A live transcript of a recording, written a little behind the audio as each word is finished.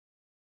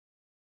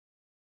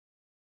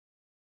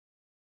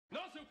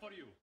for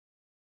you.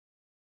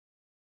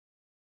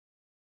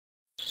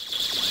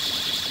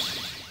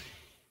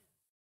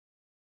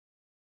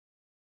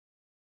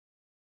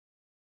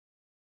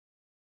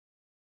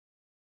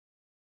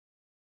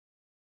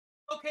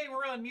 Okay,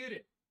 we're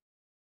unmuted.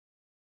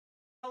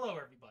 Hello,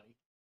 everybody.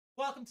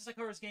 Welcome to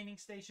Sakura's Gaming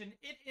Station.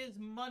 It is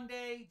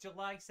Monday,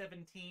 July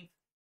 17th.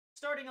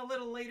 Starting a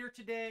little later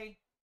today,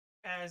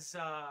 as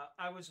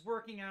I was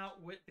working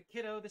out with the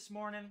kiddo this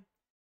morning,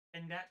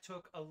 and that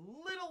took a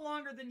little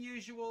longer than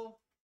usual.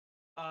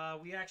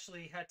 We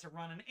actually had to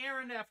run an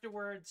errand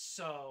afterwards,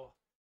 so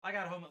I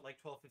got home at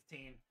like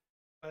 12:15.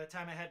 By the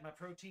time I had my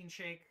protein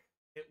shake,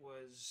 it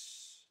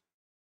was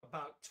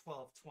about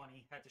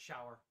 12:20. Had to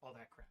shower, all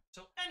that crap.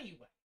 So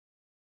anyway,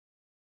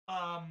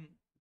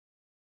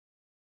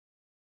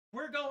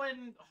 we're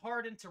going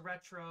hard into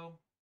retro.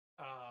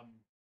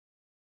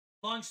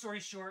 Long story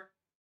short,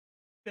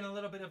 been a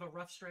little bit of a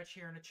rough stretch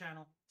here in the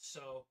channel,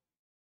 so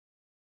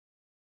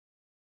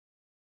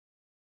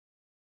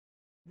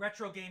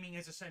retro gaming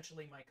is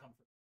essentially my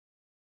comfort.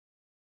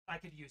 I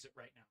could use it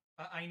right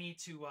now. I need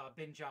to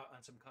binge out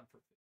on some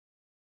comfort food.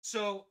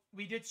 So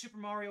we did Super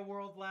Mario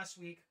World last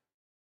week,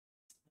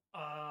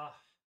 and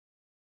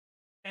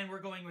we're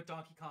going with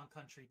Donkey Kong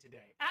Country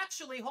today.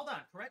 Actually, hold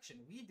on,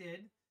 correction. We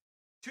did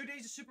 2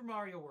 days of Super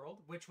Mario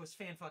World, which was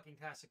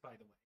fan-fucking-tastic, by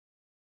the way.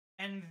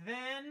 And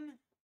then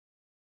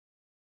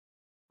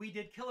we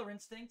did Killer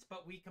Instinct,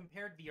 but we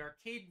compared the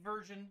arcade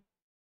version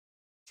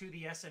to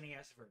the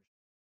SNES version.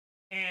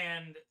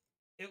 And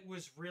it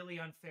was really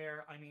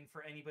unfair. I mean,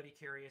 for anybody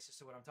curious as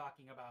to what I'm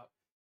talking about,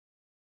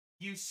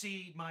 you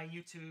see my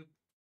YouTube,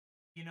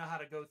 you know how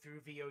to go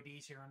through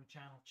VODs here on the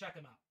channel. Check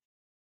them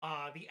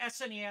out. The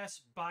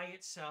SNES by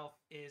itself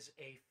is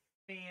a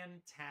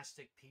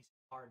fantastic piece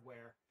of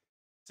hardware.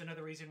 It's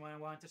another reason why I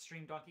wanted to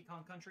stream Donkey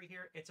Kong Country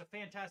here. It's a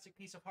fantastic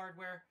piece of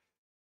hardware,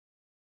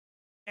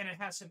 and it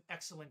has some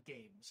excellent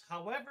games.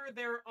 However,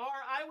 there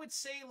are, I would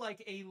say,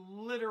 like a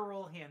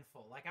literal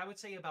handful. Like, I would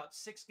say about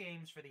 6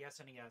 games for the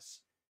SNES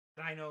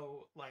that I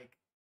know, like,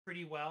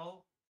 pretty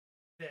well,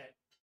 that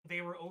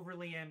they were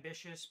overly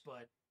ambitious,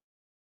 but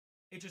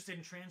it just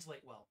didn't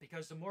translate well.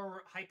 Because the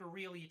more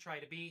hyper-real you try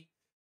to be,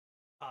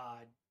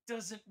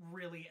 doesn't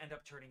really end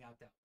up turning out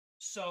that way.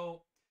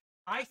 So,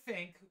 I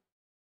think,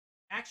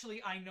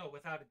 actually, I know,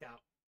 without a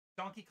doubt,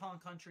 Donkey Kong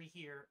Country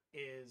here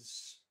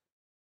is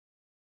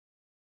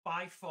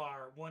by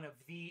far one of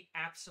the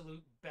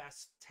absolute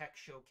best tech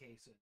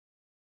showcases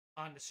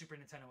on the Super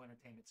Nintendo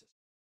Entertainment System.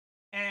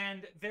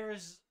 And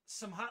there's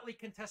some hotly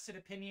contested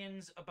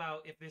opinions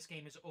about if this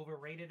game is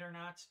overrated or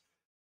not.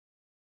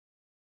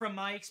 From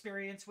my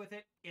experience with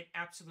it, it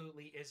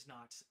absolutely is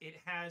not. It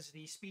has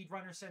the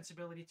speedrunner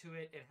sensibility to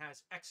it. It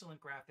has excellent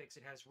graphics.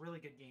 It has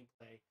really good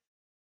gameplay.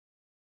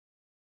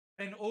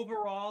 And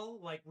overall,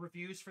 like,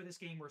 reviews for this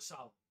game were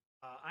solid.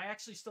 I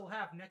actually still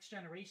have Next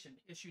Generation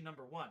issue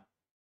number 1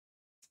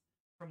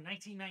 from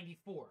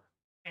 1994.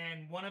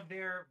 And one of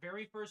their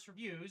very first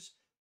reviews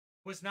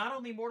was not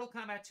only Mortal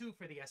Kombat 2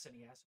 for the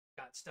SNES,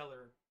 got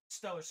stellar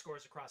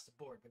scores across the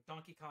board, but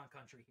Donkey Kong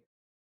Country here.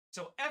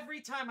 So every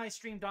time I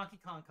stream Donkey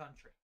Kong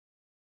Country,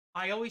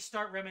 I always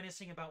start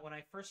reminiscing about when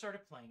I first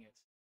started playing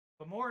it.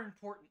 But more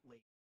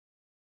importantly,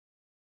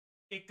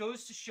 it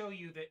goes to show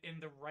you that in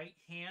the right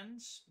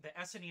hands, the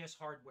SNES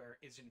hardware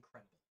is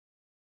incredible.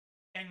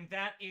 And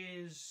that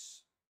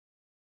is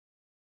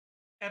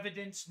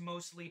evidenced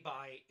mostly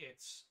by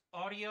its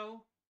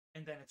audio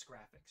and then its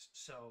graphics.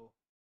 So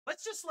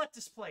let's just let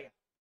this play out.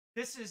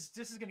 This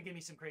is going to give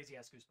me some crazy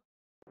ass goosebumps.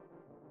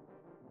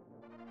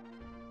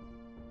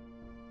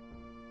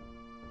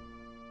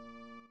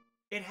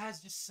 It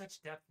has just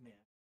such depth, man.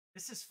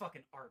 This is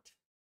fucking art.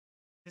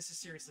 This is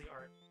seriously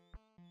art.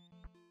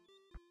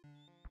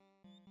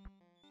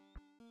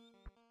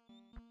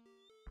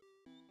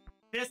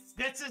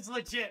 This is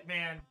legit,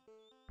 man.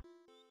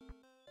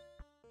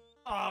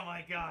 Oh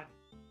my god.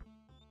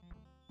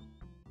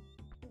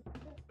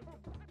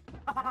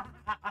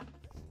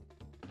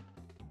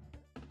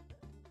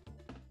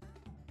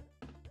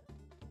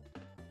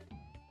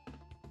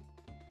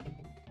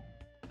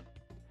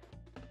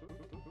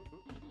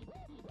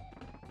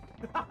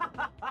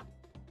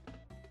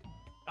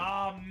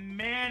 Oh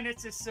man,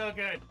 this is so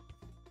good.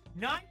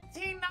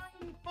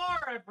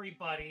 1994,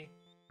 everybody.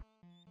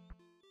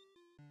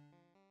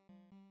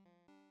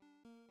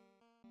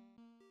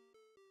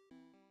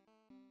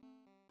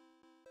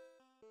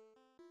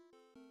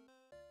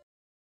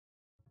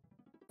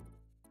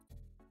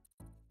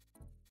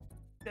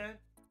 Dun,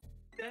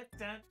 dun,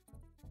 dun,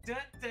 dun,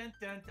 dun,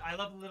 dun. I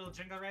love the little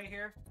jingle right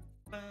here.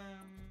 Bum,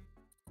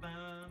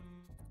 bum,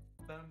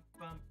 bum,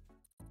 bum.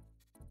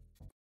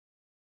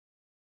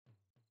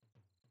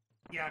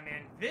 Yeah,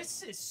 man,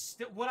 this is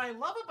what I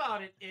love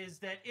about it is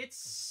that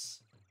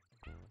it's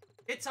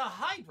a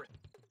hybrid.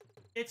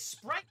 It's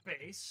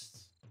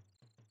sprite-based,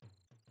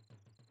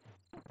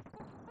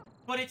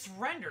 but it's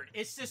rendered.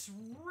 It's this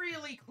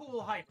really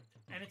cool hybrid,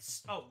 and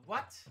it's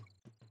what?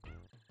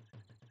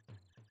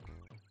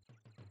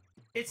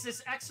 It's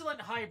this excellent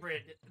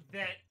hybrid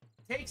that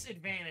takes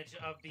advantage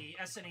of the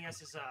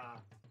SNES's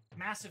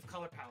massive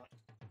color palette.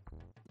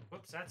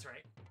 Whoops, that's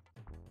right.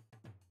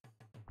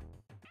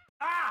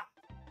 Ah!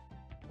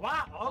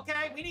 Wow,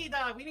 okay, we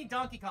need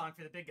Donkey Kong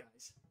for the big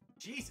guys.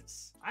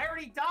 Jesus, I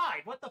already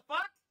died. What the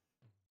fuck?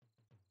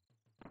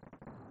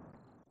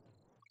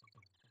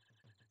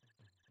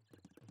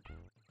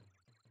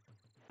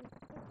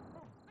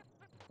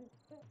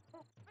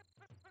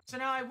 So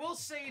now I will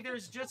say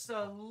there's just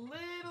a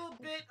little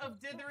bit of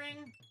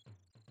dithering.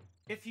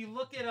 If you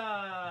look at,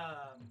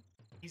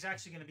 he's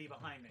actually going to be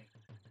behind me.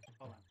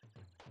 Hold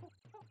on.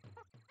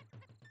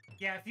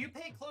 Yeah, if you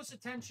pay close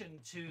attention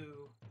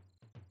to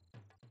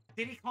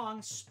Diddy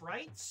Kong's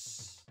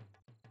sprites,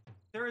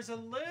 there is a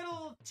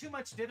little too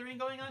much dithering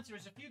going on, so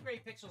there's a few gray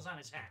pixels on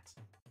his hat.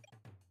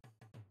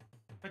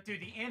 But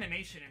dude, the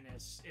animation in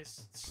this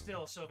is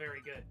still so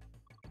very good.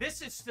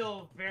 This is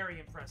still very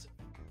impressive.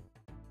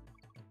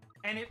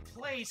 And it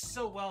plays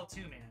so well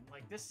too, man.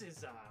 Like, this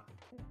is,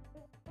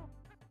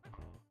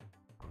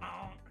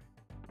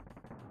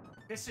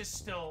 this is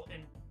still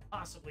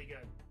impossibly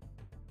good.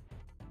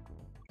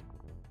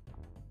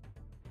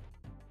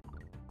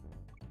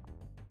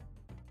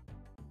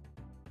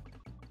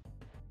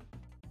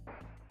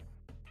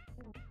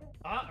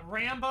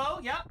 Rambo,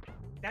 yep.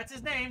 That's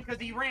his name, because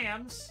he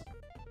rams.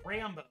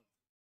 Rambo.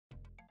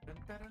 Dun,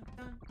 dun, dun,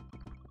 dun.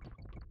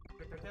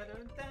 Dun, dun,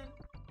 dun, dun.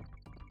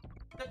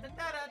 Dun, dun,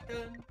 dun,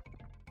 dun.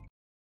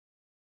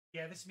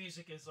 Yeah, this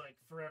music is, like,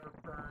 forever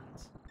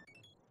burned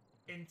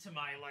into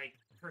my, like,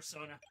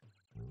 persona.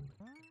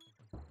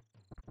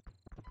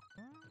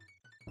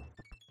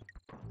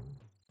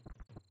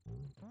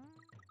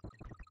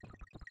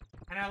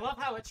 And I love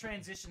how it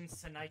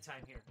transitions to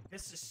nighttime here.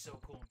 This is so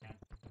cool, man.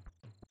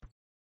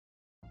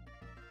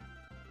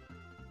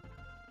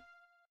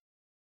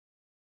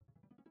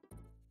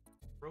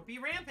 Ropey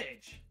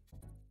Rampage.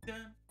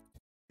 Dun,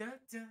 dun,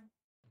 dun.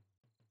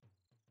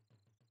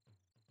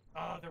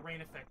 Oh, the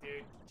rain effect,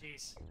 dude.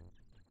 Jeez.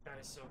 That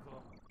is so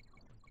cool.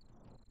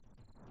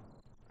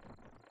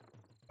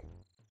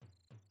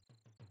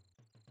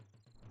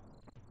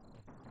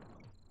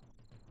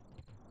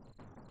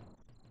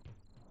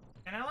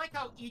 And I like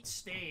how each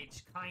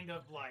stage kind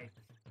of, like,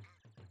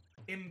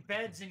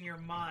 embeds in your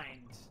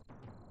mind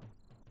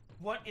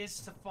what is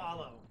to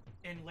follow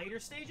in later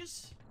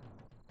stages.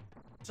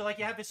 So, like,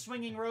 you have the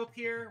swinging rope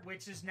here,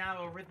 which is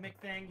now a rhythmic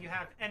thing. You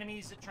have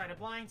enemies that try to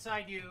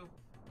blindside you.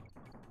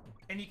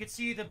 And you can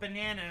see the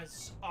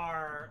bananas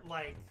are,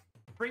 like,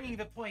 bringing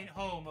the point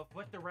home of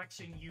what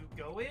direction you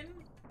go in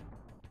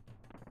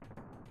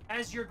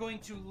as you're going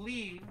to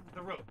leave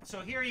the rope.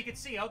 So here you can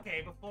see,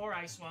 okay, before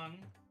I swung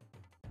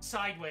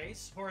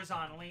sideways,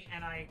 horizontally,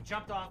 and I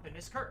jumped off in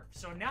this curve.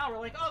 So now we're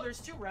like, oh, there's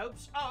two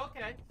ropes. Oh,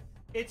 okay.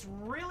 It's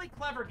really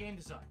clever game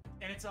design.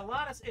 And it's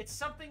it's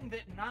something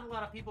that not a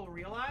lot of people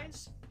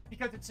realize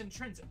because it's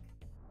intrinsic.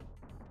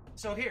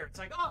 So here, it's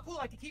like, oh, cool,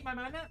 I can keep my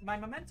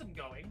momentum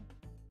going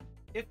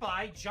if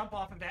I jump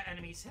off of that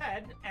enemy's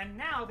head, and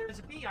now there's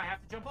a bee I have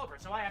to jump over,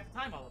 so I have to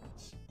time all of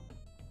this.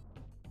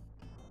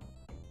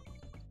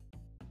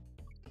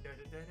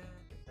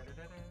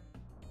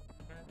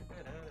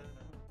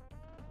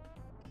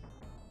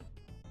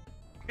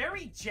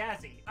 Very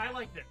jazzy. I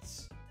like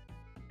this.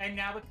 And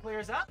now it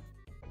clears up.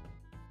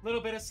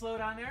 Little bit of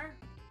slowdown there.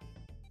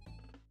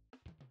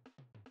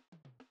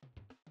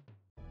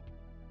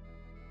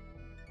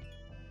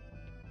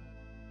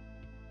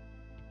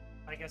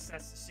 I guess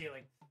that's the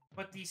ceiling.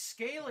 But the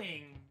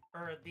scaling,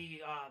 or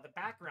the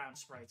background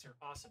sprites are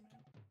awesome,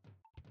 man.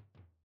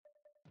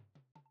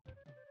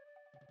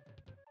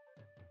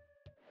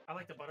 I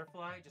like the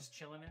butterfly just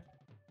chilling in.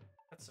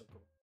 That's so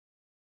cool.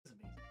 This is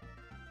amazing.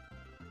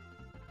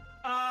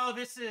 Oh,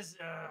 this is,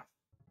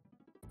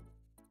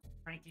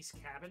 Frankie's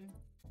cabin.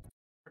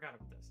 Forgot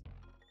about this.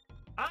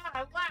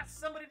 Ah, at last,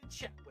 somebody to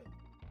chat with.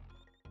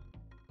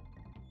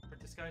 For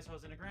disguise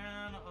holes in the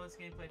ground. Oh, this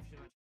gameplay too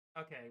much.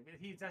 Okay,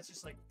 that's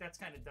just like, that's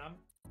kind of dumb.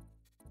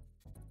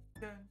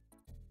 Dun,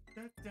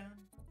 dun, dun,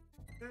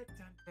 dun,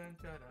 dun, dun,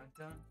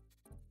 dun, dun.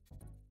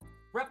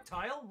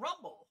 Reptile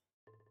Rumble.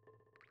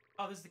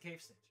 Oh, this is the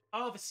cave stage.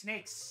 Oh, the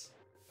snakes.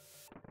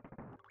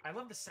 I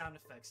love the sound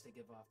effects they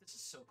give off. This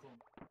is so cool.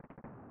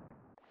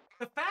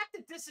 The fact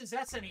that this is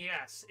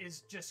SNES is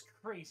just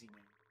crazy,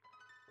 man.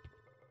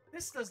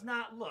 This does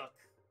not look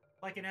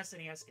like an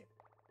SNES game.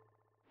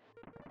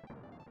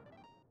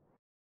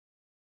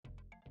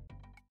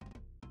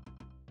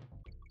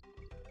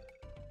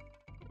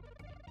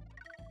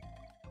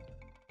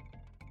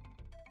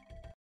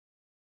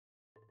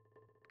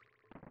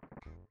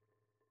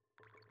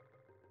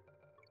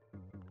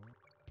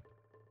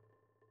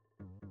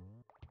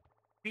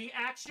 The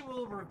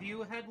actual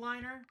review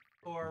headliner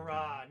for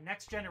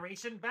Next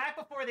Generation, back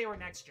before they were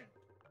Next Gen,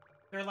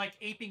 they're like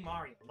aping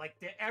Mario. Like,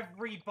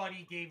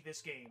 everybody gave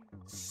this game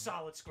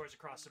solid scores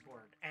across the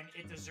board, and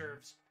it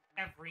deserves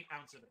every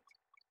ounce of it.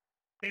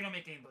 They don't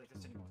make games like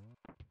this anymore.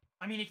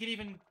 I mean, you could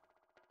even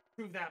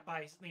prove that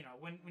by, you know,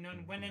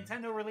 when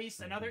Nintendo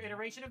released another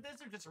iteration of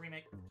this, or just a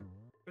remake.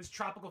 It was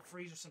Tropical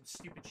Freeze or some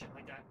stupid shit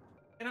like that.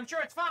 And I'm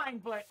sure it's fine,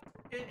 but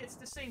it's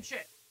the same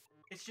shit.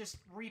 It's just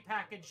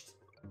repackaged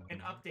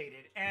and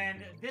updated.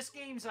 And this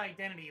game's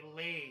identity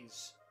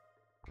lays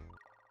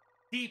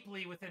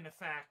deeply within the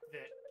fact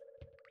that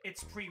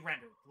it's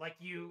pre-rendered. Like,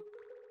 you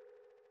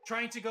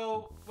trying to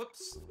go,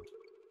 whoops,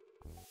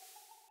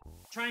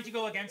 trying to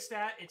go against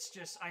that, it's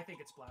just, I think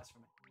it's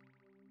blasphemy.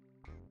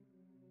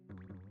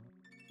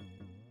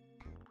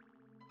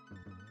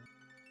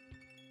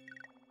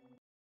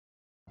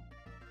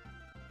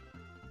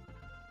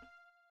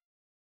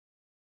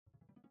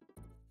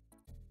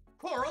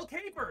 Coral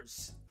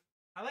capers!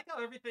 I like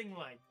how everything,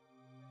 like,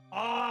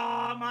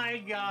 oh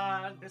my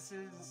god, this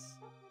is...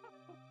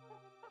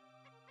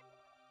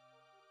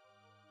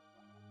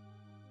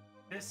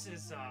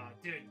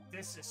 dude,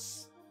 this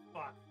is,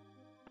 fuck.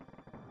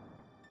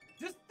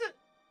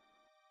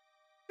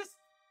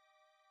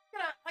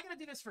 I gotta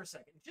do this for a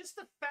second. Just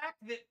the fact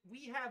that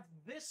we have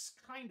this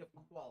kind of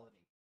quality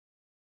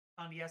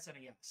on the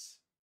SNES.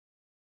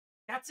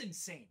 That's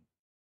insane.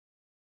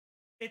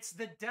 It's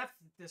the depth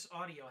that this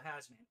audio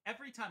has, man.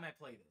 Every time I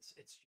play this,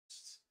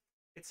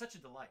 it's such a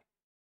delight.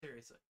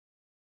 Seriously.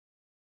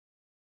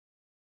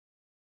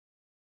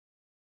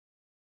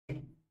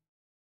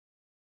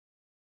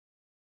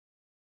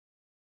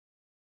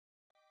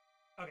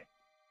 Okay.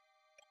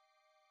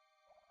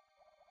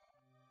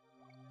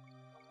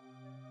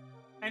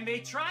 And they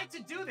tried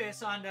to do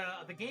this on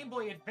the Game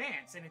Boy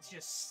Advance, and it's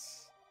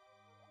just...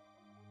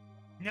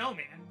 No,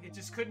 man. It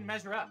just couldn't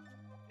measure up.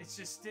 It's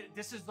just...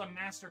 This is the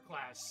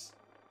masterclass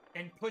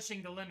in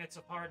pushing the limits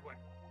of hardware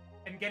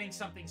and getting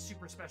something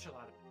super special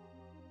out of it.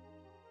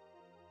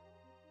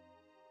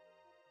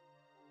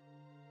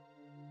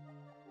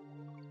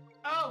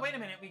 Oh, wait a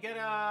minute. We get,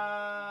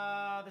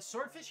 the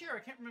swordfish here? I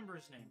can't remember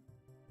his name.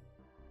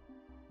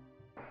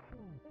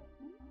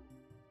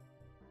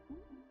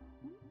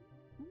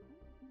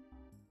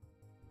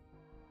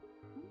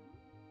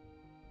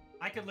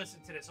 I could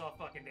listen to this all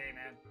fucking day,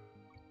 man.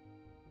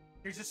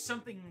 There's just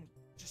something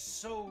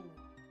just so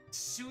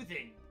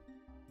soothing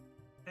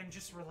and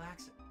just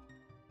relaxing.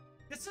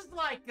 This is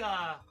like,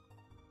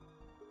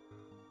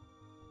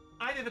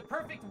 either the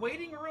perfect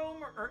waiting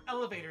room or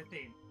elevator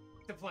theme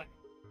to play.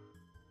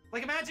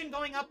 Like, imagine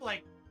going up,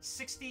 like,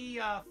 60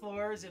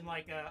 floors in,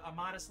 like, a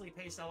modestly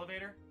paced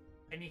elevator,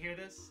 and you hear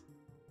this.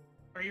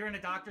 Or you're in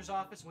a doctor's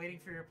office waiting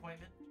for your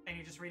appointment, and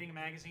you're just reading a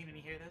magazine, and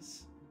you hear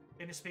this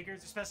in the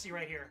speakers, especially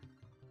right here.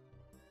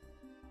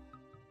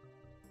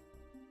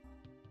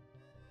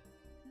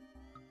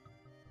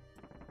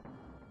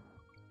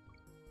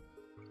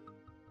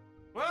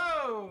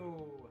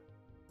 Whoa!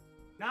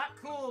 Not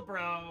cool,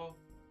 bro.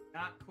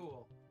 Not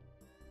cool.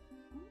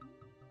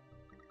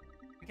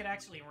 We could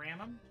actually ram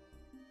him.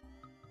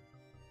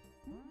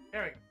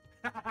 There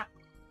we go.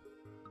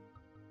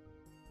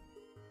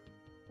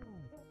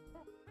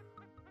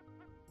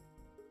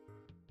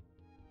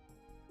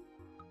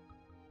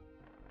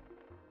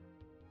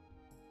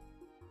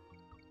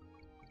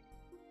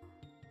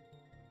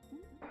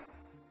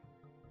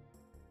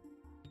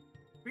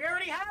 We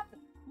already have them.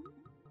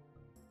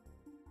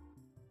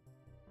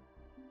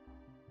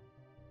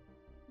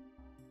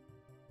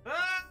 Oh,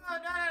 no,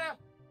 no, no.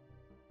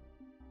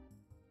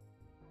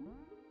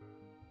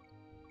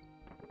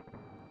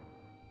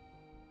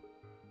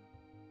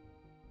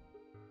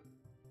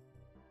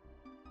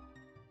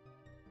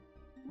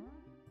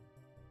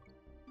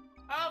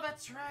 Oh,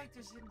 that's right.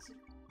 There's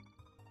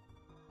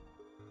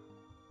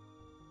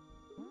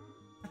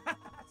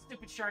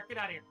stupid shark. Get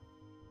out of here.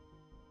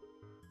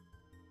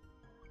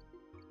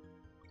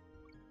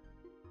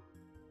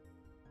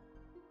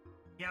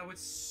 Yeah,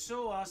 what's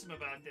so awesome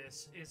about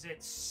this is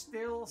it's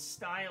still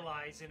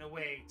stylized in a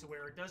way to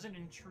where it doesn't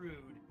intrude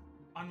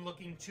on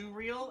looking too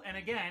real. And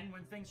again,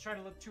 when things try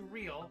to look too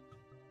real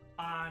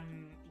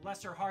on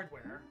lesser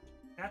hardware,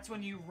 that's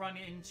when you run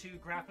into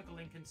graphical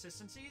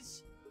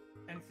inconsistencies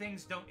and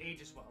things don't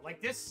age as well.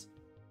 Like this,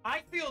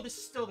 I feel this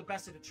is still the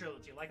best of the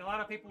trilogy. Like, a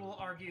lot of people will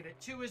argue that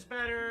 2 is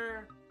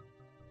better,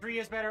 3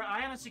 is better.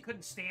 I honestly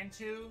couldn't stand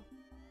 2.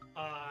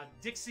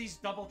 Dixie's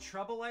Double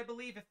Trouble, I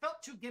believe. It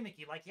felt too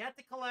gimmicky. Like, you had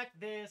to collect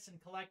this and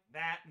collect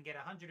that and get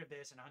 100 of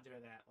this and 100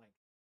 of that. Like,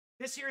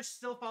 this here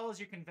still follows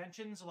your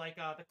conventions, like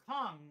the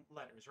Kong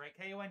letters, right?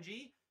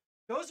 K-O-N-G.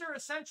 Those are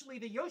essentially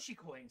the Yoshi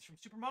coins from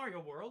Super Mario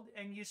World,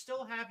 and you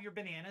still have your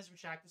bananas,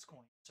 which act as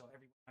coins. So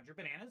every 100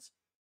 bananas,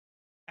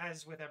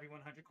 as with every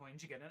 100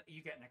 coins, you get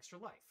an extra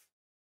life.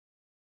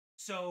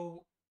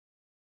 So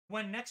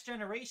when Next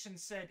Generation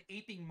said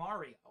aping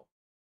Mario,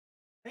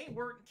 they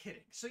weren't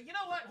kidding. So you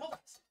know what? Hold on.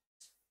 This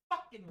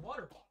fucking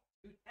water bottle,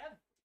 dude.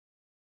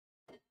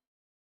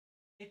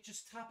 It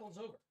just topples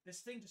over.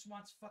 This thing just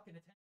wants fucking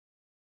attention.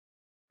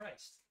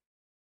 Christ.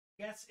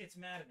 Yes, it's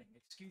maddening.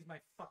 Excuse my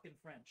fucking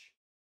French.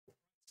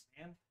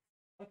 Man.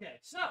 Okay,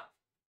 so.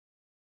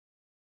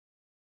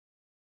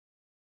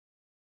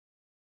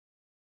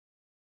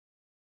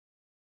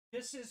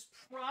 This is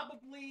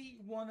probably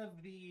one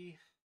of the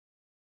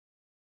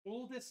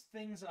oldest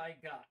things I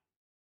got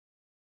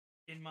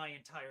in my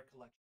entire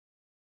collection.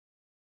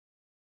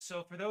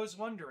 So for those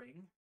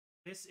wondering,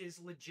 this is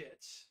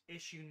legit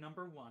issue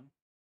number 1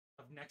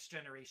 of Next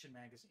Generation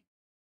magazine.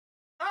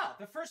 Ah,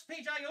 the first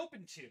page I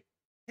opened to.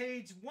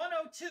 Page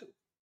 102.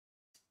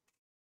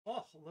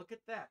 Oh, look at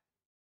that.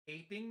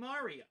 Aping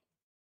Mario.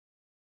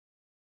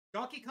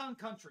 Donkey Kong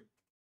Country.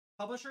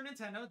 Publisher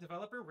Nintendo,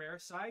 developer Rare,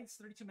 size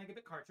 32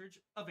 megabit cartridge,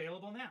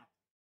 available now.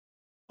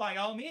 By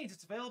all means,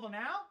 it's available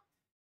now.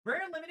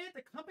 Rare Limited,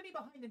 the company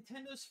behind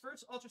Nintendo's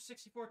first Ultra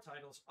 64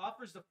 titles,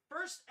 offers the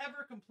first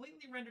ever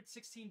completely rendered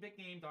 16-bit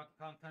game, Donkey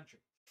Kong Country.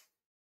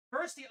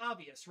 First, the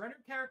obvious.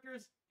 Rendered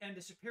characters and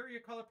the superior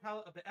color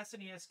palette of the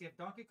SNES give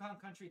Donkey Kong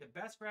Country the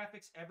best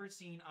graphics ever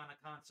seen on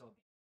a console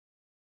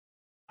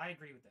game. I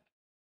agree with that.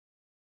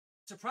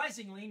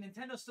 Surprisingly,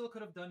 Nintendo still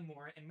could have done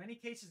more. In many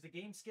cases, the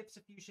game skips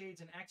a few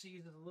shades and actually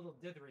uses a little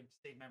dithering to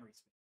save memory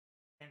space.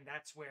 And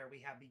that's where we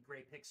have the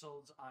gray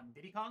pixels on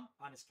Diddy Kong,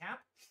 on his cap.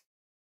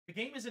 The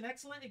game is an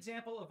excellent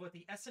example of what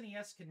the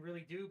SNES can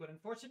really do, but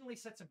unfortunately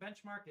sets a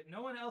benchmark that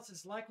no one else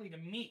is likely to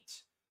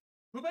meet.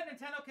 Who but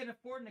Nintendo can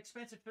afford an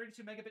expensive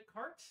 32 megabit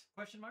cart?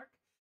 Question mark.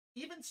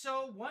 Even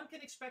so, one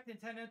can expect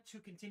Nintendo to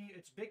continue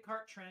its big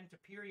cart trend to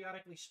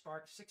periodically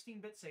spark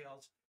 16-bit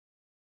sales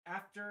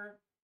after,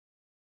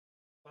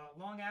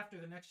 long after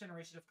the next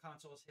generation of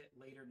consoles hit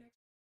later next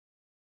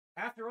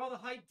year. After all the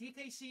hype,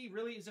 DKC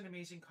really is an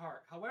amazing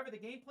cart. However, the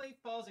gameplay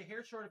falls a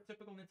hair short of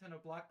typical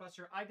Nintendo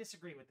blockbuster. I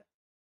disagree with that.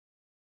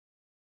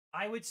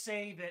 I would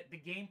say that the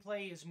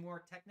gameplay is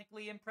more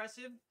technically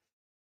impressive,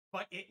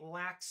 but it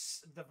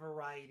lacks the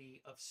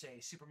variety of, say,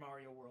 Super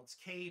Mario World's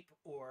Cape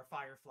or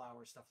Fire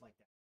Flower, stuff like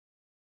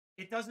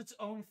that. It does its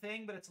own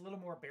thing, but it's a little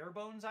more bare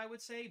bones, I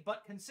would say.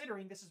 But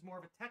considering this is more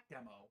of a tech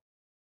demo,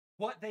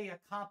 what they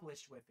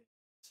accomplished with it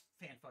is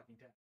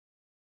fan-fucking-tastic.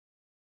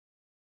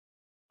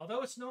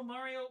 Although it's no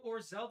Mario or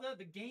Zelda,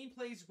 the game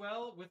plays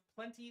well with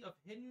plenty of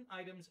hidden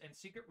items and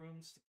secret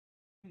rooms to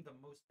keep the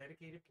most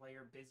dedicated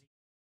player busy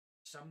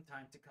for some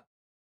time to come.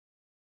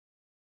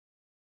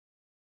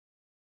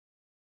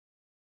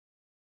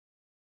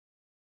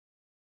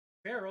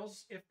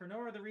 Barrels, if for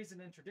no other reason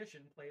than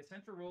tradition, play a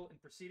central role in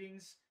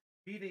proceedings,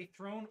 be they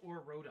thrown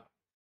or rode on.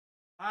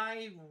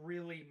 I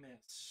really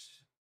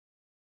miss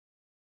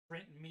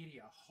print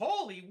media.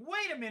 Holy,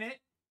 wait a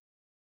minute!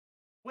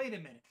 Wait.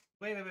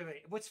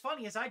 What's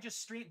funny is I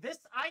just streamed this.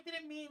 I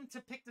didn't mean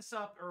to pick this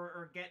up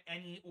or get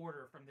any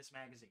order from this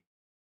magazine.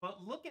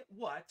 But look at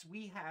what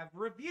we have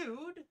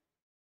reviewed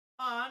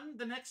on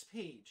the next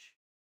page.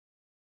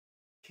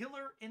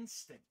 Killer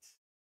Instinct,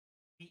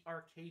 the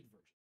arcade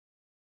version.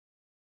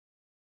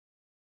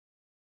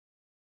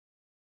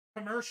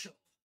 Commercial.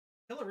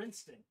 Killer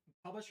Instinct.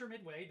 Publisher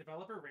Midway,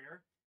 developer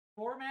Rare.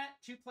 Format,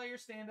 2-player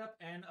stand-up,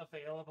 and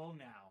available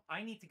now.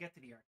 I need to get to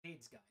the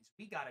arcades, guys.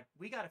 We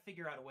gotta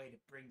figure out a way to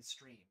bring the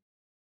stream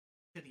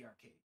to the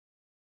arcade.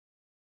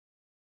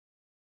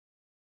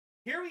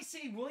 Here we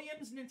see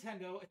Williams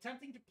Nintendo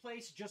attempting to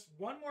place just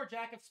one more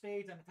Jack of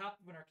Spades on the top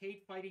of an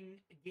arcade fighting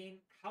game,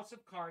 House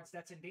of Cards,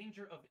 that's in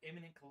danger of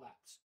imminent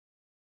collapse.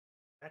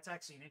 That's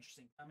actually an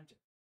interesting commentary.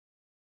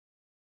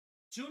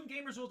 Soon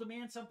gamers will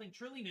demand something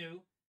truly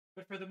new,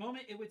 but for the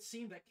moment it would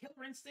seem that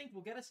Killer Instinct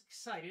will get us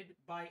excited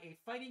by a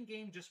fighting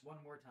game just one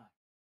more time.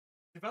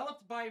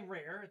 Developed by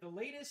Rare, the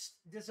latest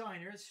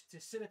designers to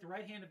sit at the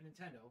right hand of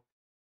Nintendo,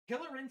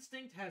 Killer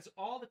Instinct has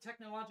all the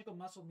technological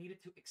muscle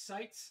needed to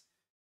excite,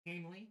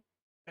 namely,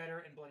 better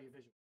and bloodier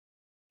visuals.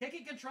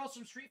 Taking controls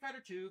from Street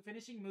Fighter II,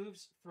 finishing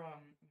moves from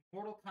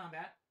Mortal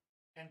Kombat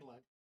and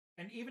Blood,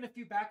 and even a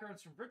few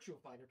backgrounds from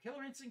Virtua Fighter,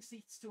 Killer Instinct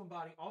seeks to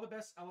embody all the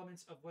best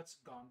elements of what's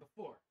gone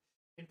before.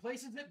 In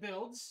places it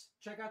builds,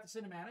 check out the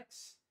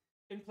cinematics.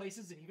 In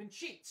places it even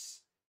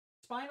cheats.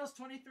 Spinal's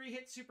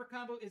 23-hit super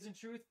combo is in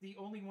truth the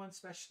only one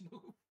special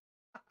move.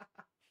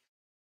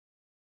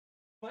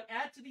 But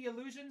add to the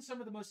illusion some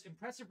of the most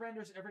impressive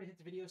renders ever to hit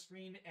the video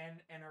screen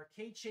and an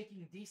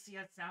arcade-shaking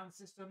DCS sound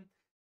system,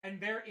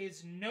 and there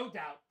is no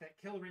doubt that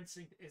Killer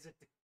Instinct is at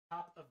the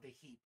top of the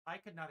heap. I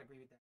could not agree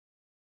with that.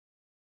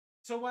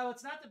 So while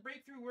it's not the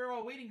breakthrough we're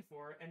all waiting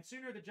for, and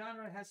sooner the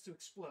genre has to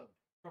explode,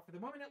 but for the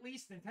moment at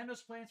least,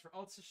 Nintendo's plans for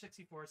Ultra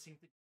 64 seem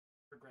to be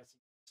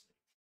progressing.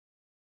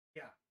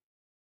 Yeah.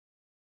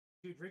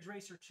 Dude, Ridge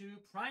Racer 2,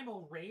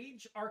 Primal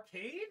Rage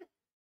Arcade?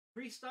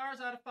 3 stars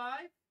out of 5.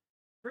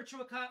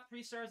 Virtua Cop,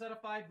 3 stars out of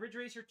 5. Ridge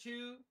Racer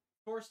 2,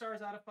 4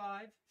 stars out of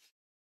 5.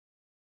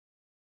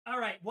 All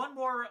right, one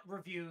more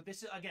review.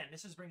 This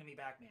is bringing me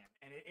back, man.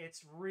 And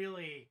it's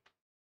really...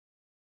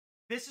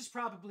 This is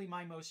probably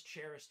my most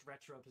cherished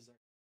retro possession.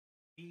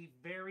 The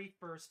very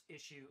first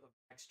issue of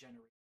Next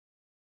Generation.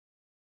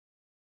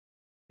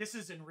 This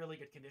is in really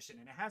good condition,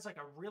 and it has like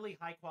a really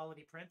high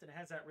quality print, and it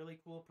has that really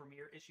cool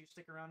premiere issue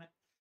sticker on it.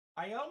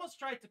 I almost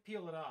tried to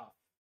peel it off.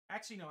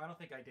 Actually, no, I don't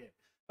think I did.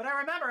 But I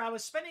remember I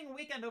was spending a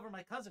weekend over at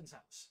my cousin's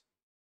house.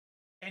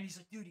 And he's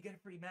like, dude, you get a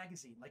free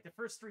magazine. Like, the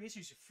first 3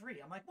 issues are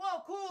free. I'm like,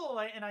 whoa, cool.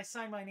 And I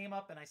signed my name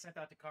up, and I sent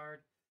out the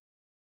card.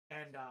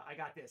 And I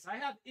got this. I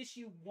have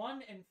issue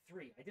 1 and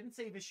 3. I didn't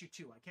save issue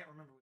 2. I can't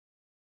remember.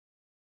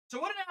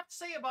 So what did I have to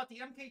say about the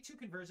MK2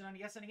 conversion on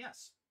the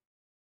SNES?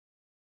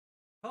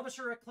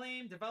 Publisher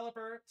acclaim,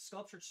 developer,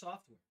 Sculptured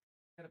Software.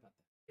 Forget about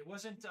that. It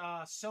wasn't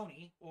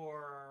Sony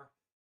or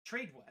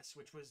TradeWest,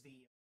 which was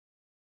the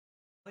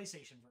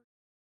PlayStation version.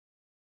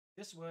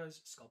 This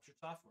was Sculpture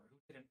Software,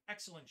 who did an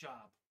excellent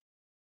job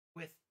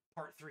with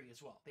Part 3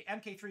 as well. The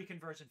MK3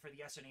 conversion for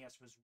the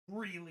SNES was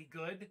really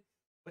good,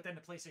 but then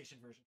the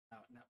PlayStation version came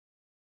out. No.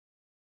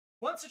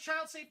 Once a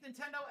child-safe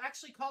Nintendo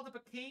actually called up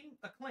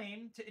a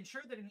claim to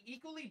ensure that an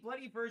equally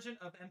bloody version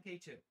of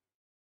MK2.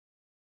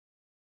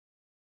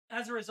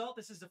 As a result,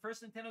 this is the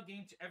first Nintendo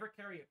game to ever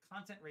carry a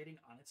content rating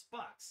on its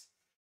box.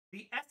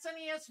 The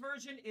SNES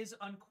version is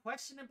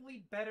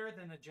unquestionably better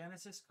than the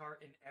Genesis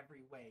cart in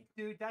every way.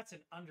 Dude, that's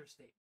an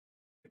understatement.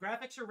 The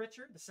graphics are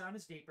richer, the sound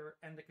is deeper,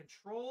 and the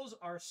controls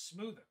are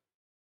smoother.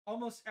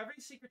 Almost every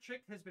secret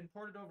trick has been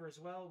ported over as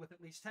well, with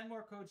at least 10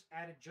 more codes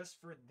added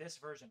just for this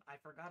version. I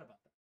forgot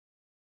about that.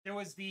 There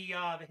was the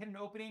hidden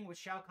opening with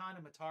Shao Kahn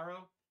and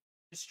Mataro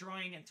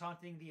destroying and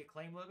taunting the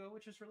Acclaim logo,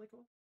 which was really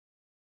cool.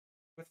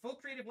 With full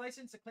creative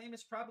license, Acclaim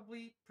has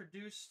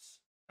produced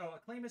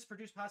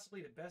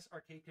possibly the best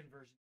arcade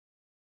conversion.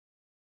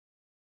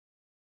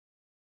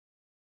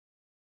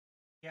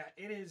 Yeah,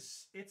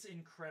 it's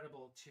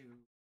incredible to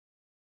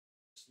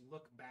just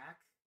look back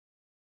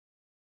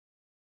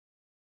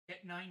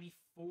at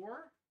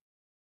 94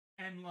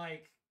 and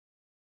like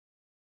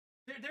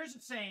there's a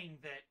saying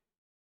that,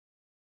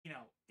 you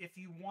know, if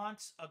you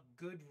want a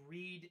good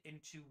read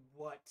into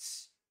what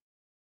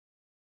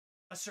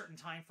a certain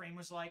time frame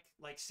was like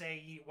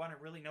say you want to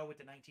really know what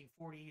the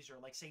 1940s or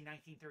like say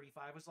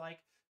 1935 was like,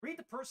 read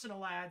the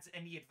personal ads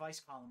and the advice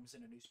columns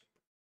in a newspaper.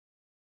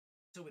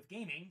 So with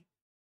gaming,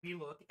 we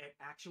look at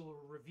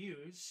actual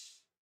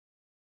reviews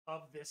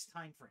of this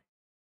time frame.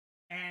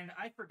 And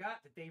I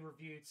forgot that they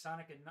reviewed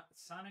Sonic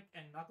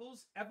and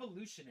Knuckles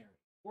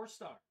Evolutionary, 4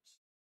 stars.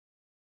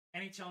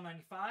 NHL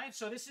 95,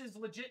 so this is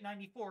legit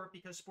 94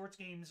 because sports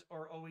games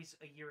are always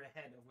a year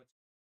ahead of what's...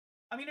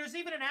 I mean, there's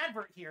even an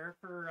advert here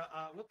for,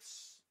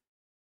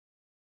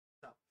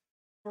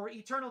 for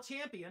Eternal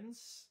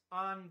Champions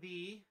on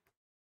the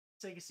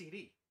Sega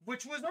CD,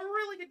 which was a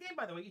really good game,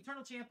 by the way.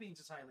 Eternal Champions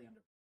is highly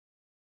under.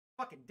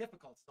 Fucking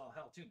difficult as all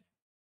hell, too, man.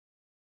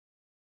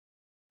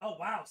 Oh,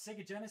 wow.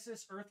 Sega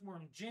Genesis,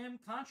 Earthworm Jim,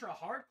 Contra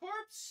Hard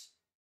Corps?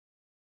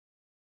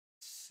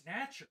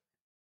 Snatcher.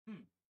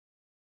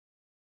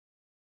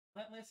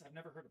 Relentless, I've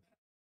never heard of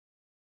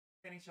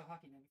that. NHL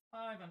Hockey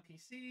 95 on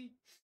PC.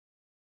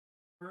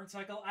 Burn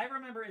Cycle. I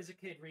remember as a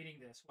kid reading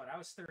this. I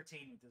was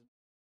 13 with this.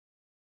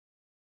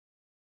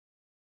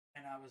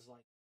 And I was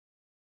like,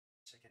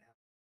 I could have.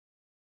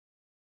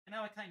 And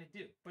now I kind of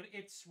do. But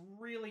it's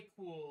really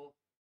cool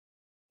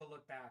to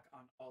look back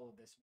on all of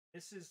this.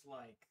 This is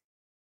like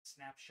a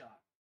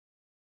snapshot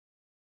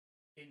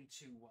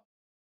into what?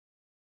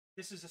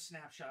 This is a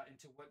snapshot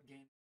into what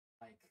game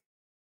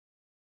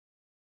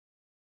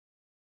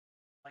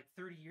like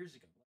 30 years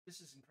ago. This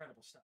is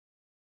incredible stuff.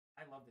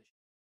 I love this.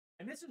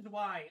 And this is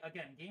why,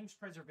 again, games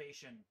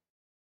preservation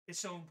is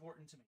so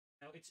important to me.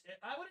 You know,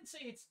 I wouldn't say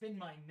it's been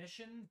my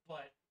mission,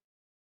 but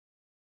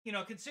you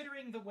know,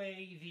 considering the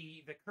way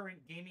the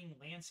current gaming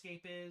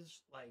landscape is,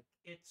 like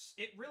it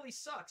really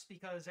sucks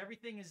because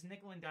everything is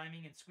nickel and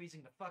diming and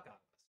squeezing the fuck out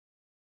of us.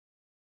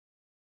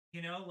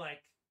 You know,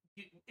 like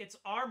it's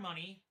our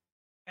money,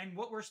 and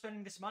what we're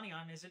spending this money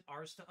on isn't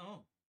ours to own.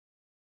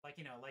 Like,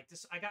 you know, like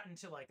this, I got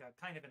into like a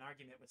kind of an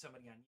argument with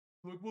somebody on,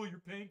 like, well, you're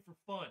paying for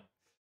fun.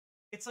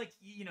 It's like,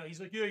 you know, he's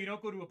like, yeah, you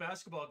don't go to a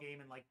basketball game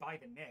and like buy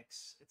the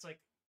Knicks. It's like,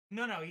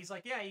 no, he's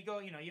like, yeah, you go,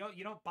 you know,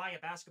 you don't buy a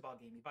basketball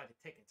game, you buy the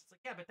tickets. It's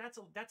like, yeah, but that's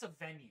a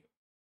venue.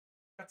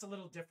 That's a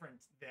little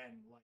different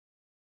than like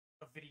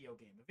a video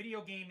game. A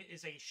video game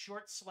is a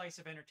short slice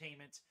of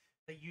entertainment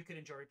that you can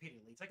enjoy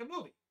repeatedly. It's like a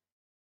movie,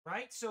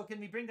 right? So can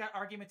we bring that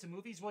argument to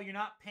movies? Well, you're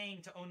not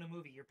paying to own a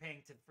movie, you're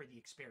paying for the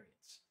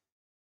experience.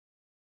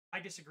 I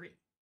disagree.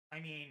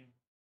 I mean,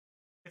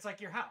 it's like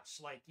your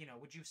house. Like, you know,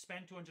 would you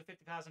spend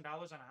 $250,000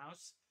 on a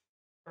house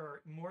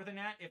or more than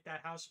that if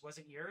that house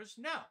wasn't yours?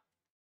 No.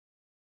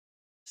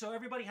 So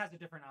everybody has a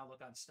different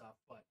outlook on stuff,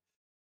 but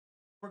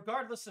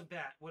regardless of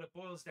that, what it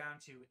boils down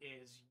to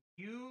is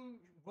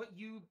what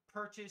you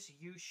purchase,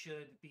 you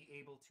should be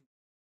able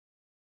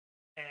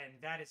to.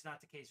 And that is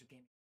not the case with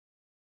gaming.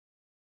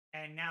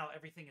 And now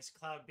everything is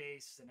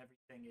cloud-based and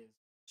everything is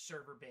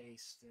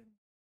server-based, and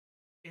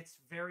it's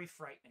very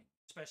frightening,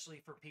 especially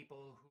for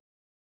people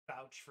who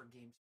vouch for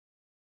games.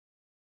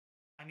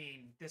 I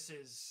mean, this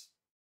is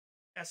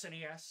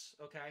SNES,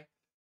 okay?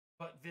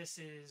 But this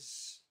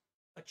is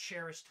a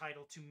cherished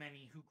title to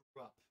many who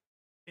grew up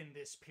in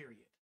this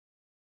period.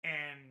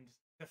 And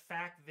the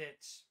fact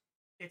that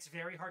it's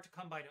very hard to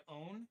come by to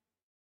own,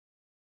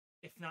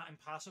 if not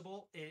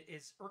impossible,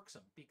 is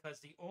irksome, because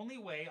the only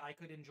way I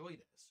could enjoy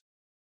this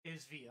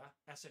is via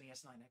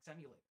SNES 9X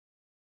emulator.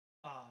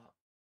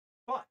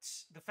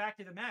 But the fact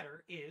of the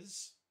matter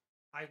is,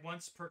 I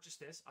once purchased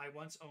this. I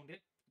once owned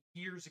it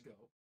years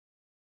ago.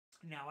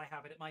 Now I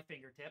have it at my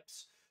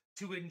fingertips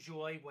to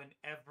enjoy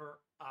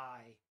whenever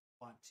I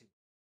want to.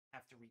 I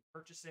have to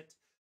repurchase it.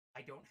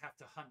 I don't have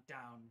to hunt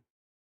down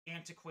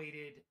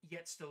antiquated,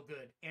 yet still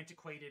good,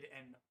 antiquated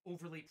and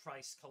overly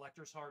priced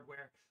collector's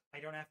hardware. I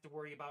don't have to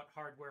worry about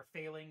hardware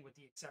failing, with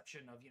the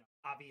exception of, you know,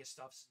 obvious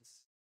stuff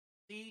since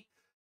C.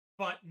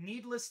 But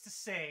needless to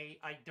say,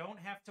 I don't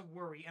have to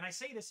worry. And I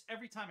say this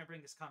every time I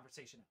bring this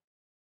conversation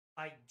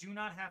up. I do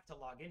not have to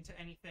log into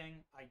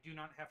anything. I do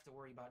not have to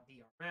worry about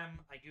DRM.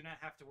 I do not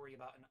have to worry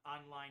about an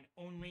online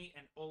only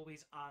and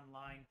always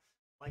online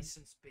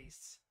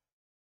license-based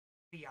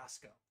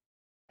fiasco.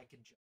 I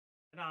can jump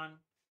it on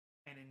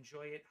and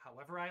enjoy it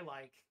however I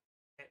like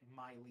at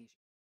my leisure.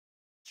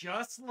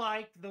 Just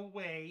like the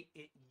way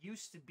it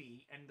used to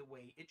be and the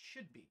way it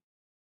should be.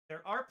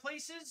 There are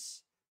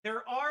places,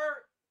 there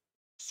are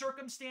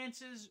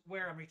circumstances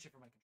where I'm reaching for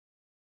my control.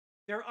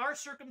 There are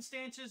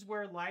circumstances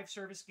where live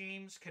service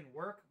games can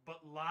work,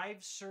 but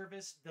live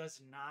service does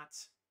not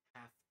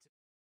have to be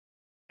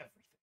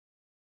everything.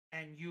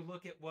 And you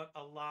look at what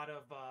a lot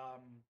of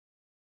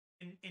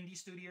indie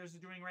studios are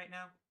doing right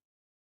now.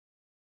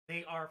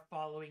 They are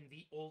following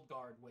the old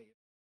guard way,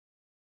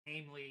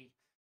 namely,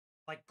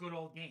 like good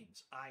old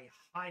games. I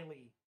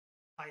highly,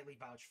 highly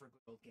vouch for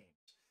good old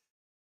games.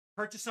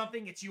 Purchase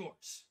something, it's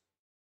yours.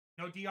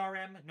 No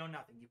DRM, no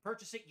nothing. You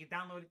purchase it, you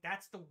download it.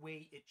 That's the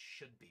way it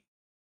should be.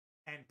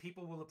 And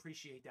people will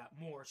appreciate that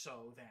more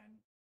so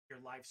than your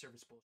live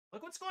service bullshit.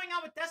 Look what's going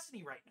on with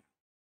Destiny right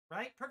now,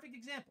 right? Perfect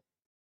example.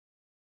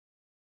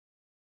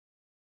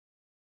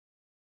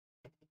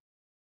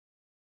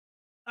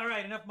 All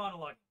right, enough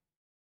monologue.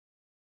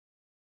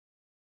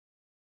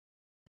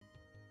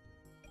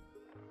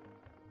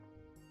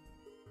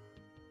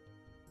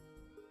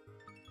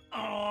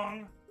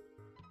 Dong.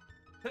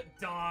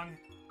 Dong.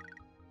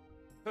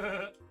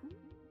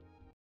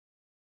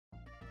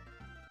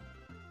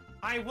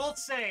 I will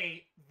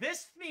say,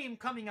 this theme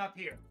coming up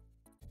here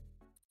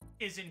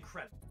is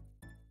incredible.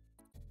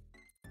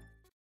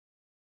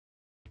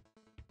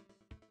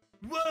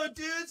 Whoa,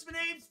 dudes, my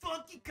name's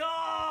Funky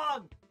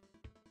Kong!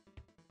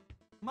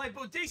 My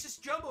bodacious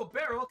jumbo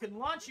barrel can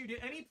launch you to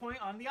any point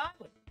on the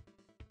island.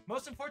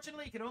 Most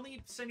unfortunately, it can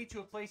only send you to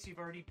a place you've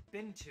already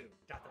been to.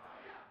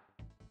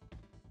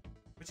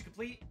 Which is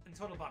complete and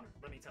total bummer,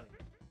 let me tell you.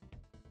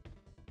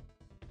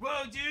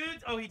 Whoa,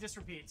 dude! Oh, he just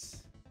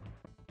repeats.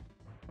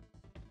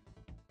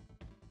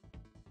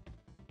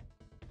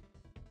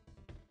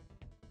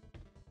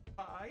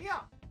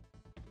 Yeah.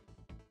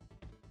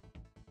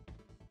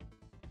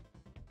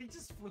 He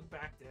just flew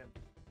back to him.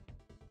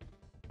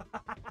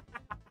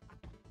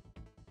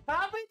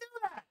 How'd we do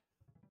that?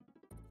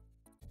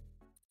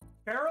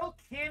 Barrel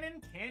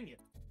Cannon Canyon.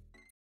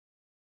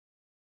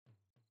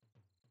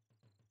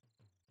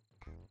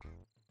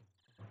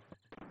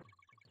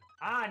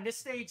 Ah, and this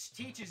stage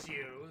teaches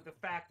you the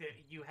fact that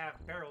you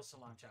have barrels to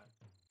launch out.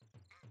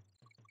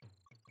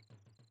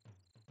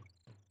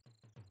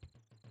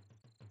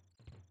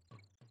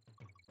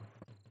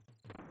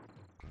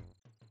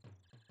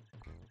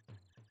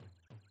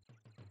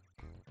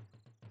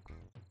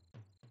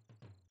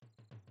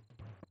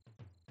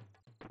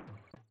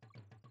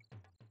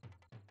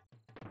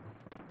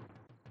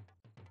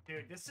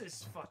 Dude, this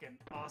is fucking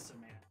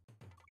awesome, man.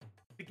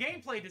 The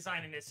gameplay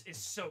design in this is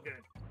so good.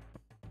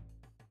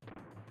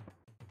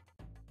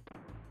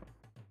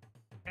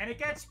 And it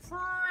gets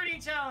pretty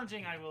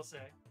challenging, I will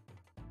say.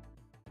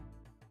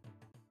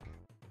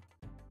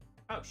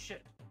 Oh,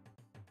 shit.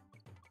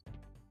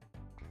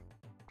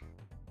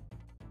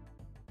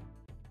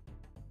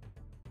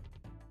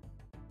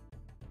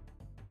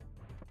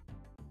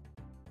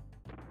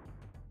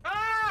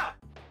 Ah!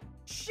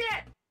 Shit!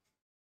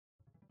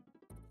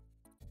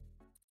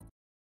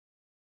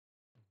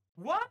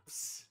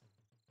 Whoops!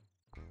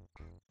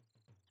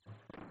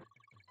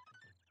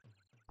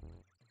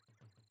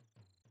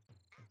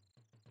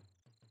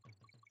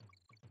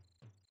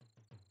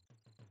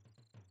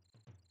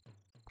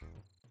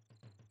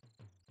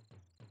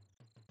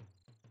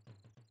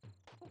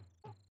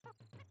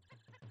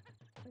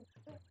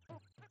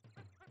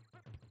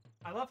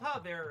 I love how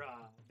their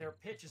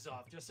pitch is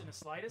off just in the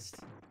slightest.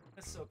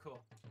 That's so cool.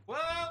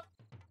 Whoa!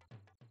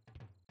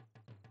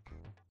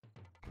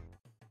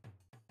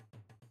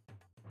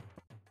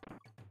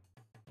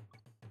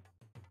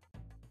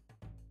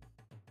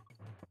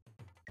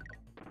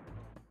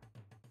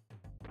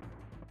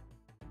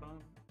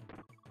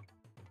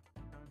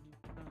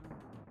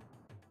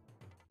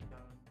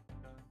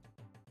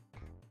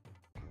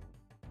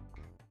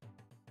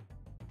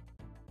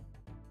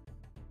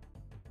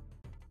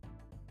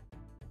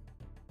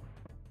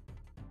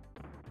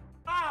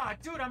 Ah,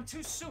 dude, I'm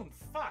too soon.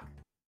 Fuck.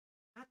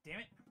 God damn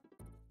it.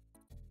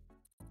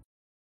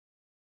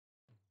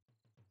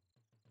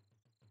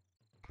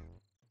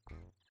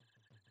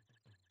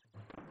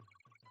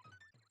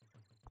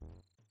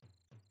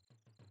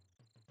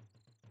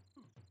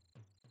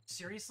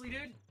 Seriously,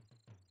 dude?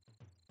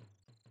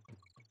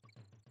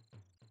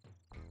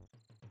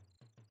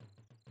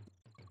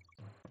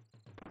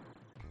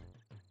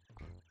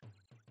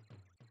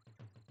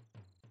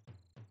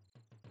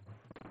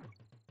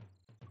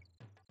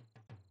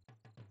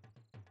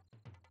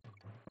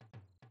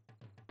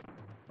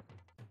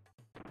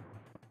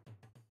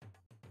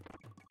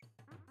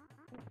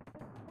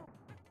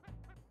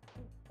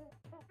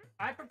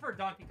 I prefer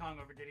Donkey Kong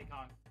over Diddy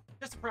Kong.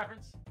 Just a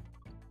preference.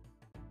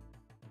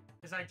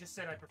 As I just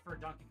said, I prefer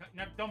Donkey Kong.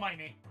 No, don't mind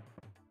me.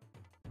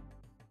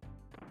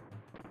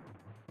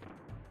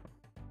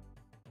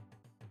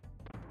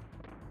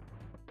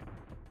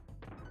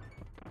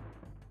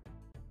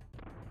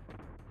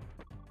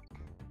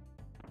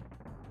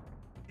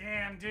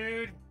 Damn,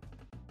 dude.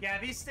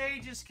 Yeah, these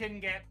stages can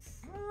get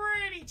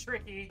pretty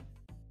tricky.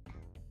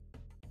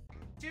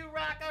 To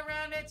rock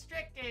around, it's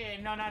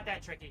tricky. No, not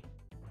that tricky.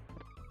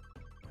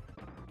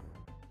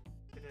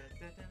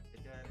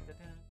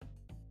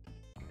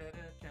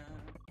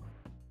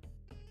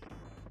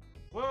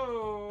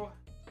 Whoa!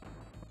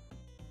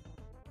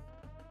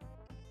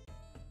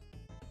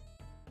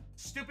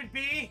 Stupid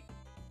bee!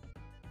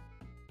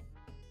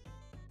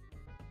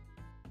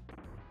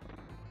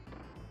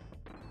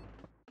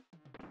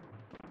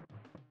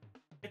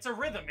 It's a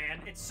rhythm,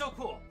 man. It's so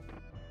cool.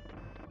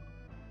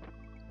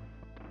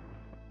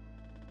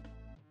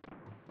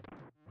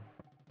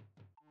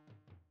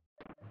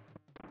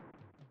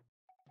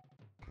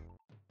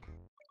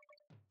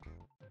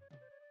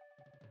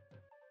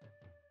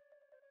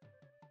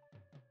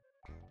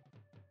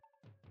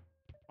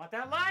 Want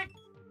that life?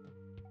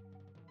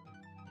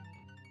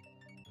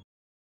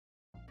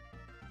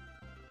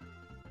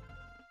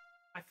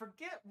 I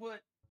forget what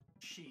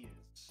she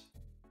is.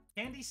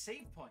 Candy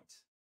save point.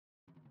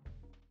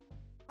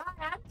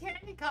 Hi, I'm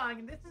Candy Kong,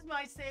 and this is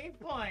my save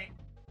point.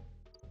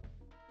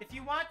 If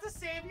you want to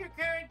save your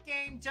current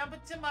game, jump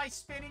into my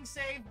spinning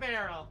save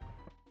barrel.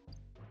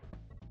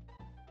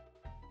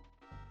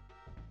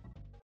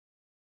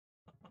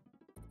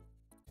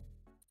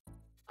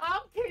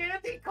 I'm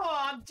Candy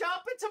Kong!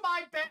 Jump into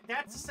my bed!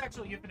 That's a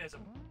sexual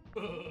euphemism.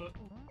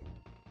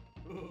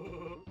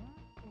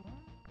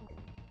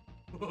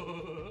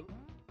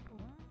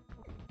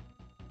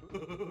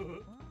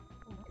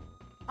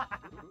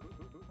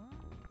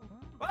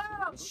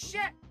 Oh,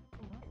 shit!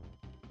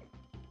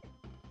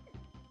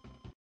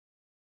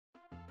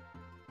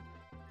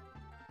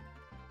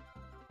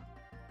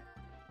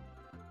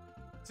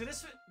 So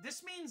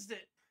this means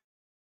that...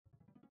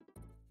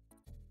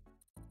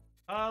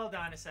 Hold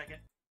on a second.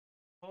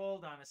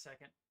 Hold on a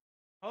second.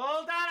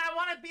 Hold on, I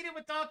want to beat it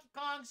with Donkey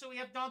Kong so we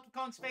have Donkey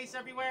Kong's face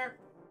everywhere.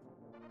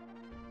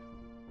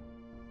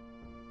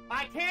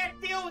 I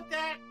can't deal with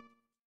that!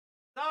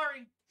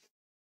 Sorry.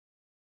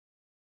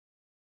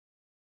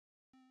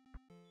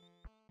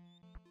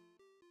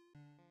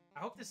 I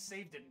hope this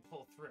save didn't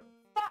pull through.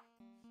 Fuck!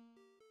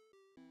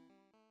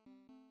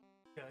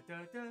 Da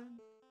da da.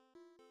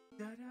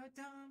 Da da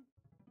da.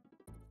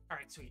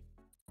 Alright, sweet.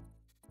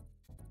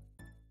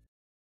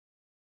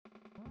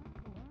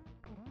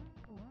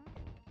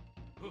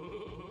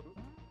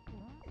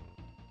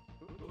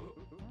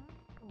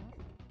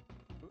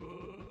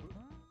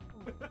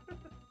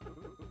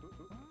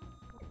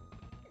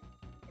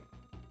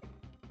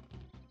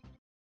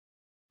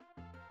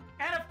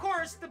 And of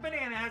course, the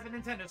banana has a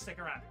Nintendo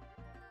sticker on it.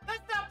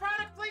 That's not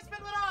product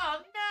placement at all!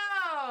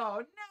 No!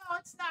 No,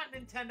 it's not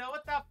Nintendo.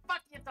 What the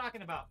fuck are you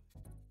talking about?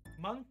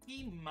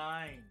 Monkey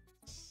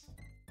Minds.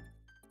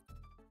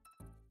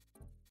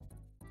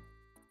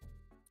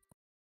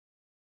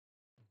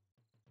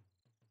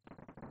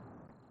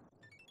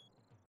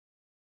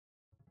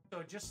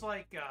 So just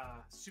like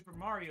Super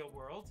Mario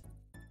World,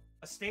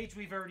 a stage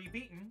we've already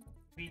beaten,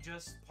 we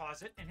just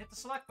pause it and hit the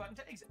select button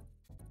to exit.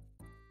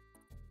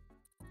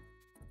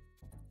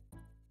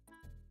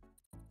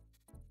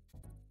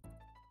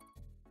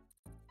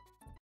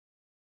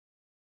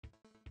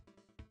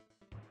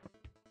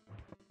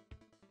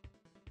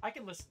 I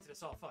can listen to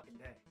this all fucking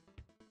day.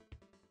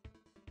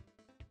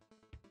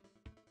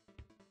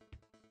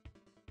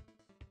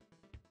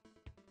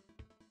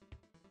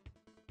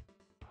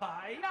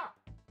 Hiya!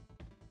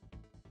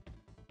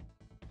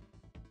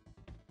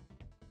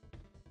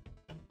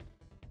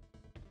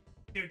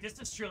 Dude, this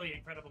is truly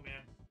incredible,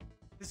 man.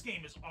 This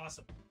game is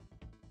awesome.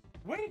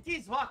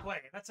 Winky's Walkway.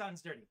 That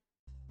sounds dirty.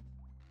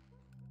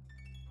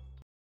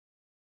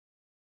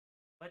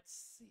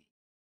 Let's see.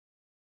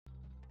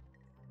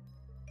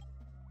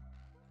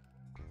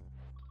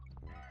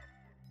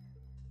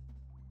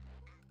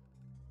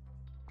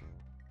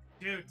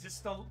 Dude,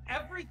 just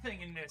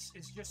everything in this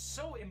is just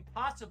so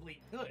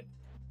impossibly good.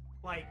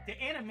 Like, the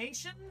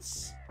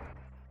animations,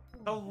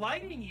 the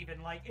lighting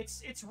even, like,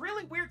 it's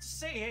really weird to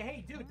say,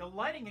 hey, dude, the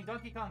lighting in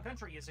Donkey Kong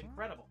Country is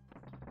incredible.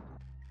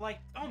 Like,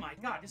 oh my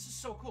god, this is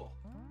so cool.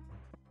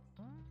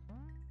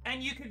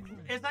 And you could,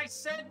 as I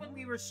said when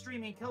we were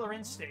streaming Killer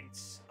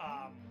Instincts,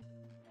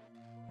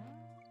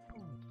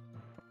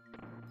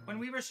 when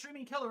we were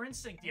streaming Killer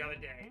Instinct the other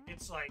day,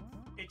 it's like,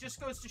 it just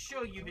goes to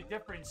show you the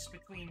difference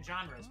between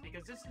genres,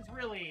 because this is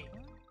really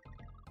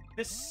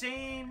the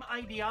same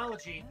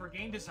ideology for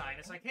game design.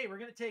 It's like, hey, we're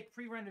going to take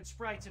pre-rendered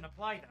sprites and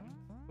apply them.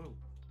 Ooh.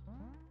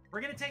 We're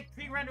going to take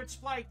pre-rendered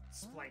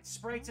sprites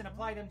and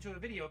apply them to a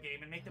video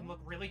game and make them look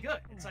really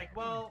good. It's like,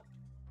 well,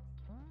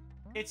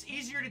 it's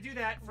easier to do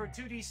that for a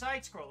 2D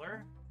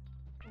side-scroller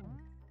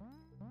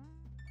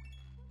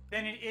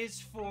than it is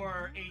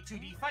for a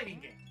 2D fighting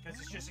game, because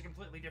it's just a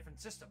completely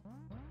different system.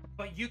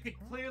 but you could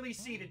clearly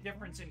see the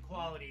difference in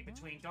quality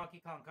between Donkey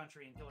Kong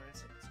Country and Killer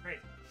Instinct. It's crazy.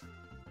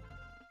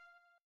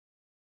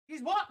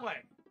 He's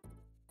walkway!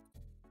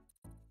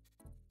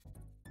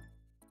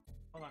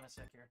 Hold on a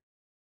sec here.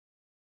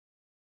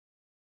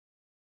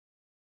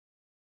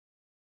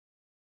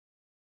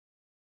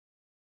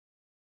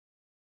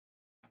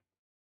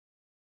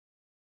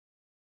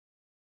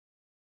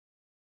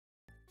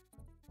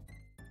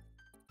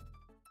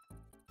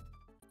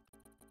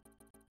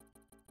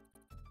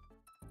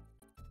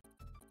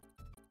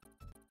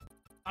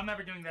 I'm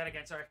never doing that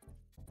again, sorry.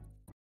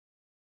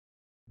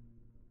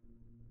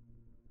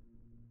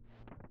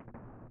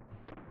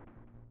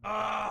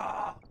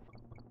 Ah!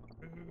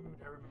 Dude,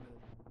 I remember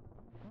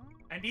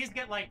that. And these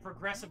get, like,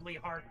 progressively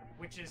harder,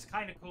 which is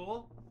kind of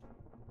cool.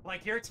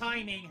 Like, your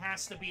timing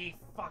has to be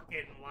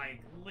fucking,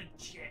 like,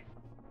 legit.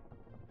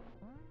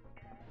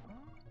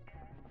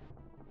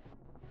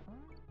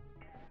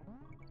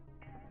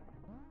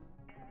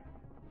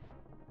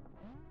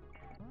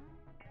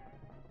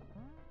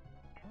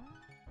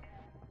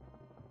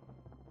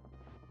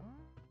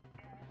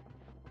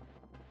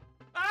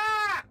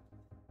 Ah!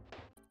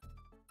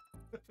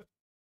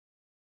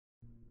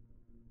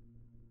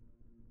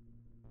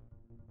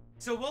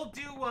 So we'll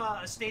do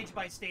a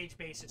stage-by-stage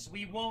basis.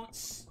 We won't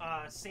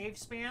save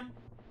spam.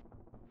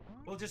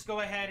 We'll just go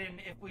ahead and,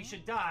 if we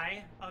should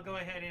die, I'll go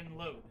ahead and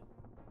load.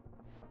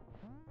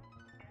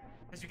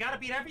 Because we gotta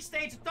beat every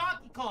stage of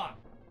Donkey Kong.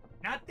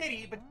 Not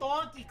Diddy, but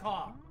Donkey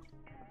Kong.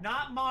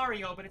 Not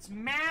Mario, but it's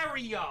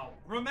Mario.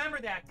 Remember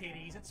that,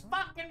 kiddies. It's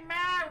fucking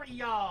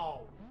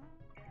Mario.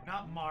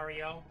 Not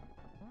Mario.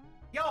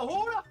 Yo,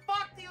 who the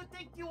fuck do you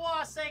think you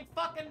are saying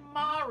fucking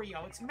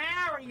Mario? It's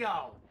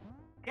Mario.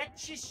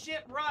 Get your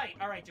shit right.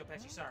 All right, Joe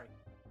Pesci, sorry.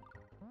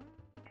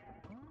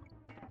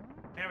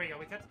 There we go.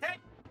 We cut the tape.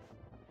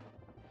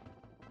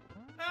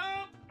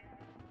 Oh.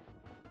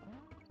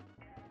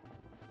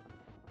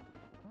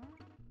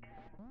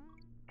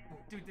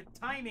 Dude, the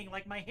timing,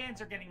 like, my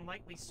hands are getting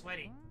lightly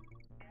sweaty.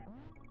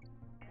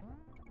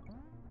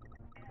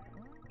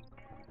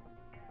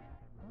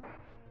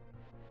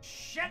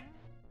 Shit!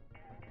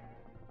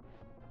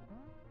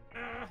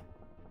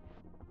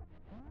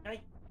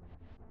 Hey.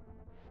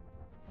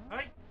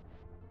 Hey.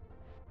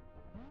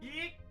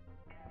 Yeek.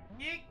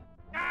 Yeek.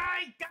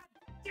 I got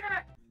you!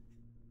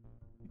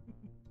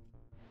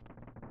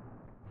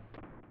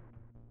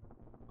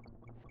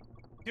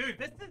 Dude,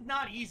 this is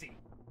not easy.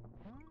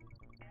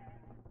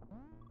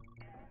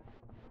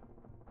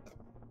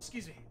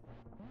 Excuse me.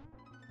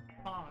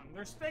 Kong.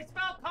 They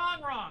spelled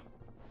Kong wrong.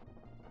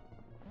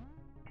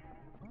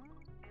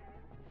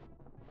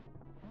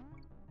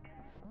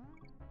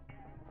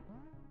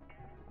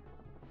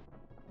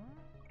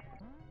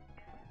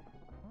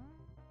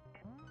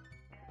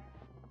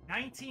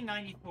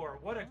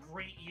 $1994. What a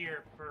great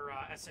year for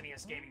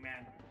SNES gaming,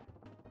 man.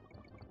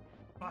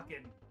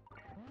 Fucking.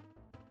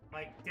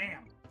 Like,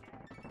 damn.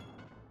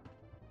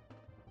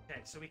 Okay,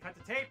 so we cut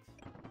the tape.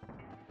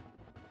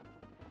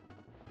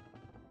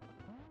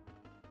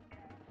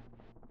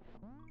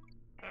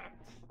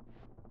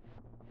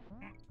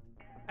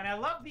 And I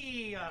love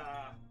the,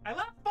 I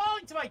love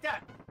falling to my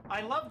death.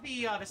 I love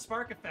the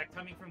spark effect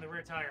coming from the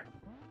rear tire.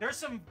 There's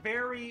some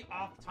very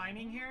off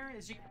timing here,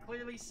 as you can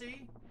clearly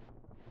see.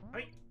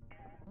 Right?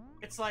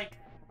 It's like,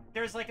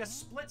 there's like a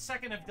split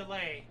second of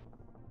delay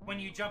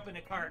when you jump in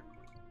a cart.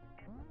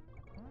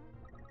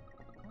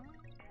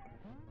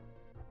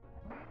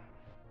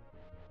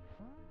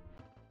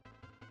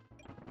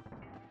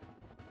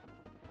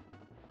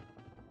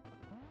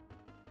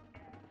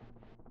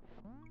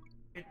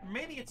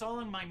 Maybe it's all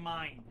in my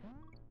mind.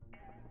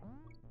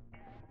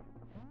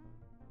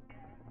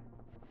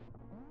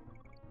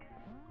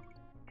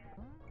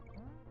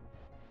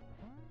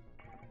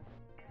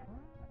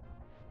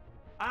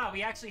 Ah,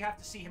 we actually have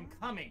to see him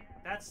coming.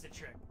 That's the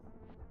trick.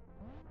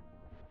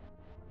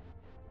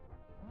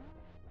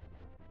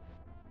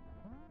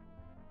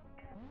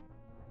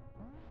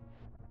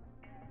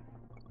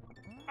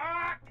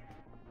 Ah!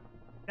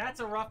 That's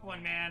a rough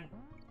one, man.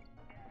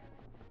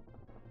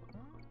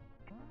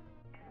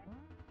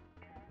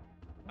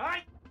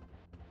 Hi!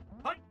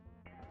 Hi!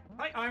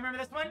 Hi! Oh, I remember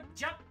this one.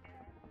 Jump!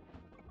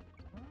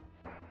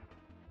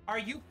 Are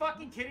you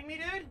fucking kidding me,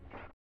 dude?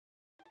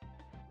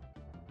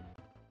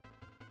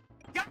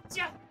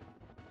 Gotcha!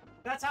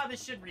 That's how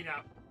this should read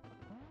out.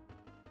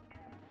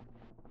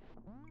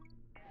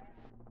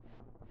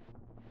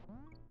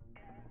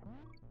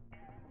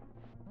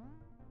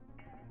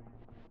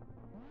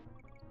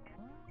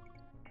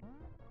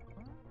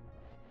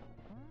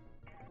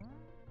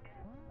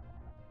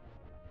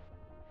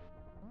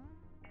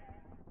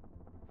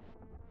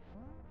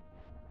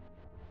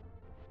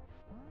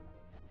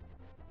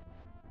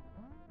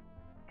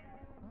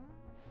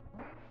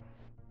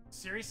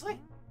 Seriously?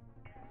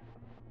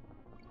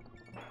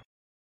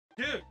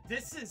 Dude,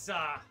 this is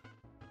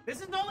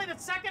only the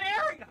second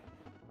area!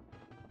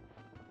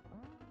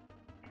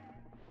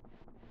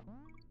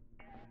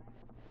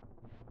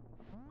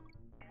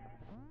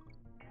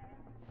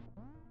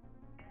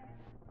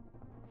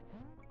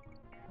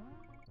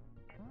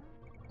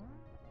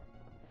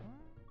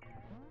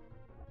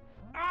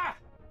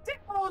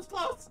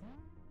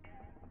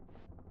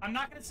 I'm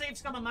not gonna save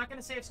scum. I'm not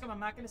gonna save scum. I'm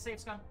not gonna save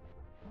scum.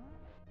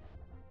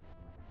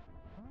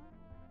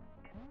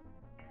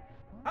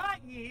 Hi!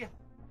 Hey!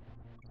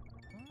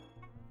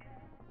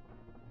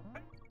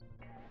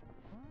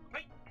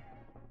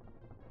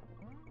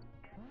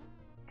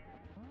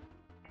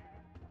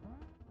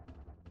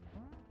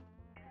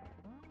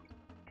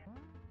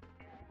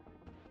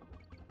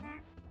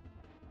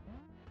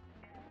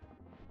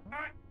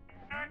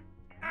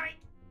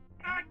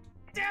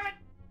 Damn it!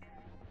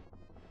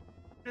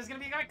 There's gonna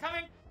be a guy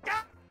coming.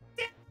 God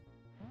damn!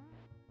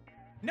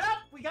 Nope,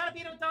 we gotta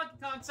beat him with Donkey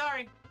Kong.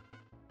 Sorry.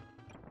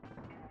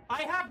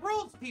 I have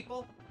rules,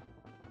 people.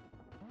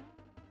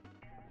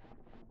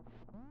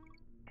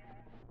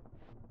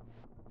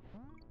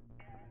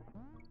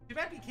 Too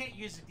bad we can't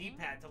use the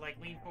D-pad to like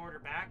lean forward or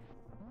back.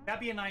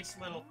 That'd be a nice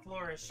little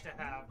flourish to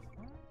have.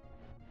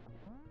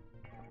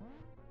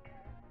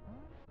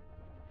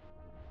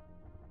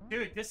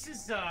 Dude, this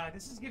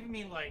is giving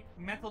me like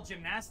mental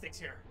gymnastics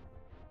here.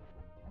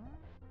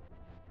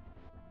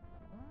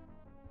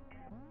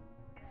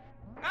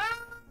 Ah!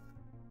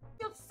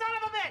 You son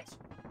of a bitch!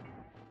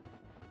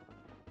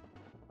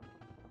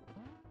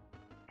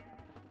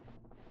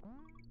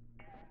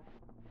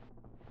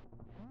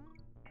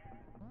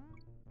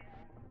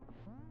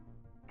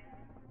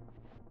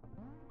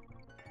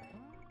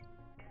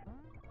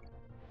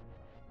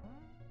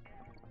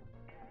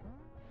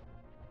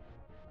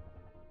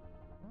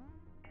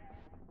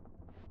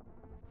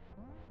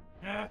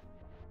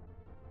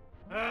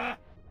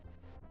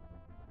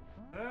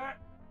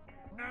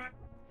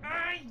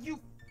 You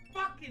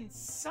fucking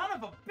son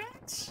of a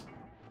bitch!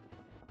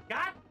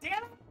 God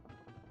damn it!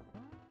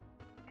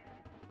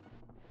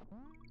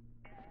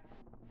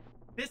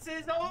 This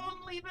is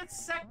only the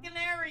second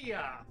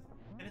area,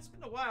 and it's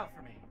been a while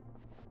for me.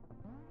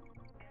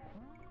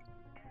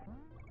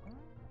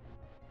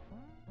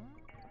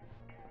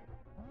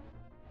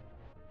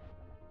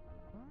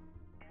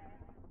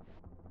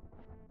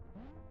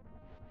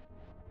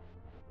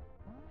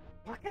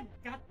 Fucking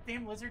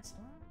goddamn lizards.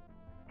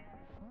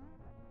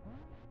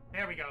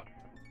 There we go.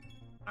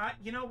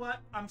 You know what?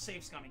 I'm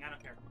safe scumming. I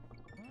don't care.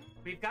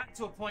 We've gotten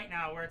to a point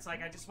now where it's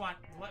like, I just want...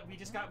 We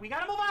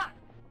gotta move on!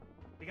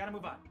 We gotta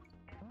move on.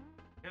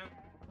 Yep.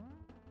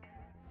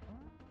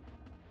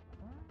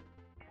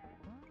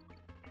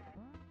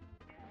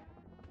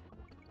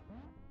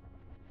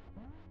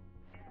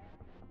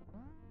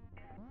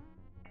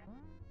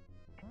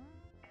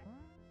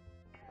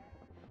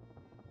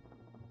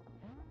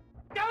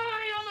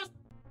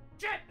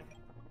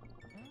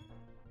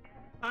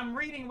 I'm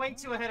reading way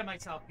too ahead of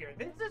myself here.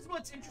 This is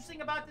what's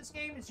interesting about this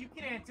game, is you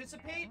can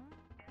anticipate,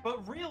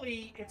 but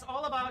really, it's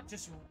all about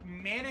just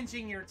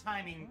managing your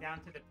timing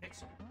down to the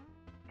pixel.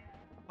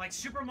 Like,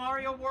 Super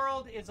Mario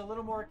World is a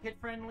little more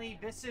kid-friendly.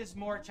 This is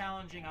more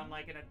challenging on,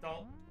 like, an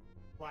adult,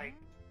 like,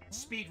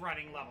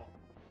 speedrunning level.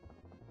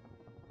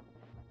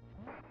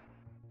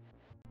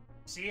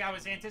 See, I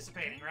was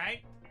anticipating,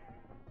 right?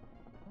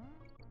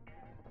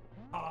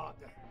 Hog.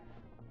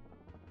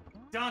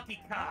 Donkey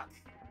Cock.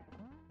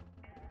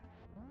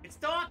 It's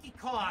Donkey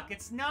Cock.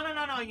 It's no,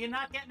 you're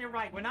not getting it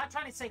right. We're not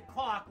trying to say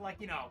cock like,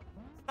 you know,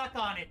 stuck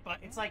on it, but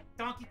it's like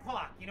Donkey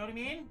Cock. You know what I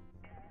mean?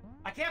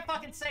 I can't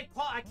fucking say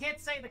cock. I can't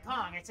say the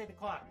Kong. I say the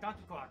clock.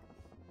 Donkey Cock.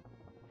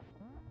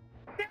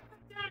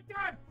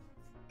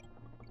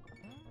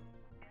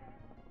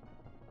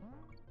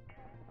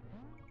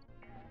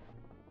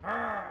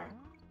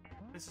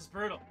 This is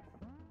brutal,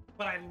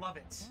 but I love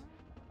it.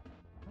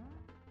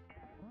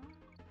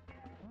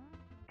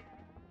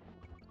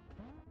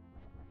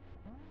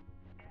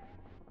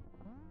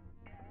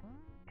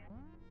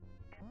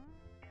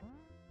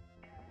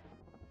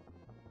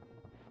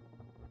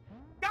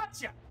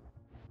 Gotcha!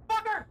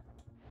 Fucker!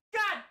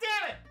 God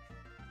damn it!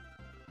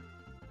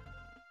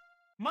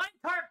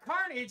 Minecart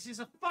Carnage is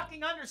a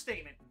fucking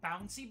understatement.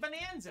 Bouncy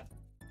Bonanza.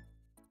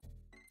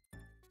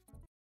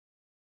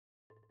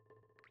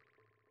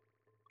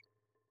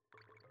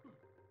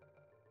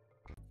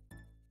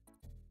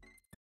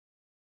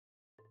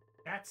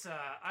 That's,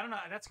 I don't know,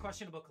 that's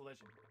questionable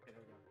collision. Okay,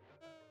 there we go.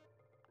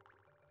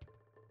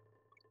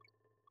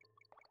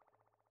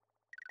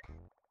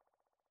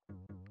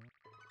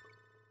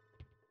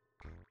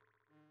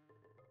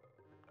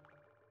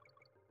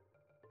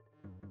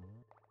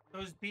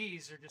 Those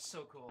bees are just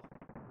so cool.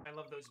 I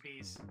love those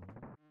bees.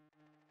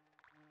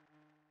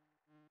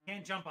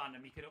 Can't jump on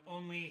them. You could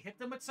only hit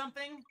them with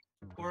something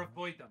or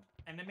avoid them.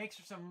 And it makes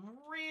for some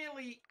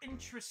really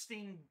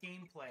interesting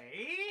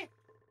gameplay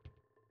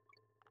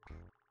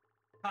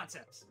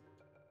concepts.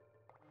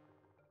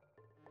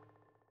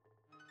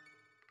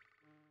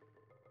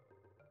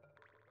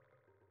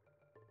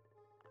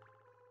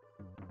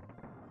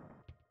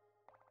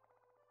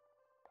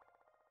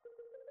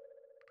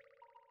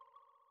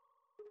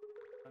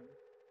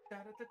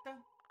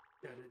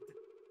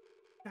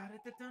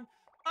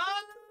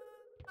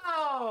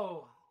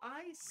 Oh,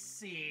 I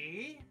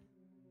see.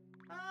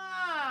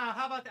 Ah,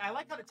 how about that? I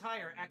like how the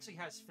tire actually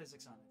has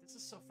physics on it. This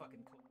is so fucking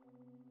cool.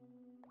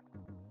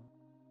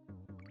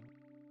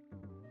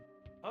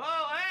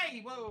 Oh,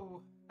 hey,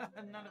 whoa.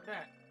 None of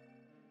that.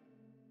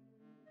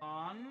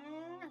 On.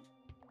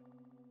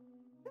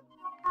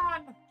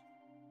 On!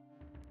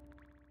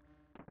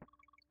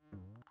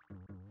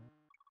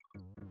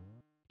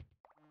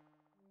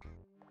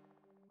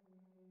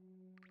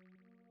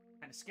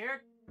 Kinda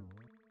scared.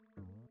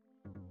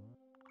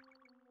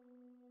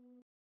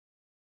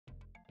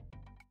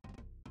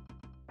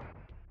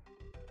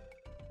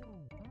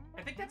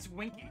 I think that's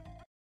Winky.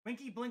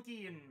 Winky,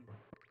 Blinky, and...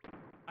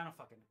 I don't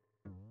fucking know.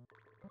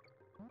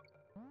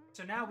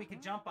 So now we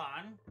can jump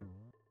on...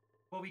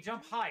 Well, we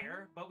jump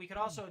higher, but we could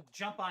also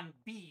jump on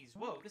bees.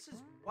 Whoa, this is...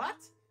 What?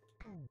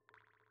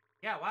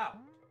 Yeah, wow.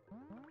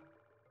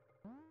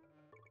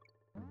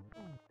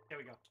 There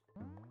we go.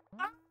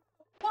 Ah,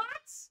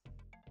 what?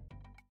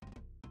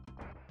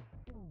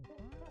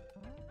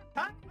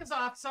 Time is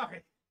off,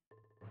 sorry.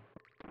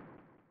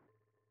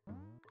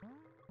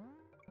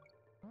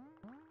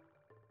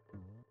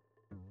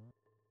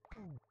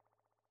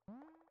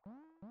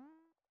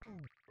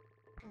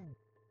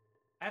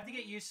 I have to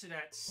get used to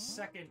that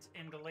second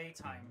and delay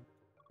time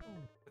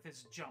with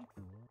his jump.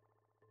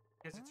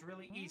 Because it's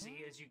really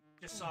easy, as you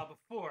just saw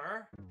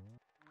before.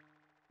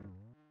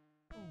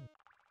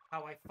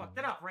 How I fucked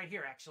it up right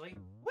here, actually.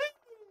 Whee!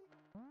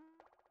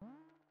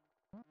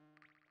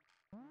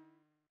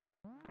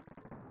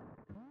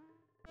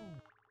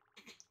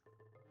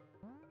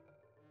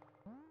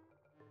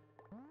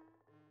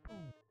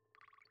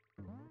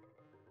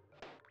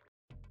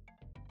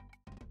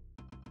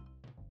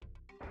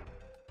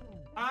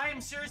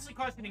 I'm seriously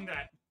questioning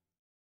that.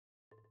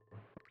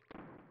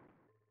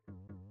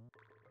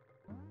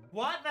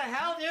 What the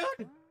hell,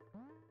 dude?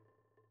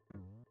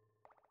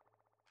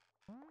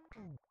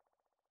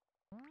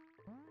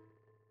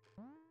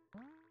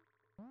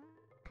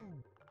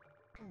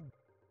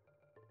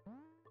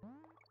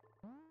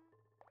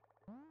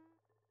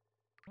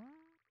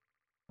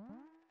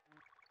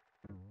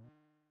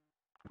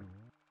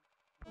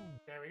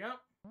 There we go.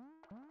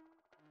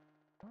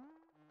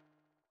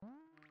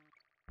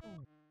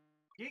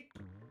 Yeet.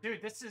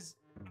 Dude, this is...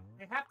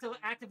 I have to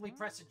actively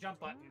press the jump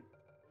button.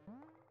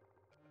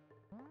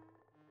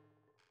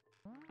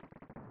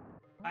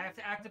 I have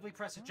to actively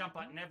press the jump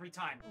button every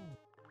time.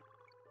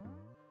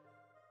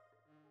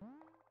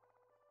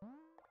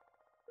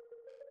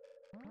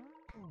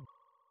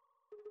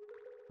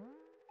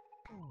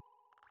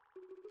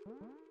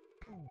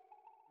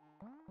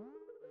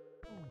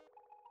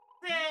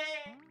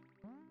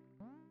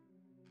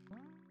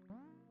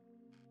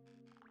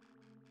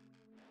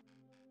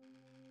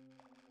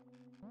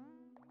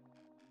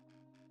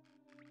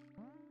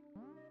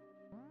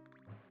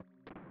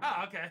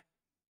 Oh, okay.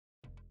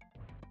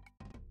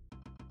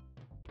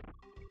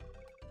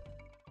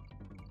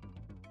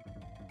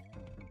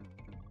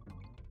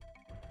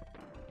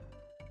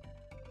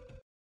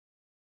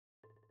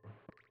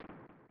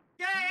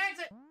 Yay,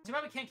 exit! Too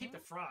bad we can't keep the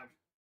frog.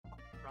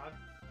 Frog.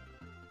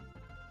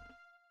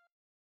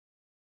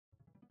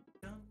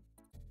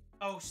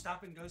 Oh,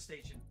 stop and go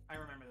station. I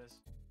remember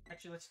this.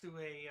 Actually, let's do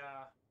a,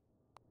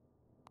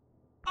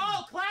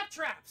 Oh, clap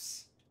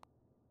traps!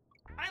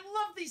 I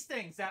love these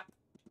things! That...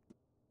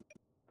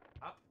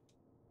 Up.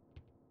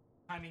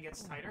 Timing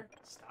gets tighter.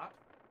 Stop.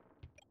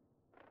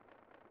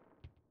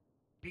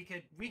 We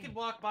could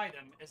walk by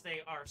them as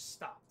they are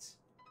stopped.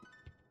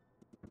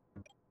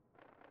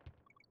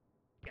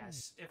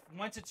 Yes. If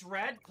once it's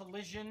red,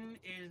 collision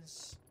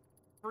is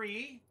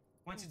free.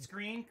 Once it's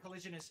green,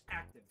 collision is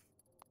active.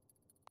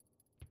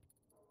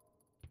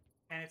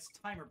 And it's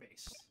timer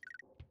based.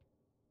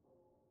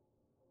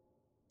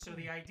 So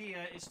the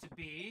idea is to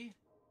be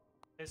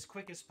as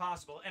quick as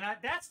possible. And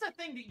that's the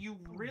thing that you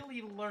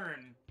really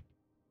learn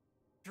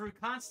through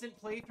constant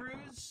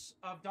playthroughs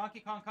of Donkey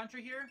Kong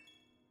Country here,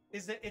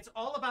 is that it's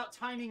all about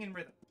timing and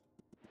rhythm.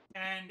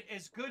 And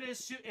as good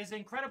as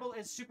incredible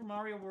as Super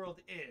Mario World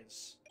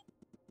is,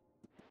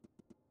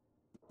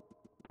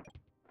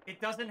 it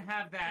doesn't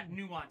have that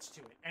nuance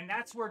to it. And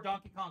that's where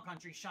Donkey Kong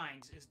Country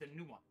shines, is the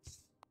nuance.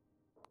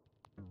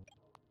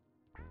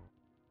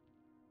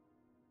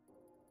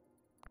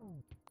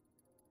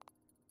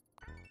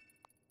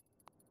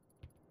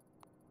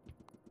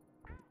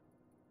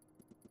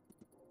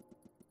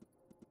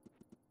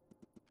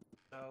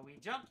 So we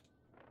jump.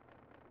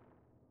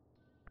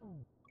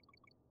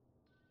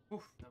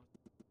 Oof.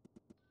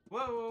 Whoa,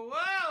 whoa,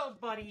 whoa,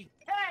 buddy.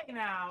 Hey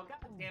now.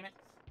 God damn it.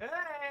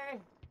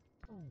 Hey.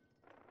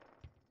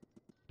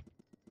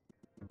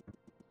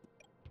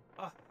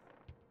 Oh.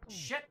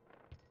 Shit.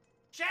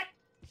 Shit.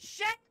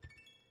 Shit.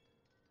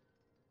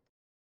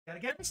 Gotta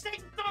get the stage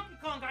with Donkey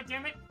Kong,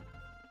 goddammit.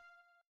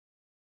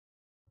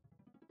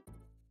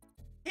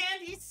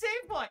 Candy,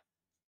 save what?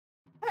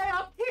 Hey,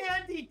 I'm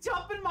Candy.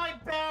 Jump in my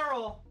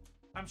barrel.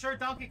 I'm sure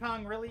Donkey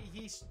Kong really,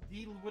 he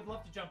would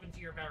love to jump into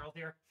your barrel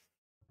here.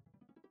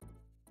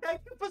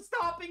 Thank you for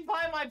stopping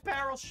by my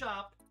barrel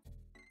shop.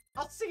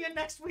 I'll see you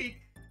next week.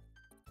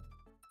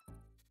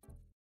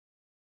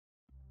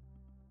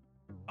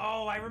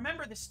 Oh, I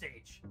remember this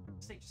stage.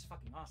 This stage is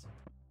fucking awesome.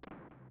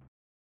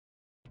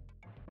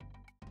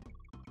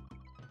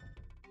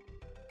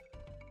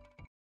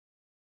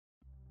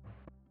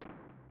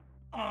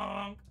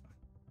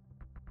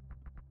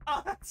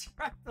 That's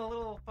right, the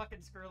little fucking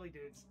squirrely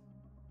dudes.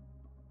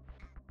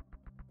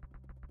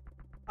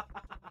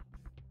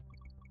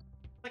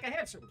 Like a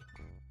hamster.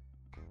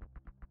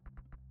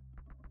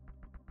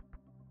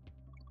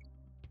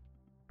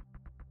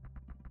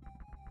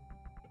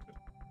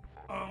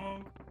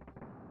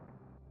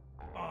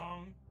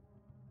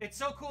 It's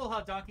so cool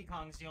how Donkey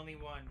Kong's the only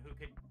one who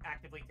could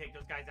actively take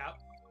those guys out.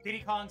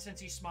 Diddy Kong, since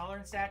he's smaller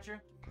in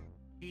stature,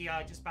 he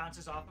just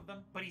bounces off of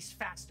them, but he's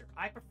faster.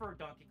 I prefer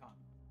Donkey Kong.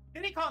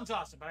 Diddy Kong's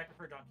awesome, but I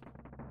prefer Donkey Kong.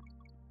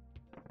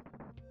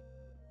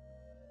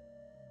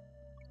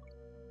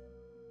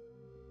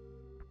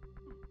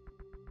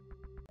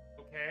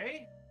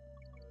 Okay.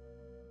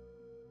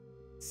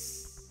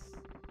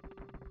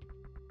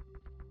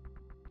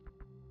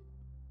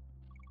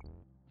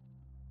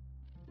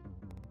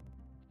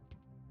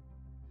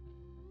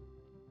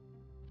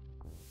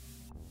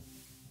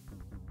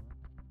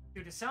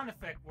 Dude, the sound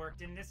effect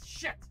worked in this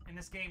shit. In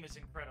this game is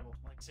incredible.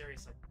 Like,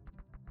 seriously.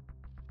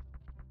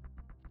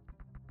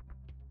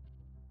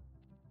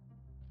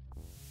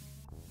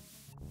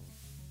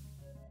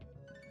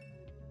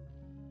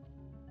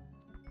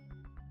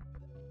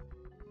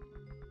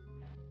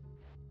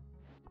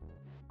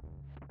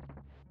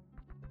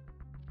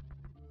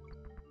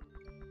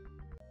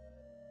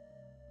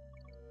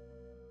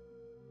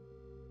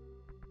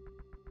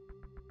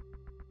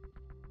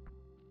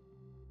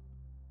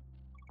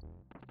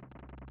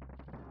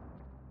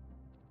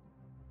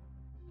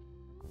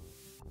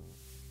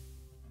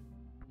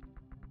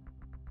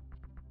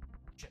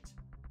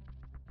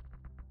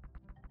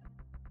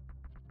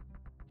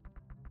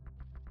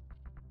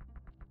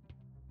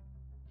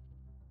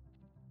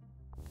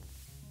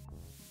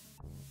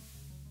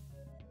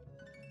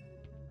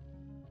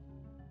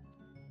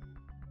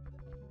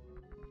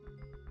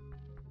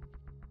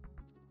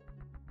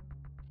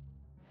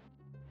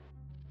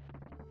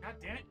 God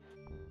damn it.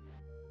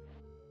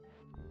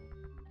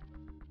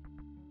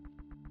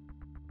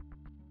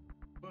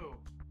 Whoa.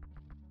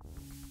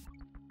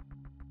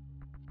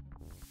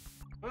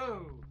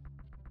 Whoa.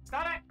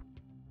 Stop it!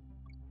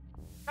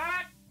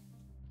 Stop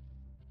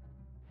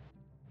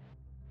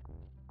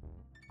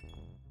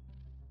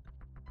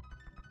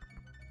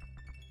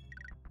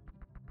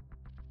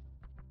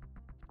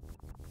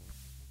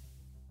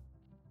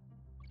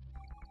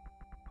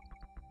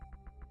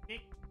it!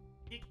 Eek.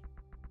 Eek.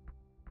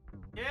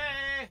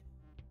 Yay!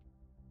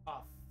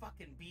 Oh,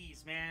 fucking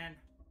bees, man.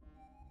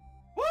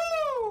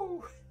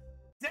 Woo!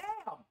 Damn!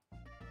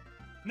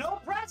 No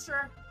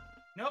pressure!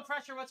 No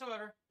pressure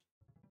whatsoever.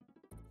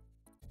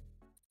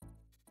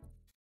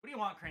 What do you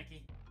want,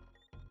 Cranky?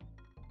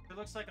 It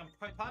looks like I'm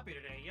quite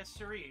popular today. Yes,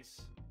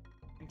 sirrees.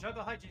 Can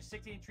juggle hijinks,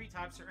 16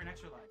 treetops, to earn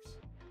extra lives.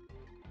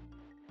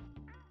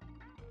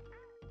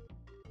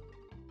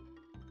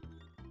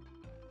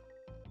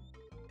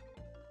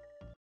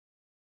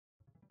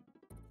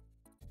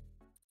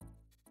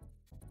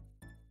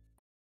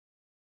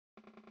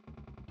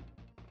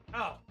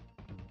 Oh.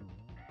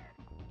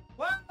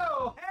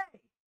 Whoa! Hey!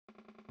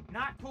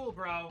 Not cool,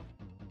 bro.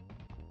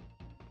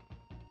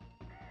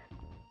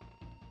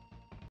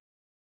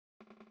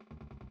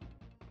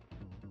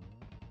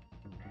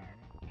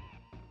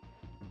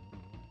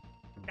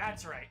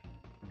 That's right.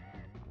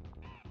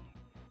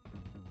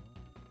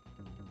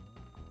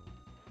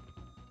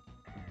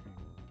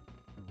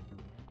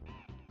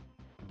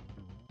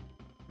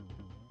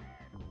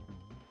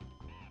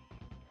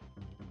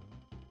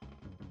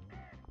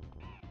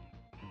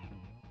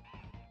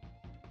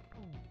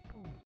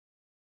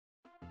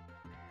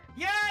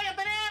 Yay, a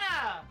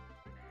banana!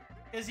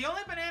 Is the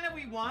only banana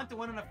we want the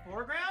one in the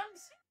foreground?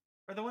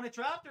 Or the one that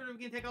dropped, or we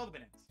can take all the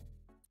bananas?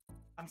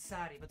 I'm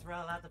sorry, but we're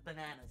all out of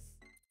bananas.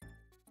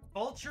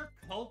 Vulture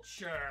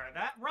culture.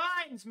 That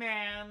rhymes,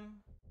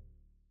 man.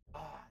 Ah,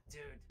 oh,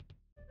 dude.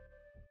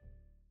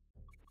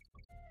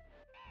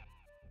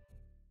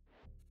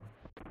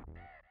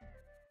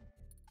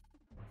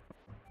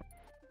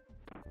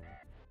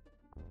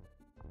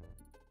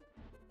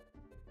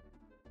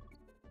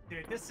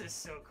 Dude, this is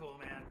so cool,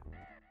 man.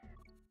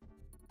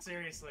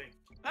 Seriously.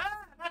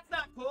 Ah, that's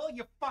not cool,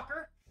 you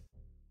fucker.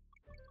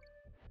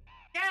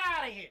 Get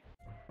out of here.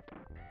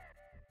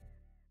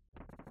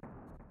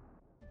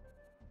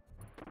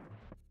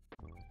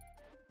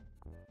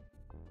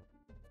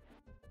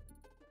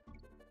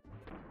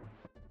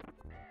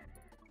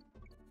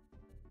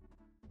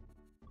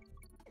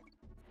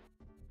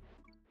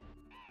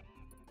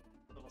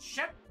 Little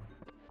shit.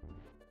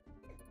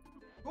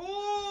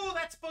 Ooh,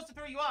 that's supposed to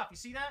throw you off. You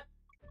see that?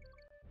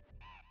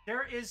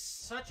 There is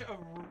such a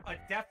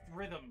deft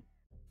rhythm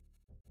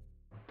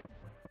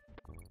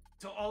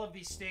to all of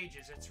these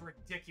stages. It's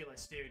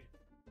ridiculous, dude.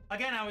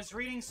 Again, I was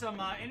reading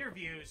some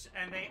interviews,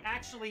 and they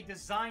actually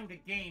designed the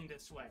game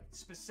this way,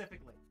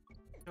 specifically.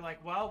 They're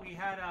like, well, we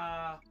had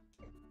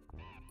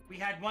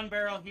one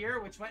barrel here,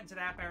 which went into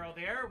that barrel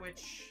there,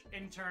 which,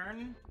 in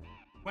turn,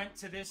 went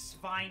to this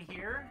vine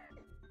here.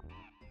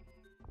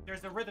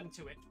 There's a rhythm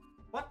to it.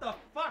 What the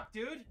fuck,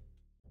 dude?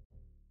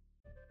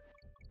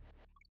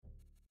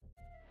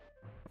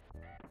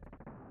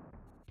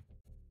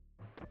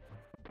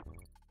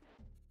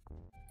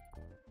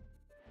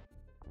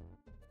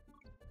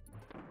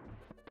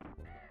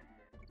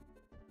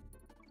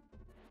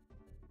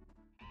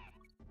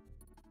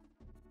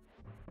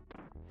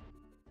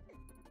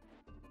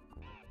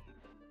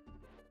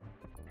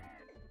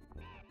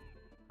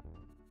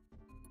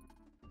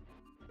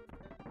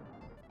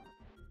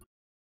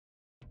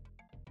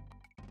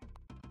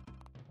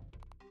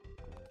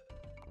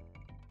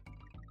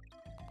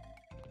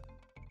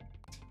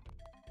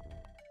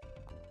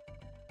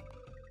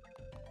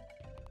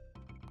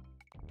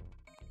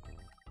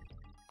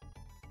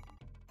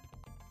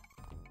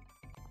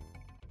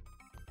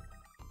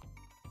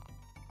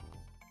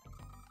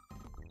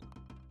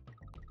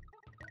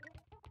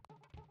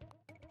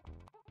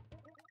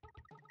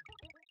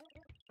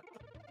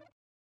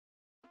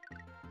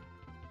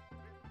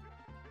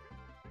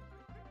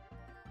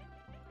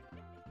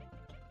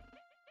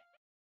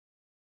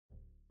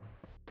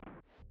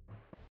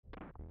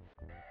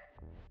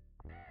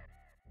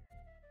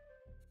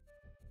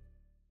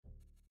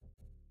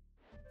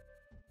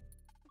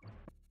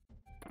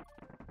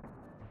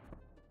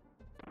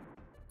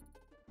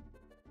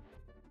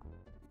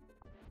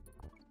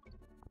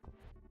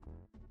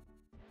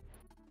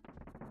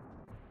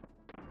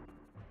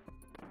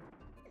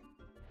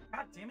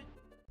 damn it.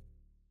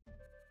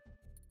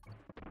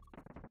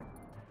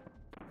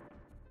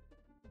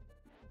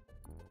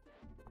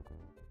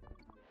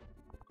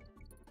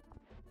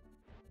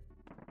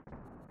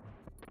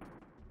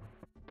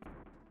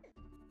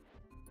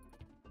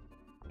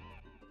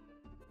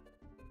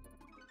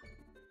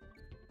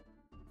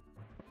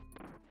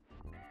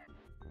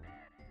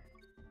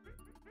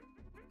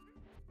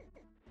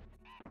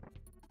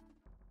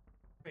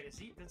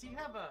 Wait, does he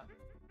have a...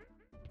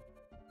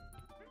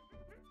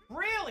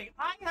 Really?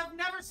 I have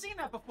never seen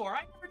that before.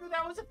 I never knew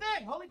that was a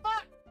thing. Holy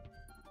fuck!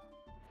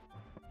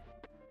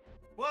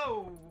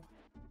 Whoa!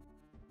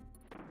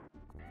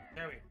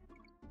 There we go.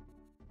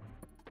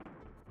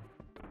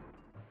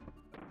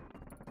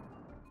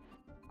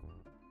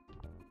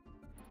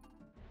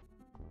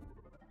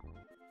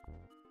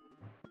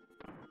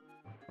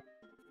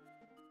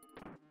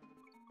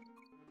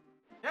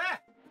 Yeah!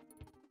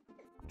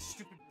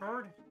 Stupid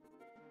bird.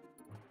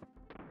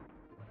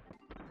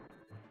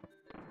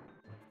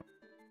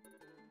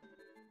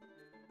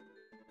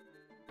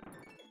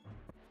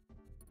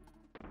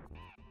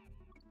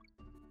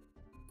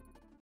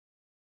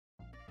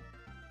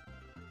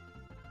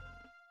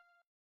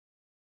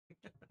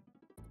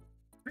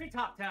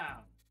 Treetop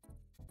Town.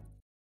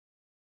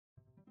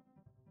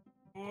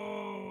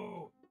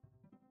 Whoa.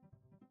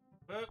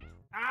 Oop.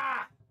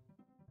 Ah!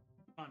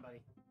 Come on,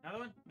 buddy. Another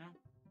one? No.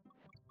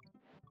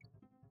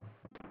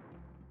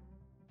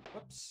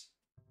 Whoops.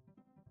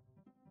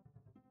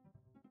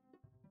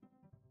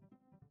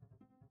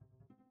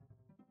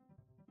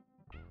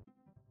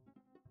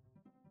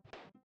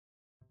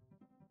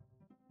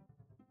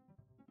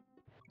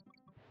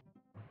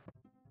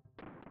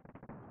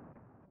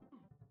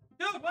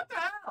 Dude, what the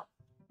hell?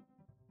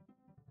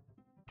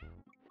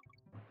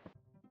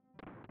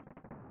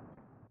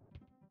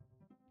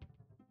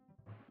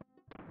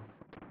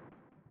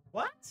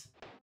 What?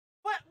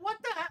 What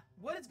the heck?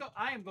 What is going...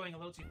 I am going a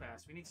little too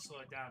fast. We need to slow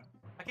it down.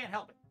 I can't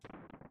help it.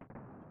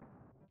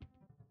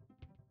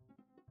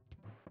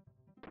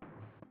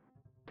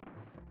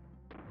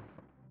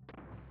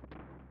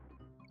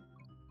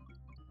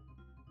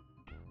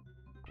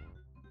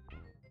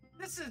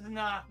 This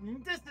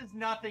is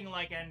nothing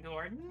like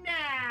Endor.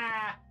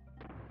 Nah!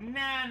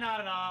 Nah, not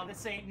at all.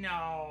 This ain't...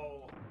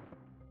 No.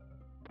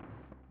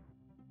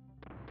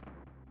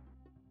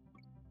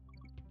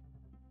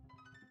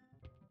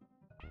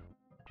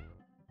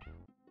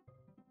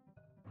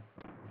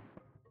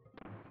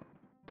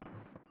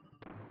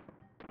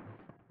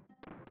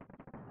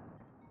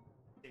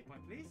 Save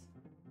point, please.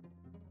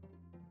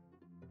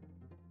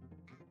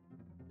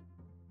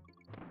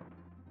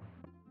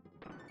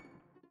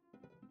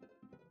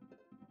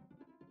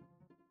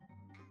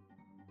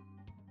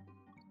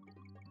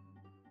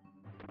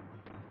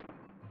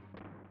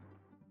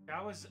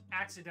 That was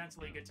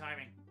accidentally good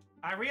timing.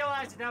 I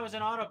realized that was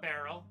an auto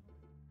barrel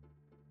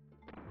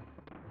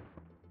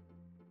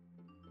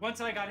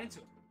once I got into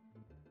it.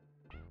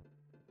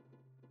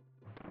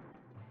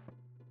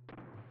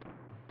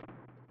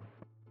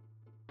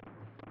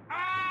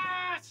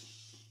 Ah!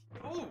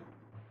 Ooh!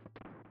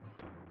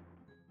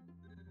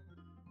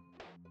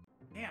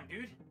 Damn,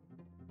 dude.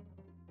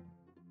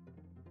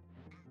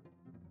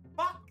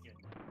 Fuck it.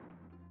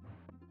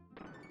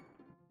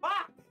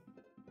 Fuck!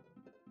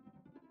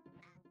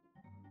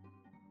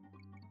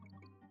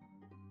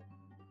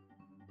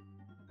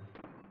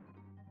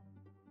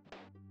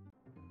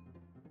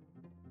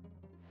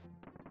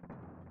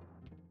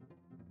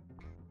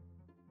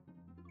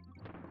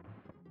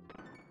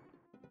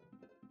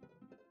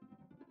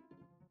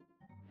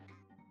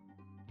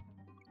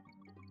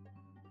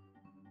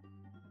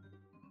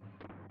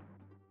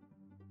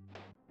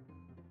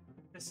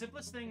 The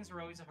simplest things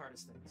are always the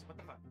hardest things. What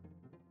the fuck?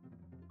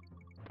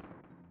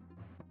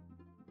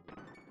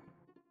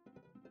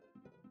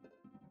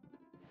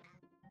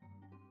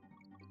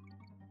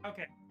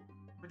 Okay,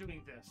 we're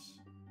doing this.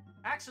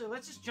 Actually,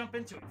 let's just jump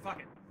into it. Fuck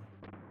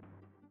it.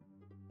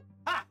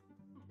 Ha!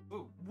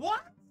 Ooh,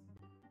 what?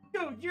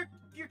 Dude, you're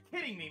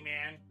kidding me,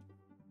 man.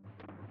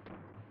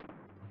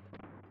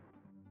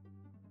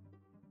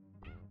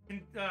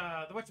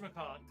 The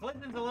whatchamacallit.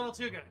 Collision's a little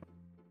too good.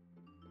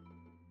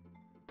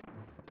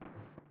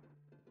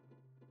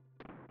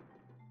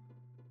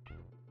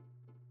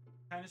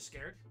 Kind of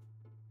scared.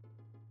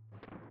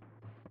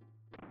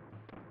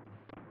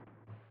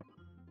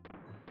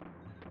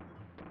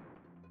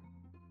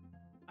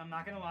 I'm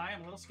not gonna lie,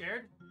 I'm a little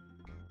scared.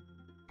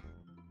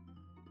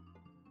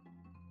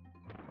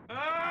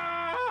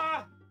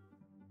 Ah!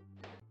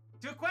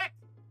 Too quick!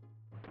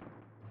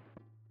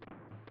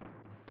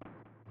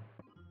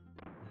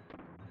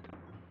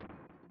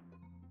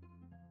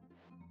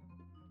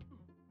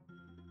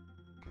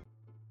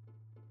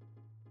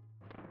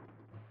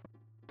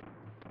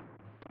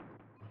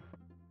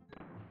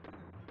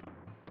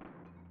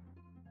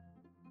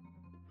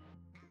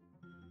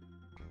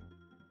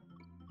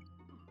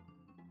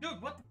 Dude,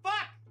 what the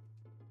fuck?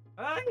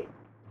 Hey!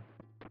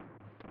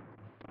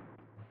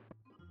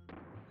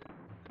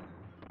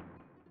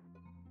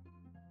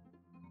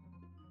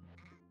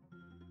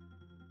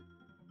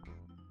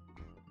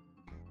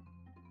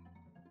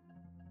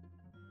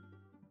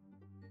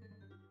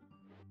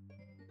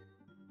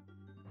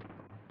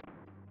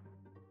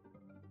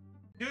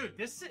 Dude,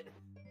 this is...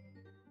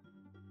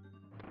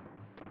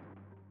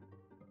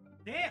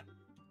 Damn!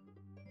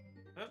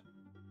 Oh.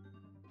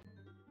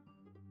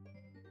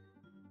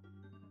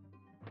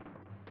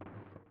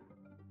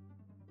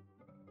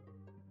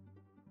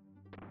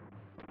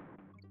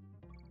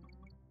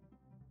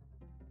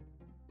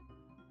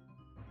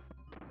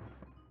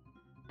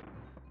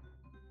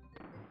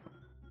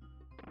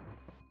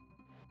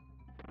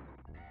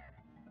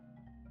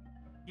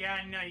 Yeah,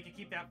 no, you can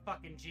keep that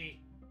fucking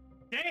G.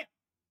 Damn!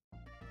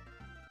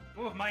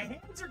 Oh, my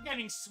hands are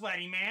getting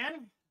sweaty,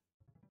 man.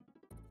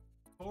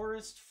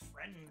 Forest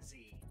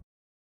Frenzy.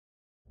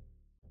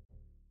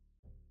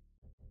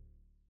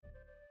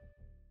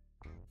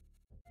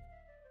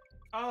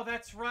 Oh,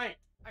 that's right.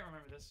 I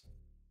remember this.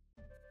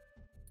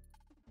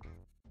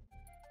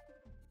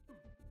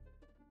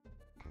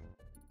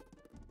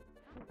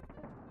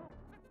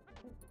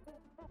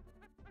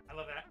 I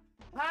love that.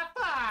 High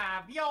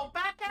five! Yo,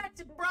 back at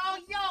you, bro!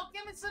 Yo,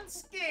 give me some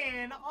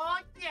skin! Oh,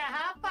 yeah,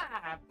 high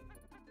five!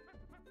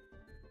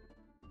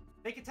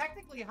 They could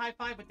technically high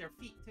five with their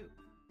feet, too.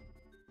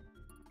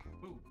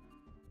 Ooh.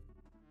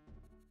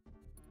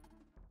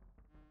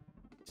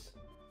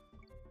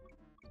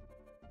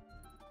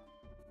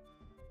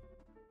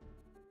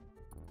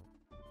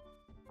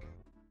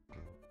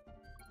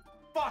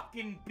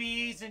 Fucking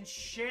bees and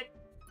shit!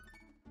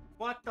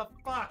 What the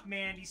fuck,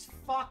 man? These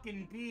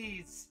fucking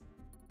bees!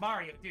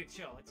 Mario, dude,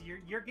 chill. It's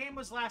your game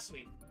was last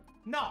week.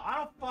 No, I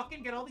don't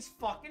fucking get all these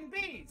fucking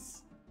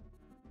bees!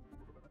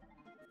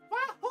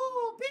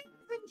 Wahoo! Bees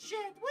and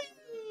shit!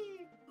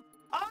 Whee!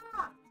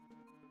 Ah!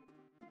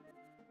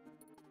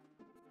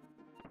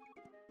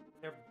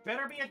 There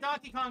better be a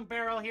Donkey Kong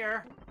barrel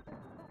here.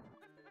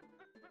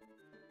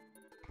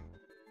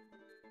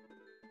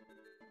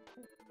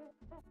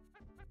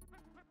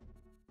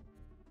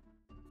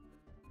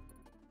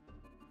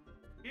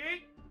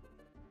 Yeet!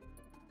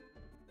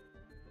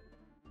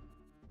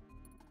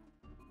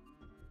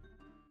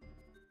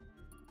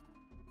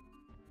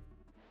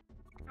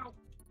 Ow.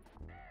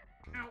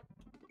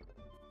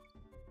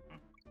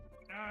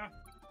 Ow.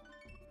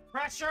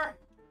 Pressure!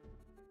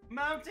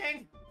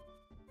 Mounting!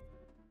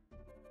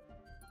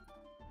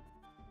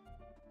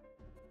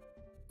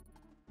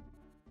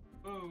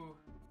 Ooh.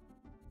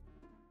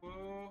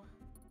 Ooh.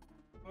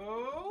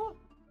 Ooh.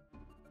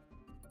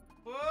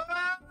 Ooh.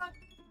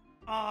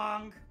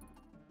 Ong.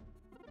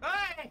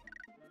 Hey!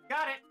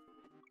 Got it!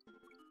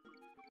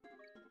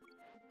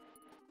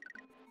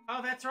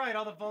 Oh, that's right,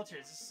 all the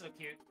vultures. This is so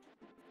cute.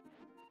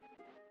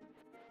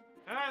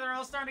 Ah, they're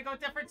all starting to go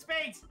different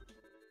speeds!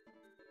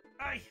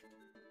 Ay!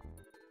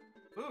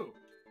 Ooh.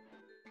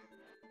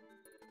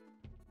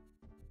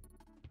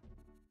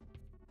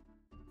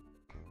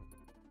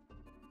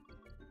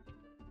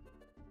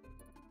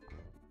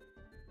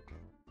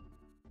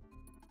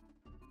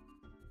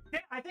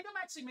 I think I'm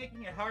actually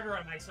making it harder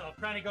on myself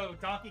trying to go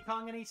Donkey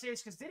Kong in these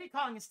days, because Diddy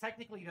Kong is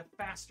technically the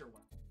faster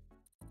one.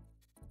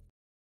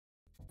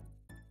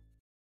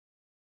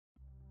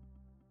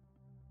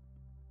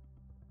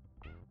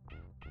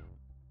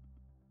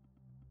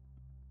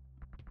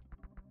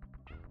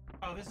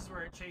 Oh, this is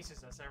where it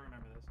chases us. I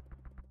remember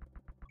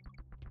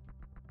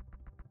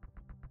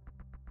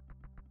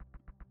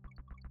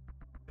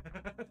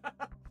this.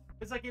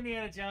 It's like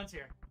Indiana Jones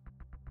here.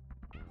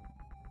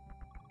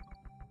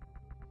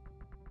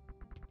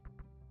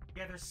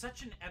 Yeah, there's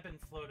such an ebb and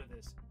flow to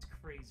this. It's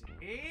crazy.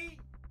 Hey!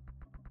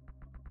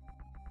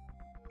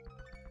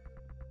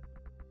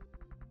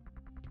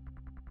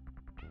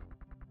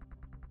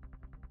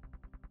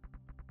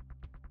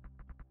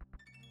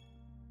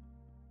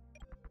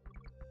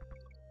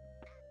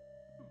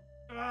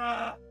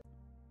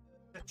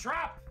 The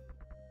drop!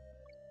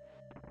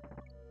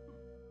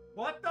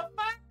 What the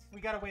fuck? We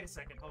gotta wait a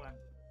second. Hold on.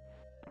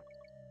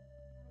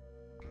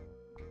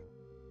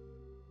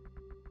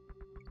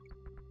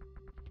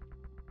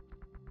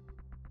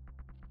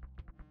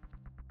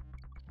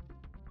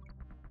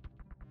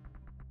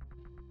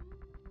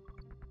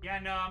 Yeah,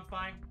 no, I'm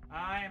fine.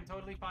 I am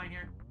totally fine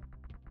here.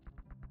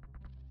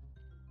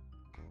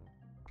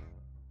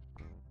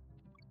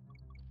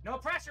 No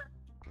pressure!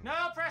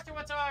 No pressure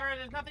whatsoever!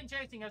 There's nothing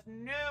chasing us.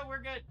 No,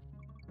 we're good.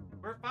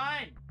 We're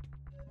fine.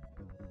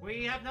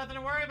 We have nothing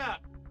to worry about.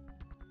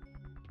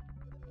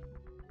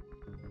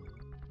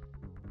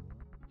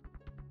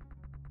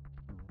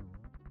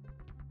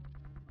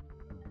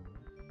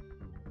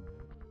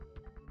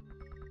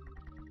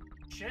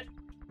 Shit.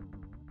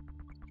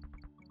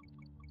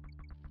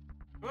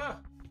 Ugh.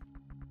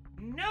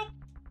 Nope.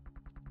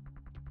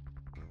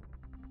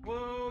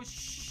 Whoa,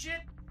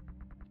 shit.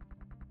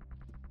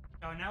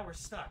 Oh, now we're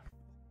stuck.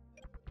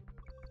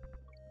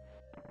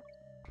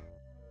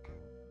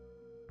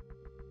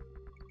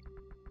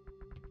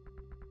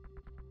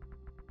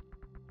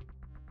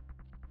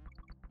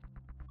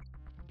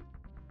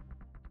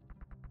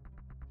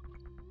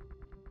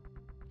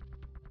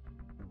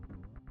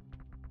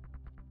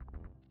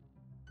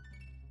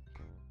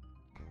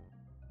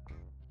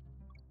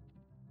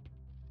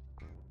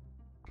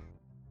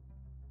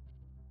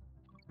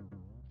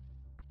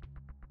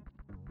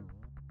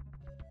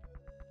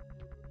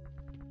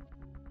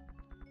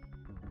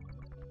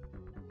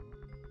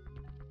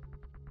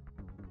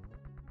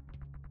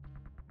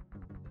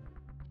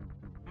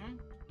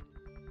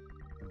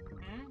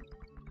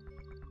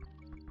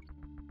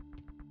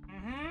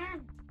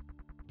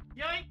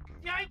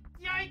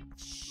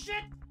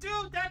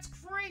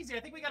 easy.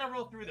 I think we gotta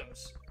roll through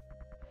those.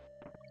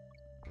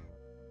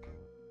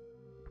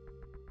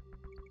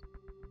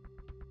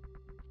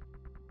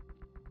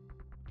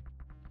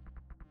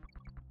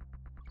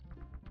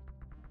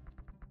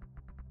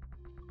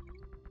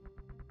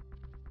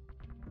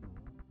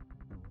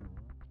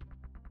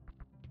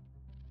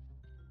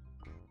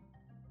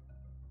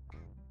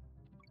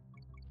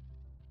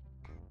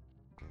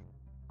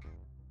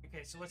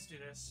 Okay, so let's do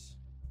this.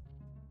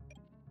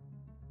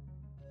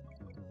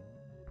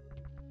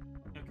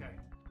 Okay.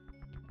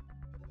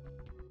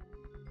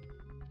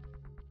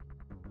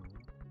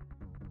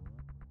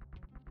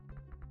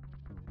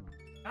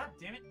 God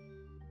damn it.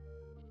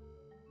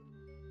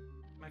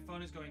 My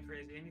phone is going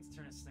crazy. I need to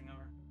turn this thing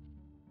over.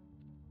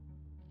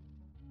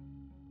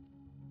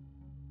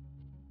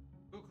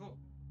 Oh, cool.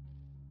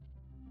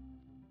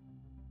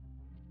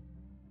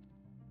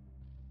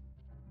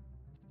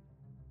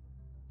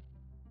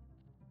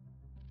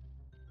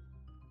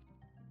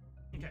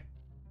 Okay.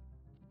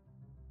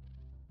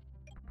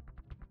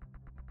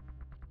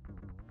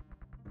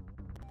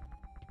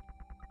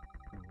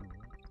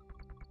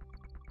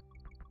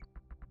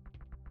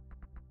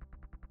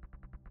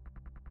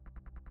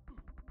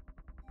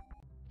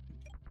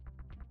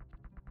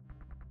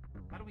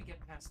 How do we get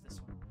past this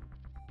one?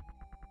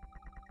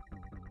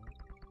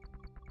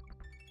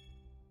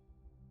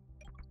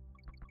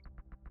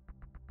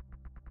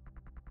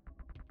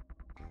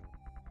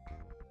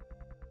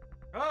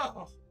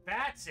 Oh,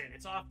 that's it.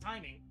 It's off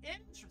timing.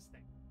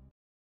 Interesting.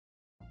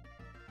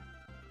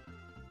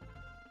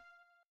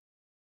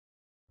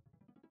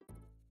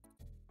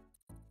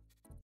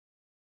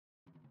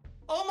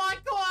 Oh my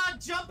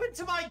god! Jump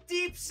into my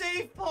deep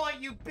save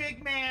point, you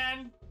big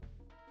man!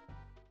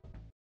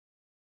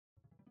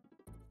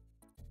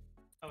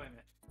 Oh, wait a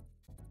minute.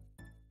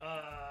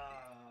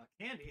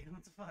 Candy?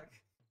 What the fuck?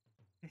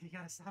 You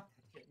gotta stop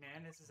that shit,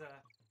 man.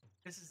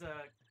 This is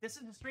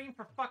a stream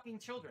for fucking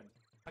children.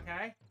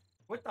 Okay?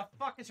 What the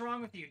fuck is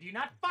wrong with you? Do you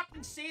not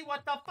fucking see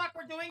what the fuck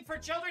we're doing for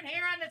children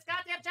here on this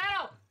goddamn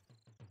channel?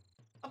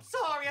 I'm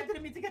sorry, I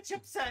didn't mean to get you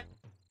upset.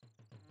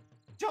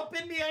 Jump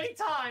in me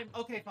anytime!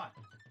 Okay, fine.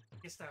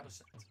 Establish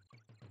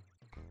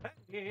that.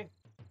 Hey.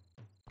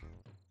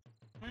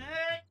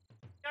 Hey!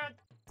 God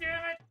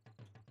damn it!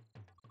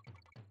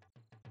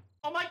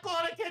 Oh my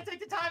god, I can't take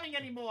the timing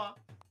anymore!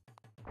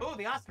 Oh,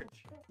 the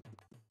ostrich.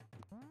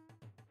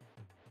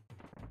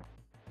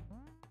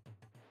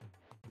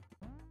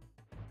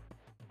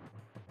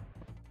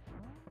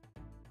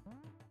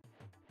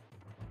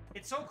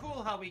 It's so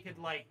cool how we could,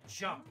 like,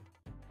 jump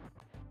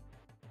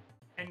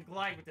and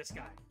glide with this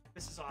guy.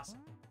 This is awesome.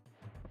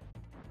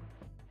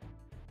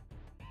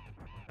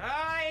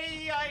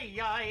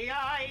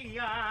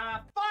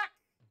 Fuck!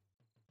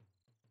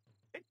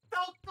 It's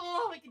so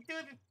cool! We can do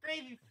this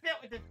crazy shit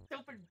with this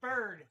stupid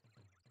bird.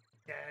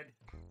 Dead.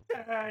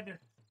 Dead.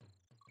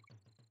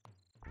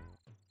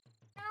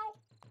 Ow.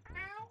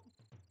 Ow.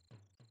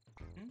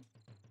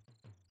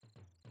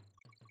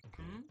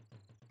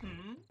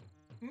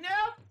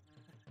 Nope!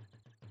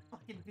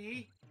 Fucking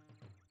bee.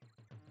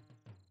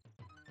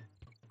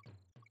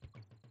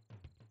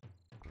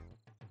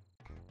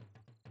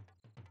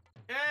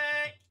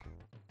 Hey!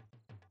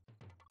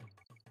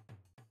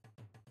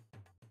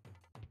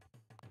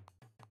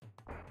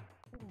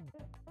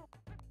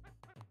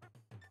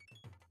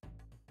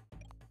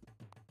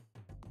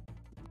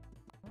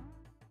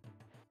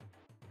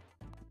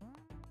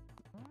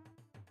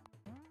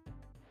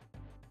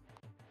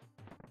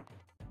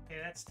 Okay,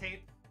 that's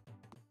tape.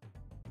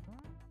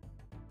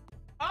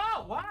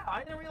 Oh, wow!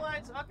 I didn't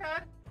realize.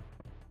 Okay.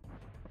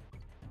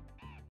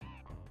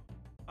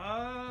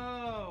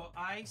 Oh,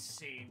 I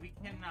see. We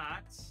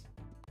cannot.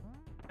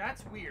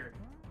 That's weird.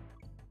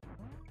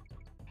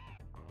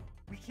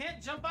 We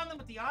can't jump on them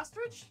with the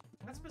ostrich?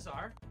 That's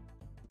bizarre.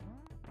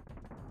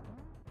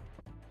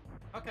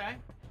 Okay.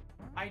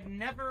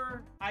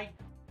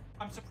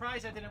 I'm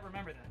surprised I didn't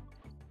remember that.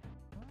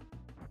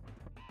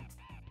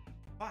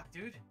 Fuck,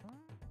 dude.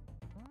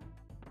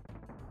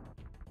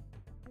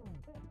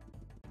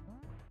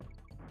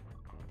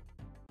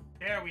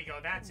 There we go,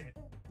 that's it.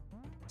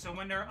 So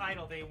when they're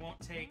idle, they won't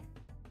take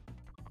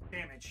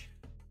damage.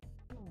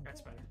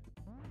 That's better.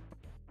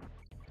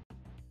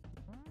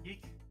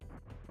 Yeek.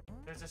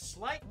 There's a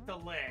slight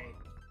delay.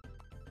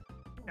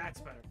 That's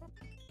better.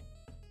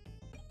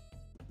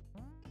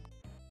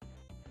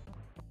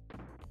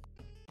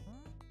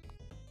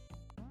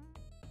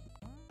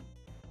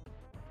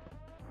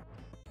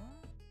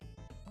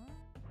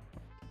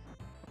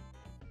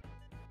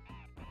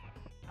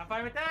 I'm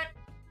fine with that.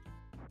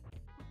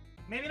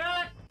 Maybe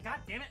not. God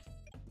damn it.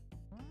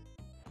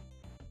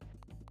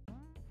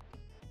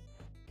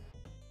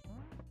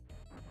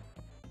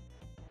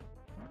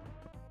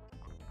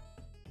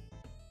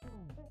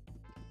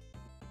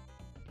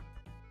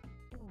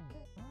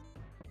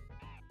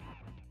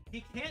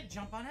 He can't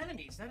jump on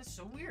enemies. That is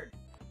so weird.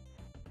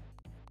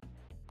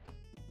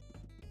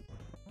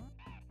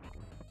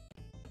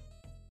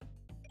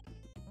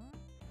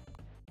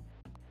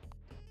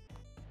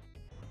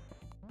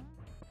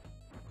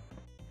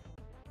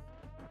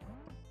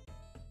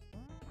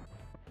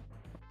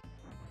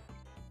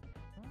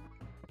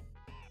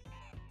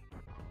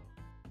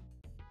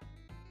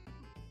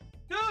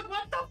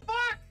 what the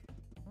fuck?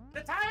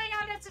 The timing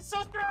on this is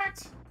so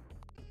strict!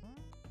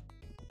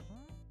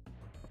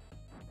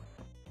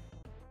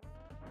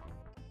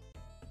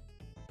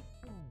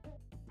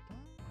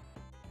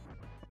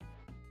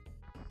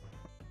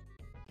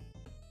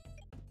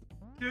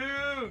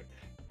 Dude!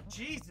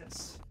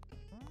 Jesus!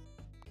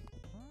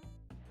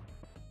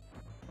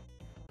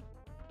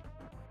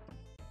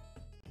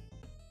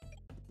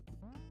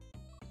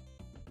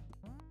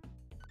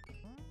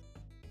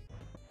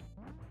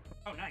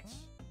 Oh, nice.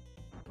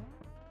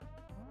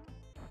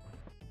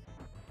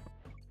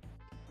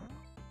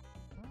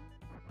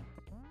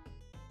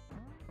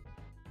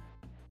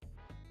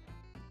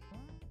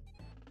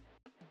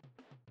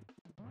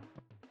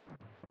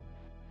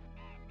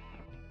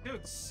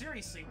 Dude,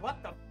 seriously,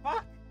 what the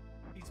fuck?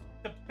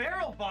 The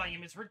barrel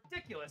volume is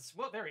ridiculous.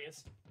 Well, there he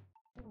is.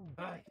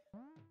 Ugh.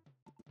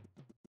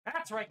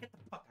 That's right, get the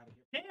fuck out of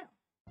here.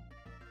 Damn!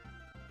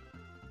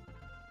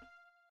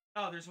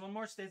 Oh, there's one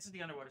more stage. This is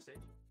the underwater stage.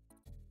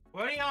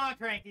 What are you on,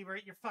 Cranky? We're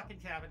at your fucking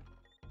cabin.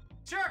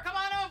 Sure, come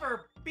on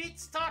over.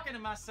 Beats talking to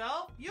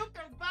myself. You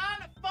can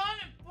find a fun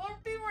and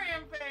fluffy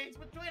rampage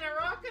between a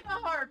rock and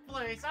a hard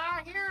place.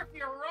 I hear if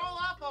you roll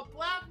off a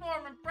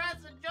platform and press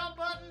the jump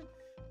button,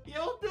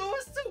 you'll do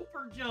a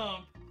super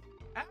jump.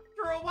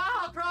 After a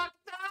while,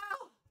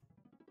 crocodile.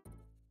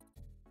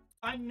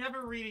 I'm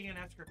never reading an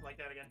F script like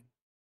that again.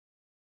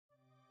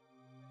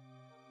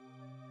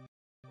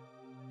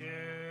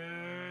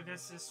 Dude,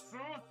 this is so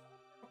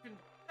fucking...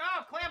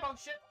 Oh, Clambo,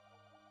 shit.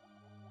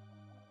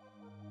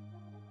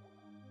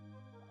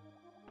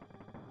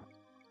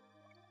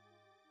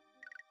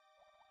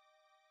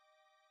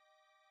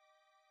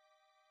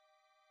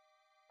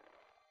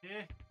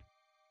 Yeah.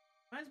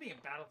 Reminds me of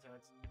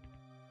Battletoads.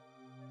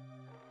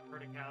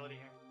 Verticality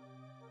here.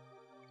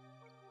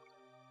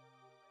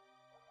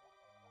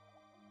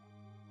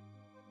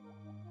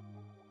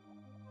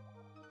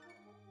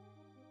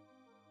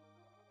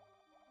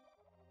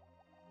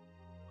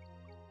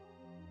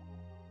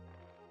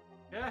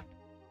 Yeah.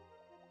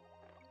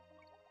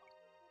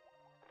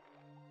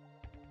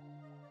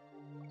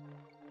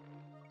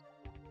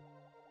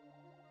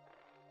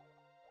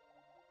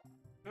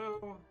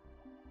 Go.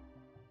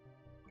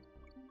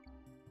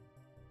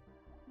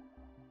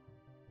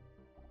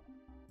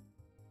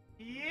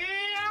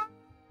 Yeah.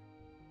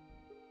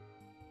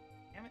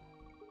 Damn it.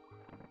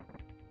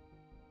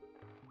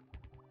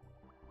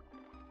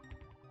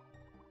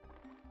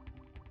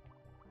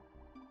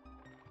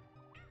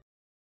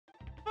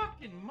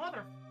 Fucking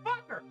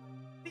motherfucker!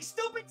 These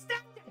stupid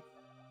statues!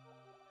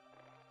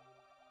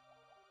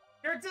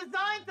 They're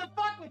designed to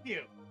fuck with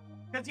you!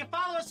 Because you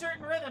follow a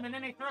certain rhythm and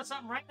then they throw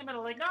something right in the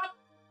middle like, nope!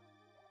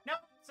 Nope,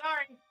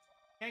 sorry.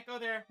 Can't go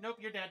there. Nope,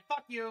 you're dead.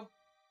 Fuck you.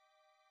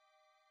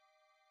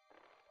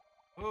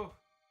 Ooh.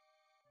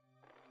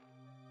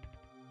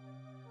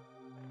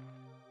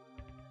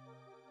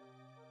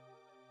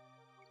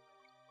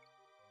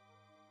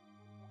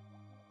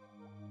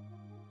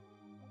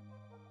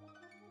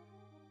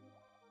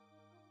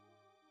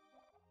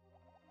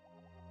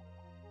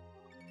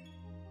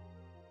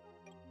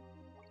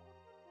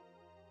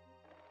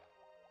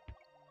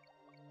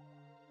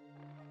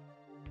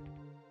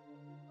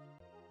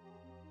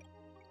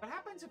 What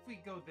happens if we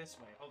go this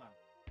way? Hold on.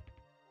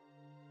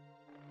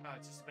 Oh,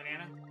 it's just a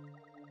banana?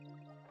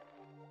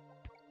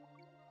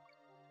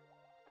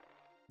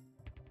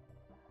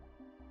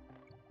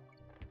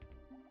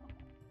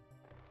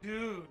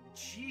 Dude,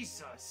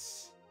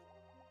 Jesus.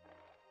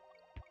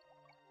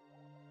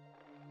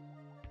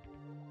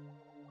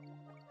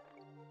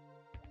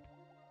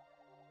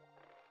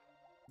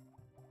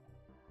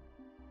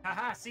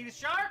 Haha, see the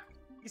shark?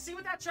 You see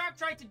what that shark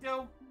tried to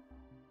do?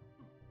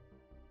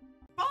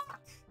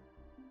 Fuck!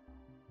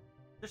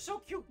 They're so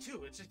cute,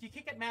 too. It's just, you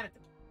can't get mad at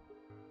them.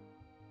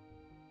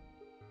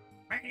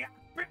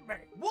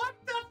 What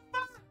the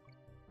fuck?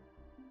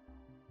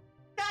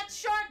 That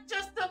shark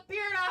just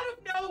appeared out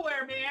of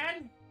nowhere,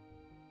 man!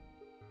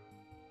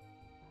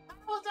 How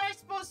was I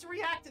supposed to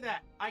react to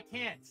that? I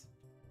can't.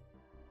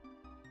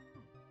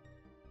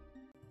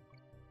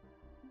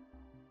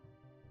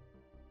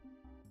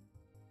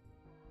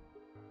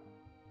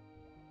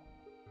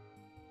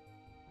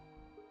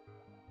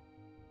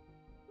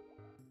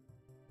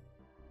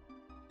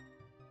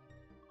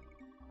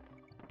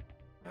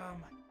 Oh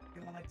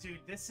my god, dude,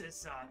 this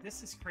is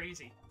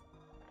crazy.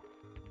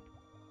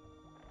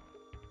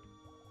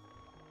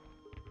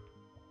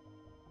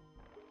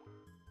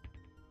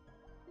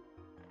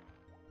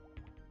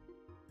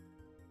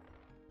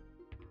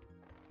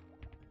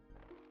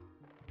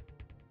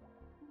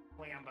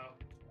 Lambo.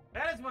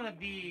 That is one of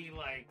the,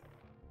 like,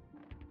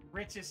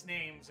 richest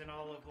names in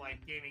all of,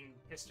 like, gaming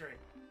history.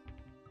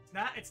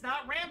 It's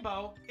not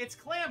Rambo, it's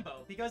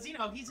Clambo, because, you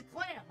know, he's a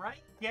clam,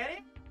 right? Get it?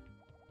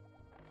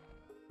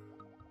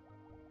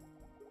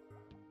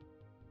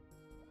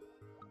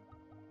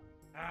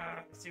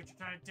 I see what you're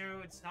trying to do.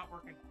 It's not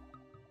working.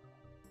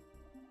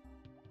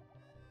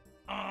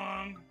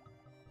 On.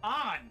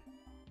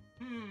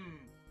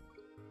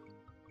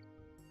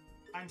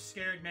 I'm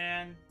scared,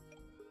 man.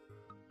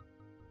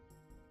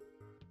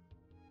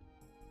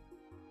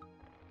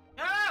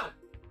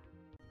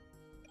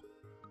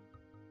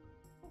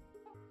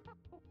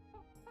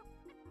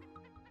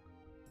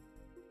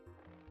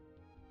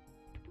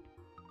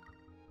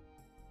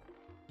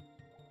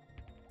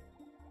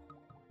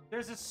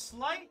 There's a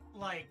slight,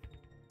 like,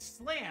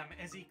 slam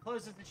as he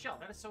closes the shell.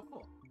 That is so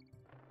cool.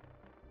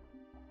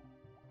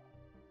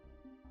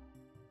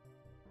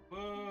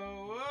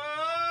 Whoa, whoa,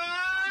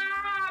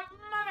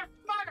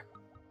 motherfucker!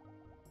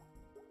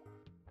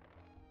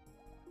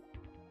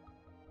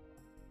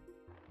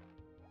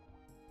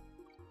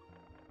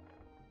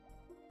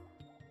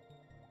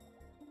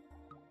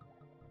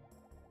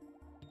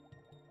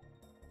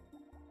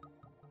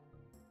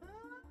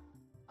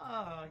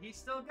 Oh, he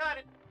still got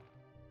it.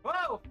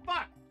 Whoa,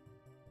 fuck!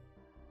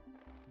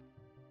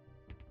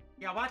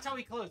 Yeah, watch how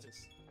he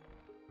closes.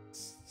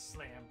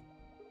 Slam.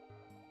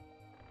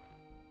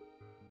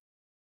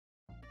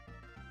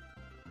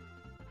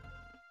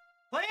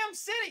 Clam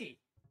City!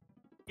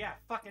 Yeah,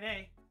 fucking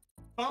A.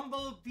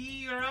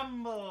 Bumblebee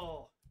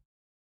Rumble.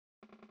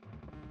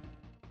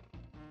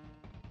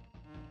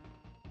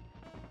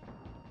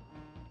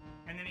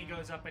 And then he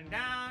goes up and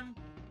down.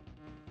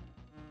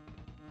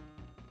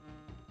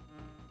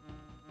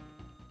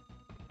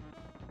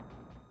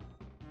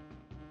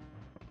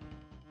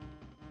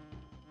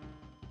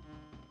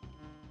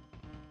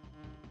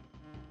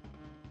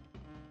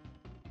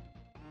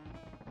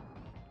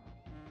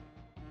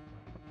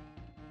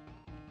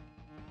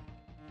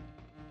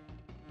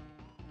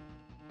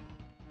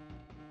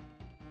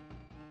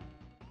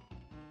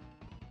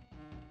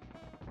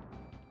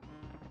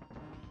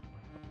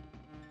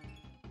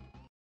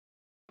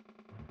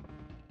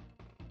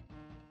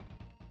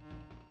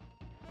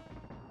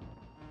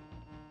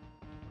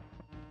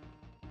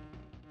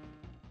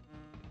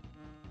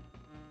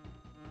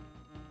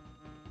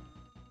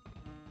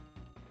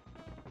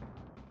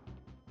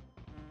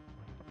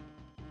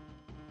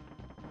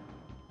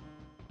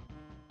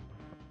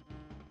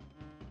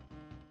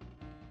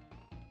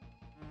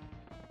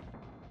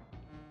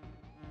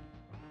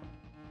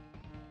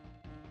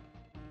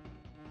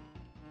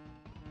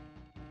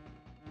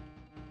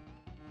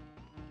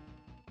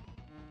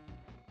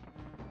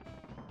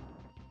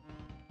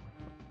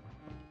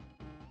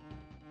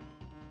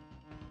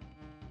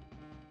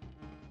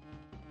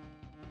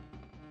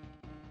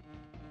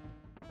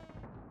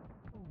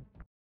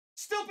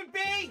 Stupid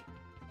bee!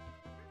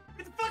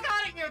 Get the fuck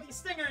out of here with your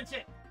stinger and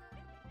shit!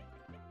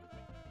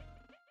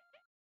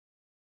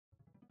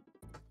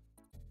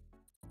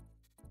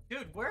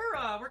 Dude,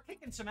 we're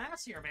kicking some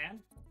ass here,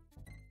 man.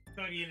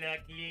 Gorilla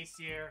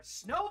Glacier.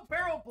 Snow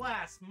Barrel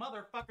Blast!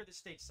 Motherfucker, this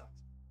stage sucks.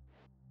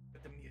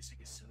 But the music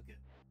is so good.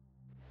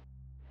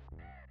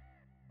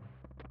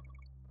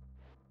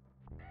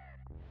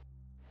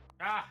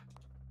 Ah!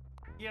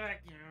 Yeah.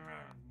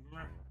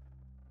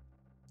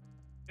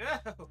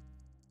 Oh!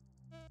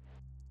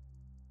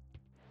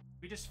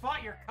 We just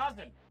fought your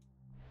cousin.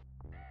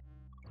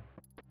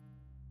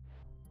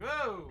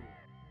 Whoa!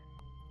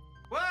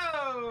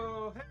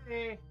 Whoa!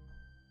 Hey!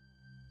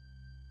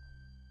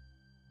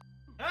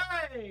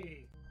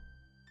 Hey!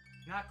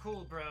 Not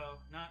cool, bro.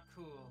 Not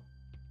cool.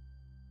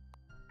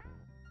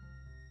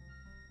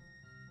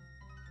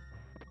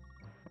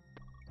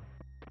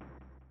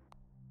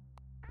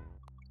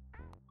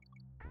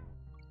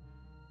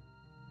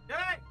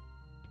 Hey!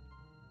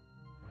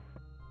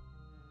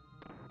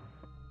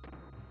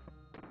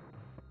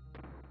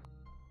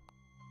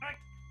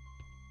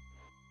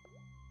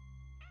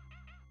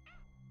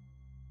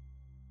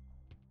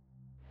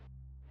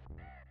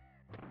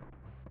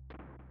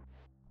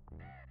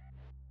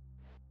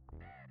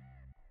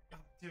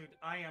 Dude,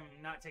 I am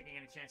not taking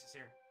any chances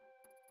here.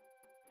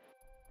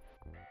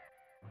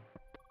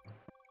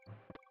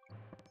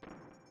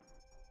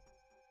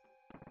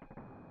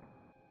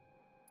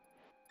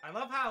 I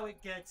love how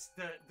it gets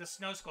the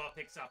snow squall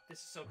picks up. This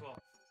is so cool.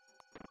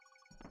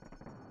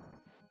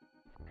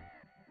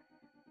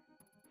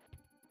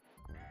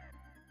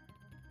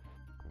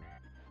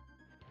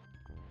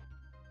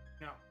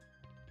 No.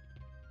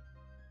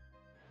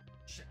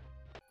 Shit.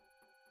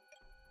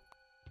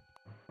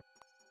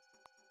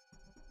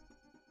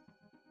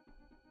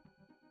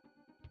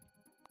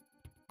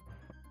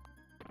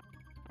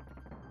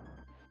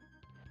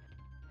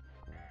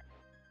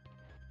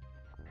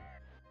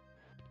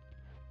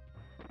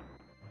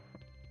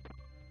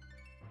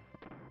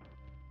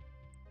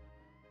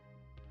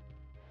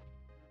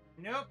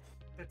 Nope.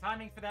 The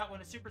timing for that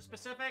one is super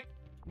specific.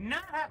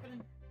 Not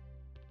happening.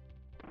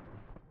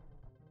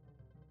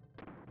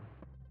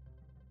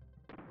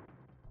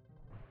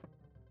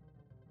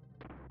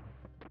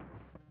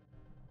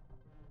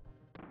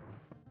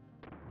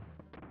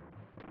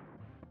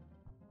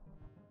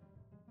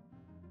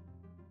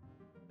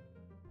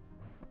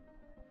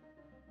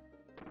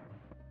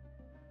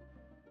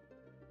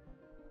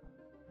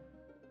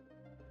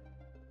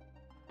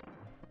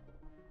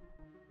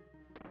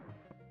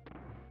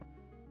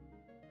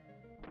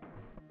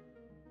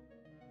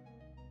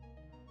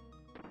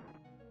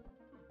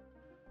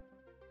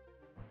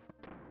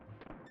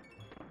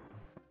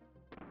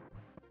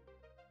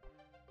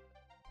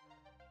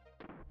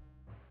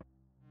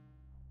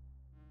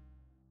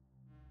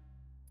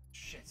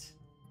 Shit.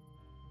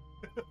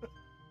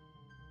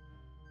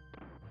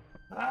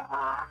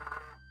 Ah!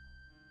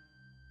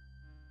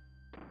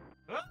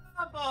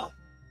 Oh!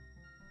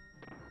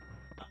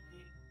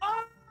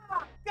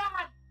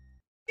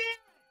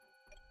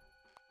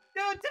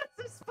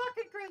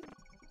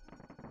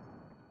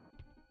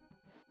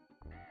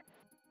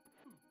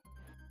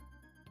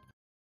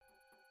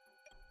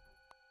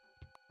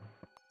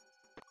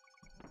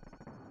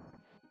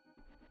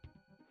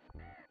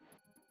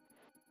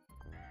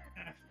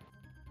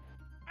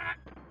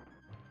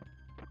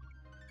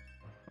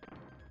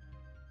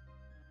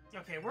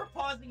 Okay, we're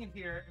pausing in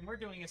here, and we're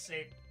doing a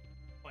save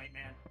point,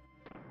 man.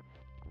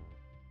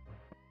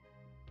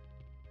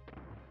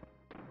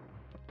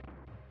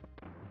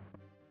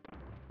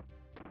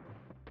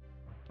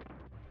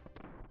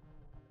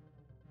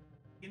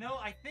 You know,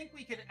 I think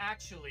we could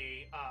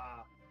actually,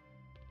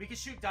 we could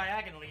shoot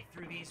diagonally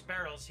through these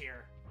barrels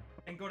here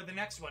and go to the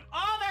next one.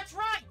 Oh, that's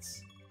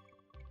right!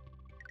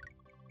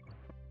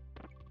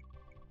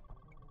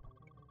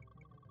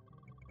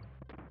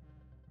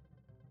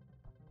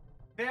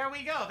 There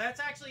we go. That's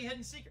actually a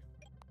hidden secret.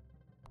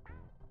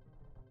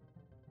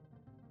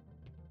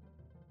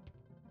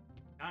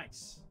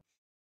 Nice.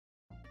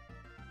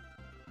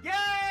 Yay!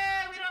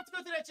 We don't have to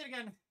go through that shit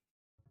again.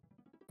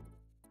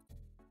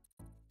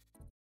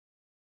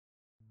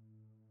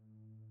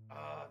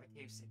 Oh, the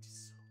cave stage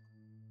is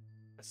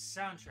so... The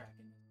soundtrack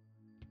in it.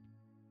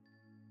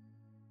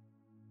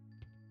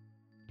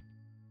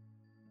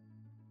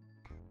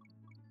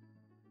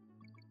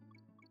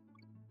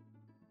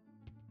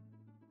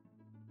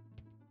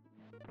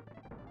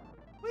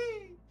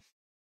 Whee!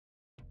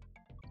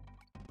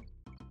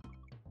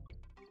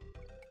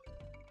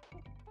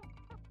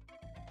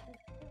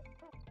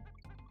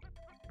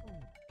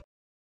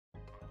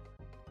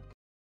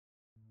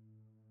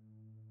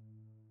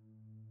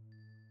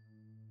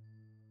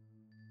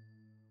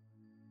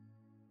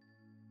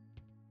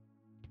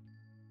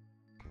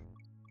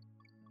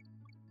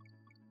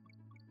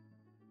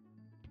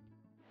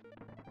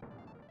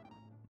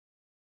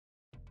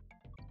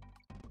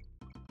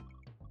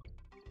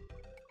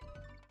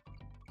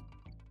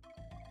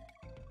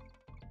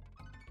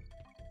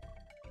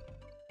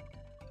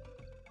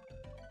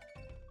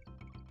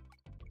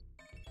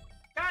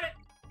 Got it!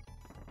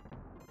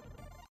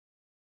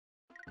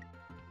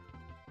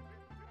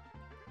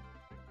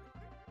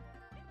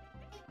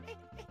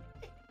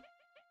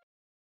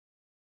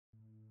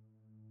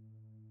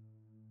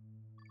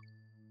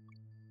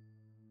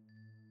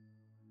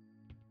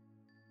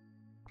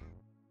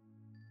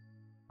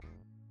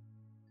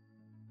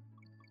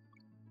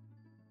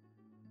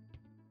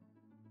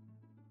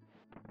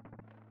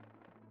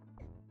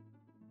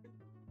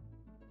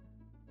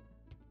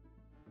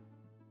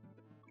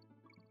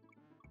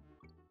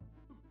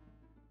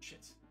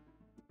 Shit.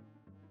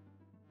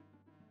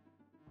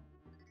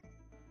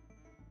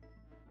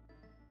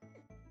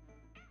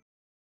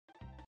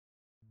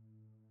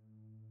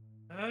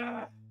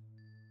 Ugh.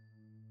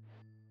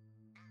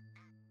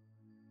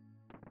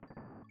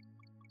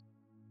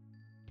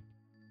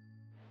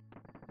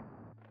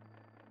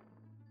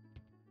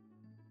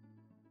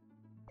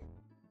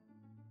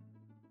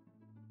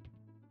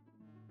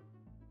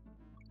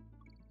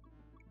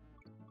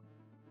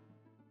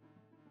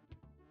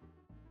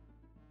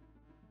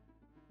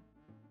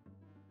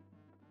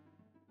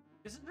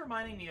 This is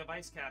reminding me of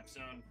Ice Cap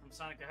Zone from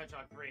Sonic the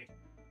Hedgehog 3.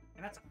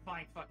 And that's a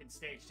fine fucking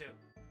stage, too.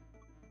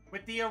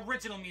 With the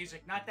original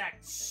music, not that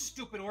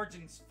stupid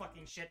Origins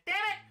fucking shit. Damn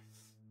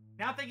it!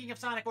 Now thinking of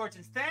Sonic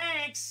Origins.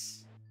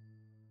 Thanks!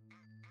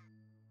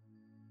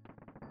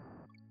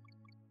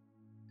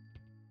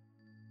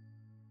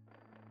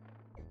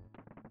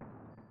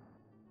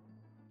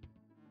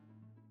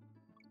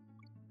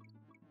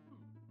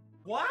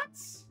 What?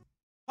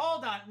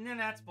 Hold on. No,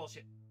 that's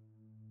bullshit.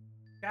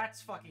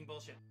 That's fucking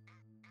bullshit.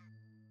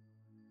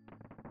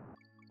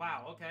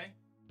 Wow, okay.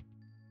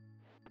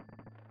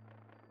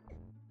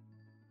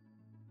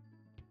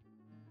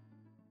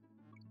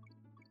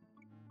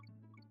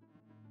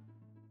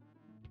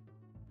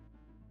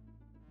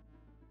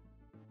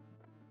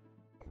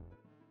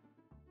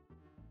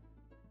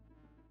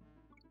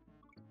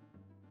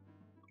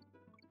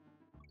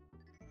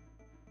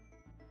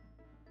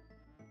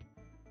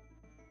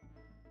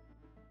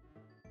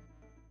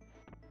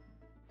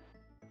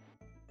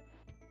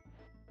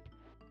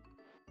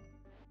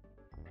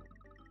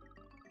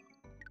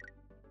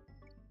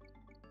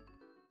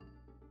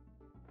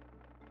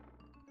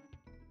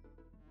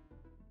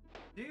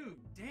 Dude,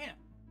 damn.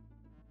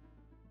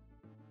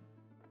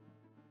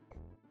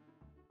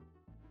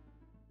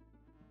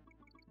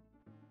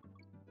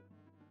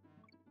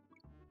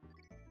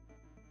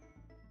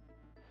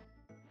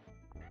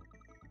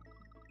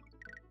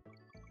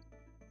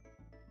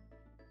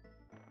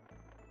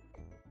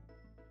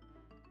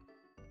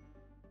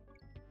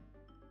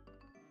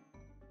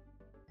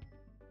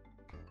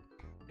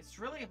 It's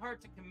really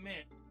hard to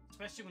commit,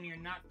 especially when you're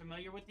not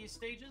familiar with these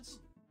stages.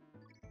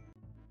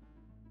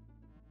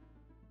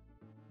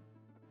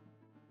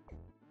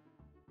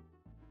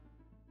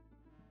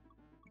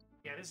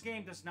 Yeah, this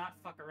game does not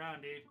fuck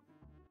around, dude.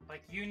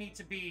 Like, you need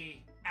to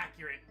be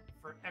accurate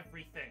for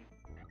everything.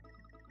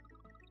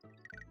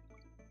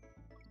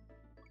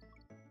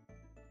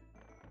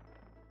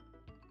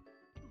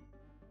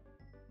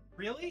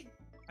 Really?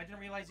 I didn't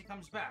realize he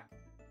comes back.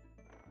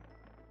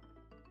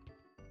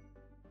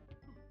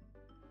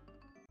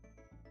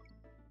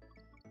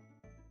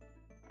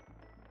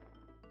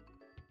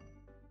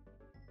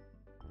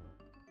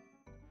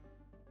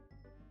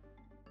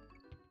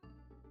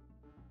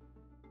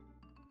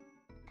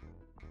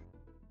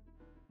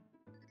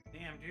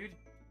 Damn, dude.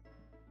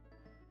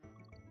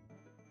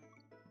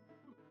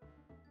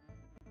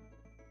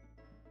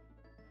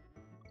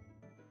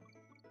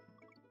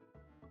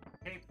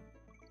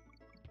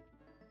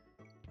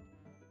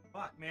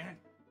 Fuck, man.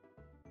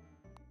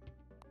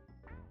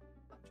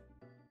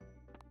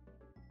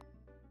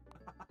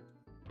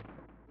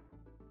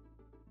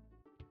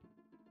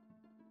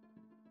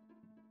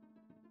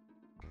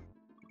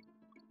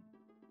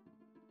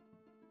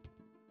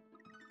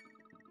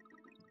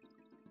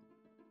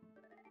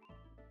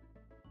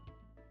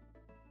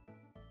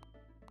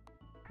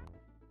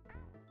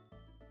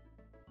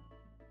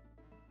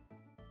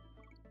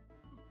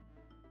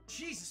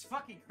 Jesus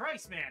fucking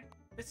Christ, man.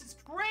 This is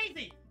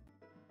crazy!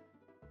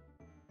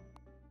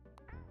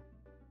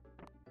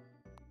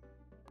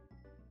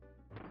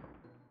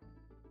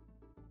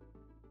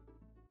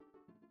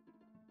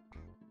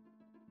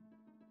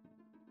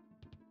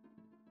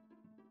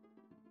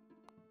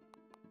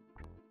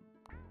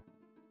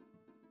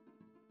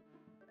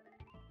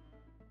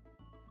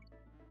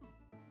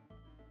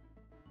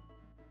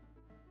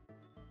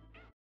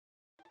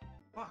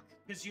 Fuck,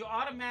 because you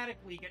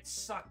automatically get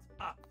sucked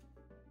up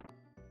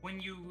when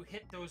you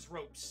hit those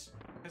ropes,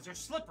 because they're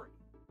slippery.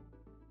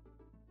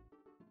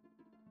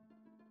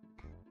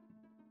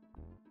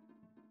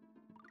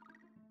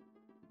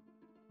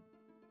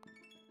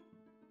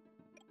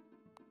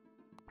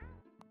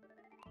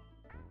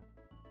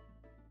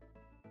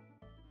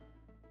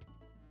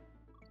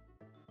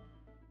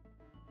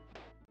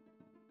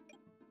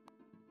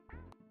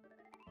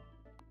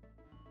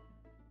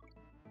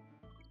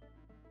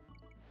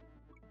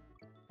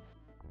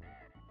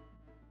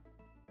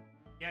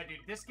 Yeah, dude,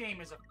 this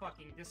game is a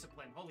fucking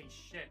discipline. Holy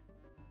shit.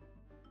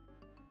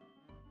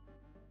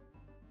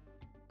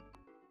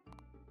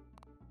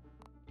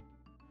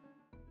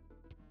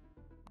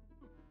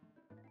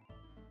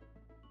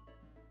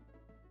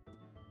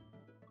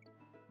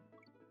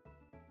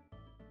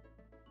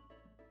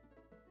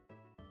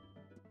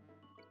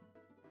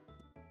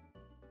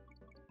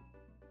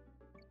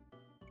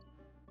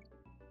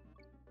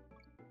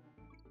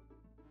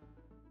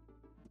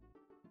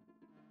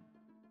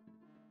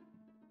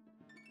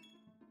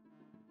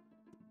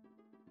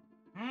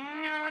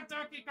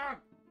 Donkey Kong!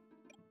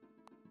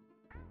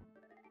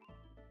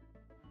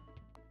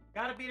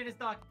 Gotta beat it as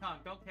Donkey Kong,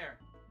 don't care.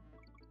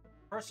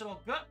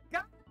 Personal God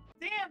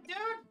damn, dude!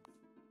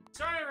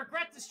 Starting to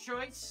regret this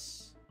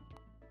choice.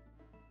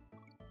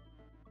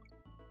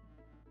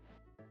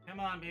 Come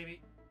on, baby.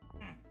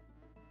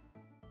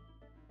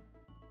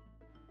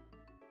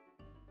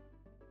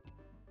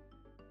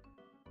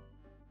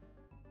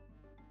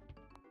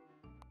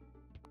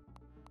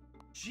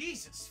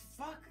 Jesus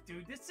fuck,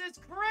 dude, this is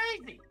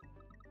crazy!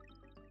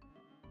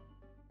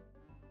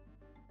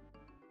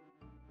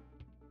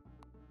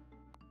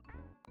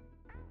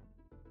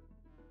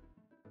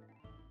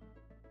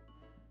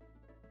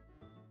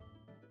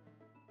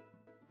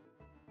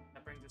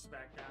 That brings us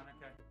back down,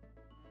 okay.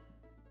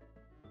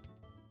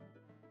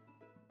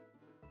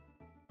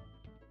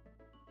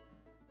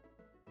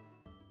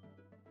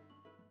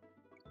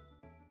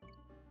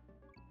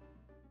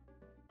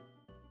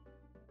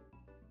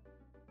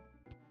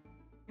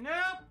 Nope!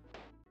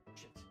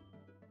 Shit.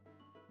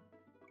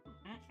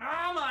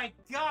 Oh my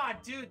god,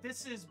 dude,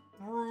 this is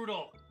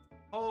brutal.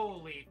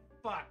 Holy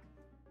fuck.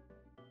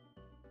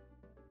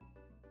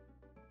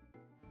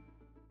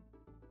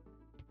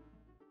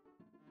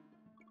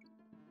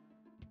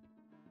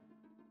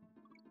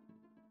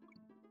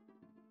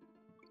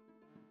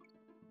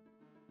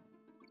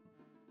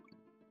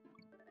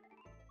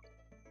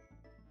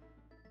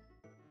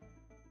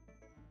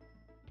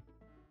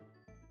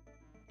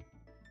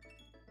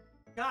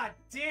 God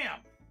damn!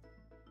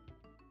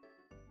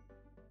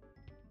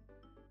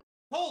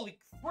 Holy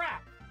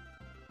crap!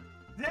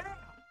 Damn!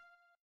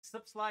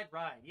 Slip slide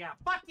ride. Yeah,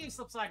 fuck you,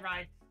 slip slide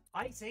ride.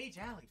 Ice Age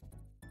Alley.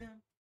 Dun,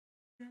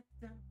 dun,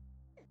 dun.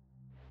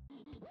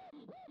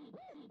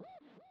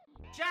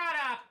 Shut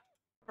up,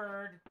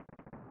 bird.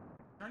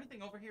 Is there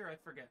anything over here? I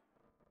forget.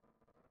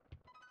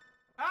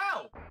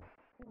 Oh!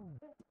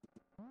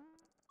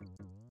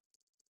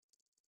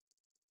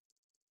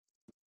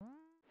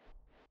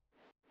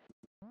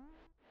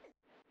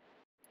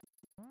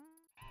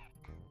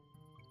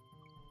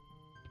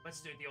 Let's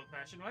do it the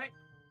old-fashioned way.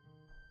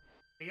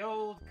 The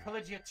old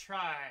Collegia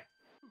try.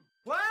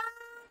 What?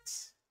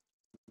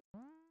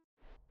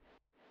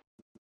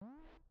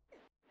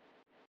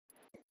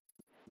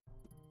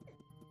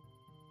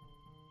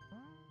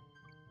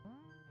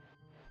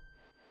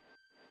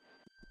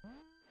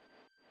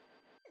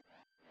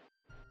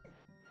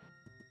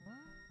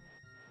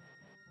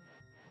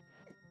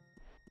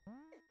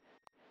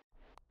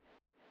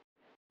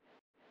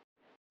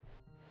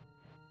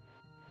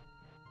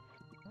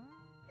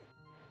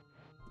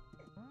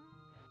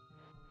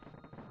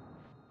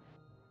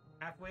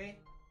 Halfway.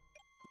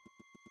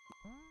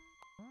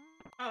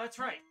 Oh, that's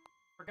right.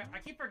 I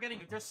keep forgetting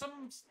it. There's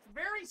some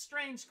very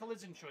strange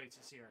collision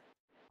choices here.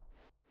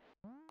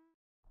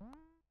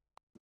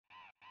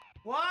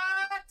 What?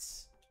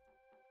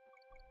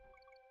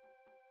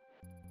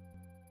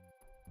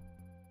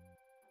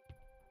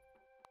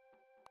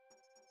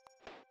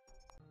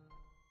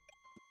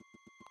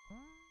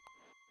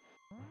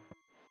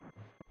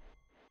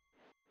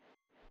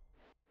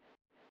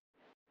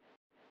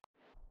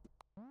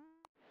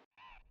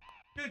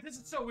 Dude, this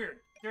is so weird.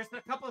 There's a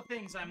couple of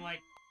things I'm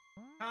like,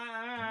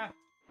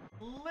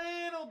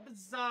 little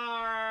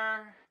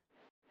bizarre.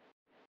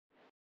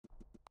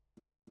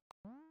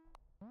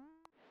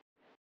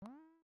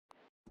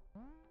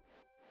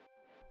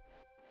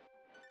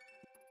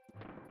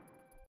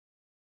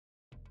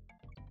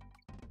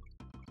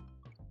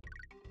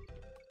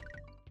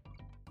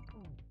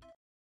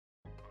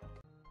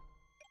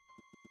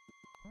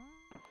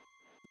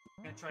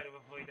 I'm gonna try to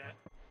avoid that.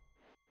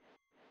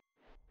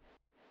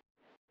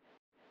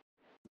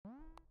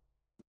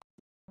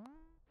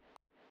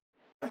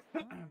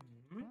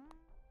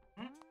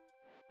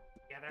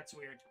 Yeah, that's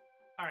weird.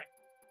 Alright.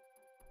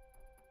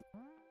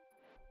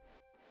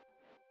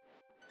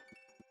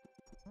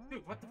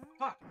 Dude, what the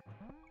fuck?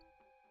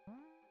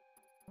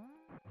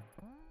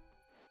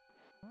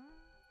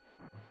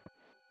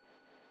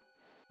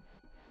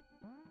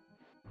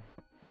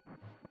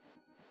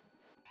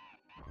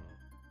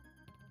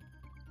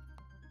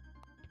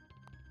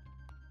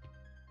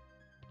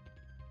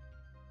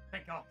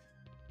 Thank God.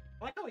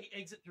 I like how he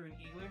exit through an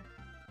igloo.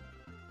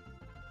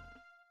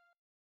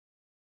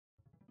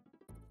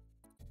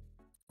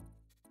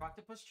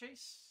 Octopus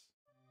chase?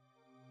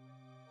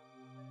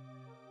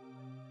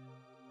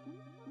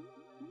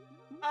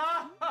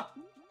 Ah!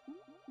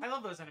 I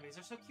love those enemies.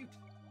 They're so cute.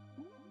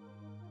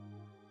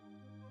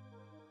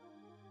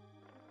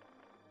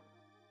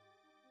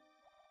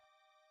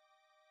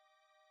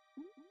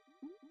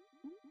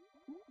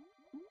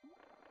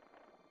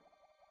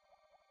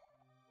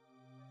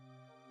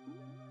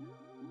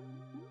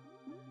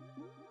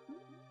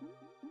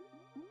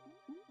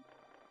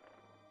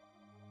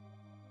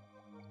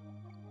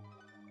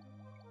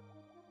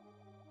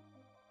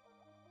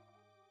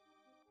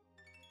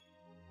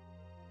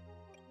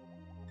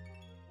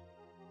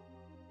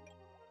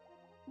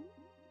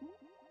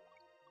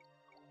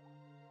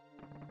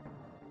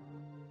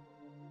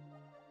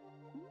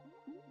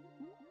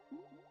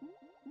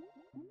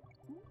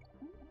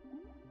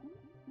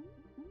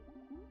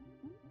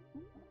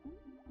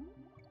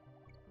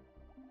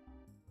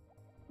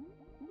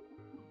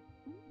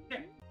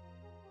 There.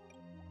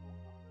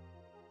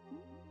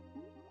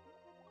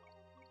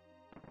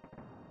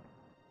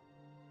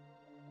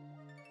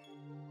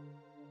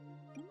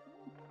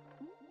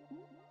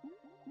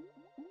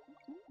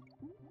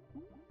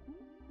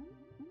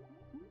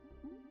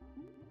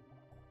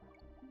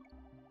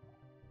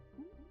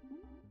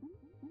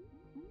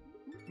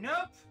 Nope.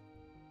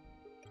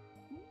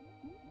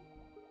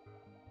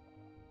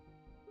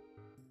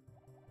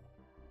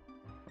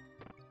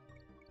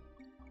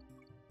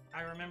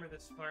 I remember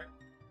this part.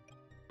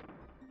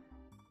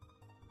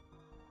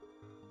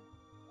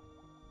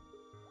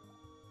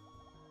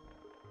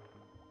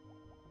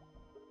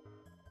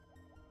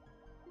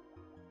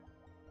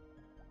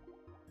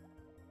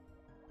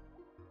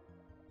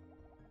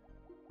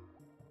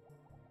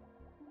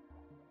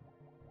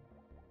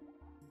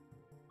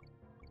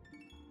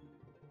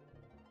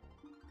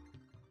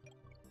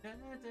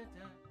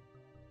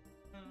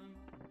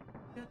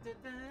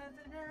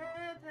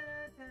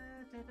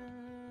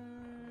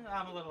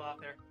 I'm a little off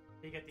there.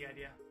 You get the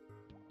idea.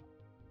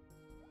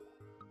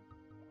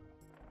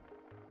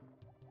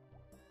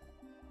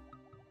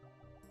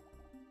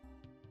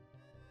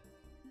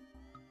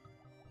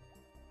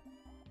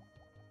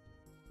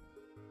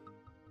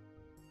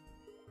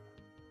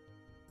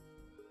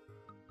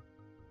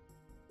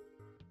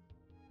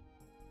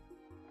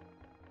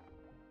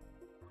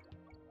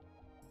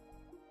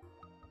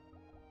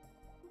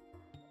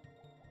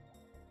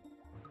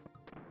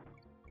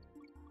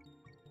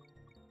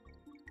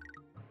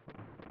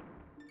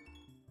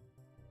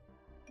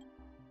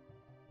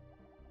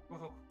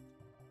 Whoa.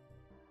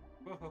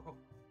 Whoa.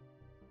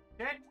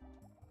 Dead?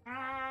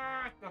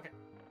 Okay.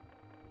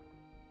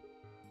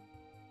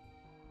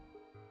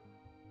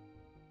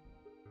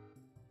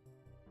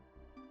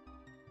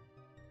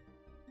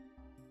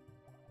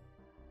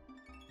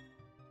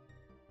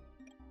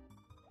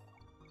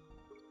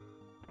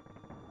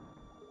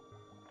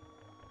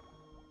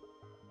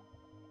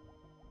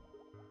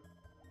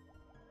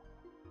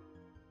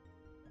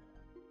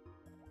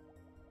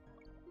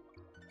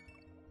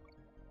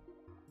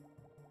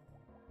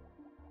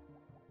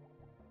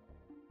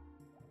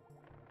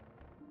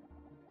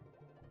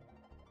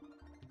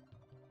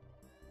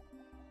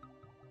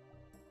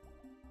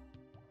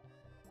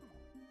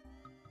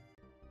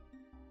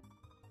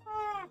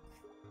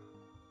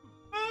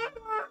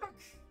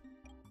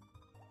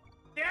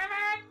 Damn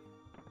it!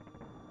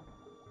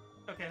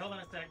 Okay, hold on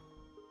a sec.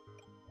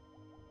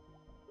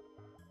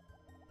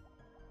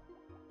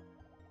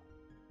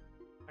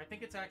 I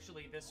think it's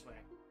actually this way.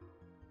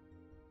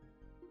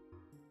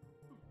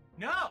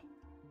 No!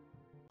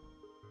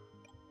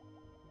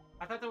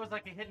 I thought there was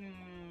like a hidden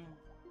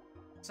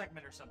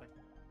segment or something.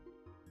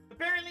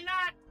 Apparently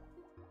not!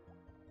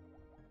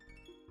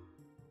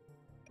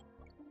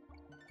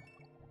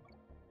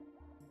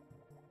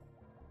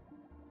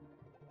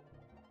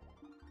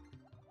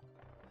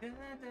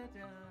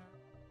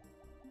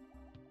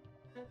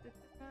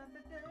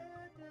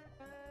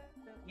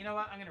 You know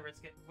what? I'm gonna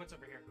risk it. What's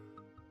over here?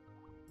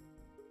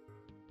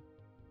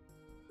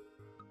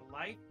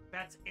 life.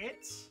 That's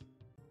it?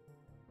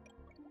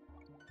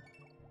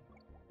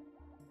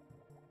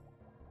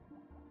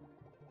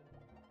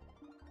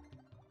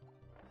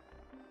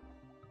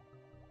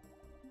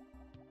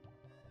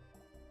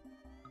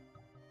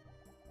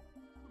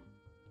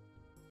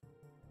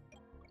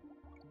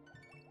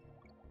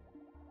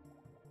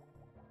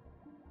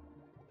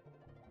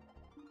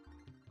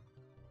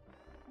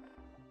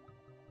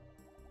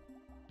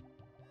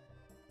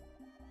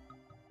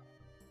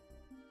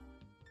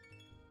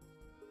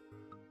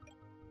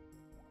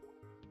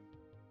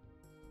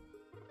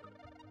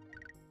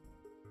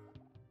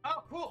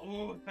 Oh, cool.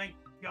 Ooh, thank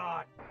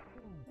God.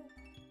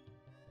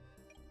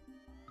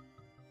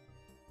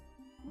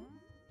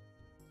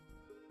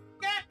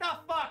 Get the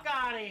fuck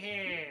out of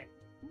here!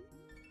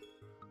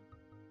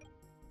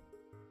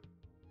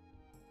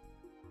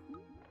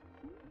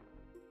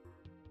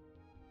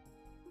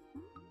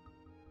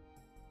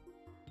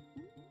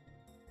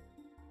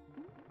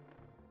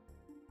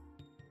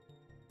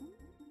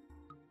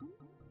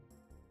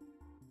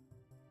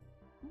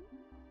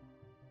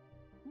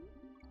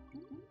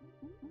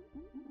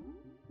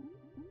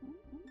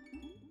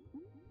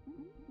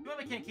 You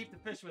really can't keep the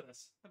fish with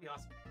us. That'd be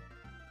awesome.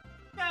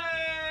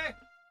 Yay!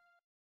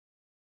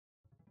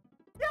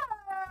 Yay!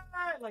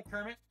 Like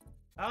Kermit.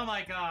 Oh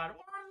my God.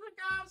 What does the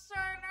guy say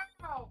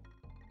now?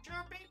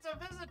 Sure beats a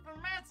visit from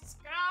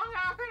Francisco.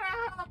 How can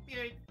I help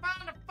you? You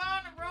found a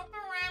phone and rope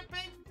a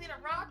rampage with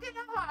a rocket?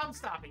 Oh, I'm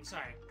stopping.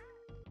 Sorry.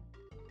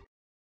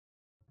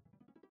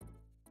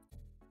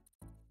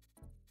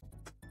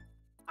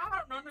 I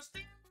don't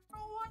understand. No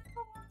one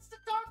ever wants to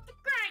talk to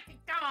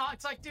Cranky. Oh,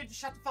 it's like, dude, just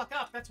shut the fuck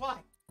up. That's why.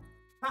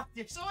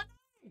 You're so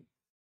annoying.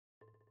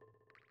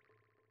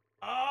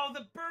 Oh,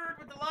 the bird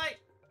with the light.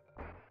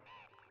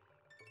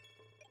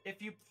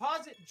 If you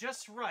pause it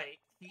just right,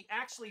 he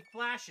actually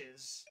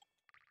flashes.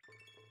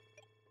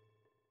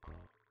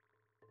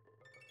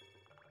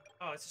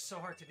 Oh, it's just so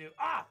hard to do.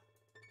 Ah!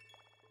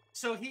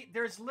 So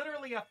there's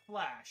literally a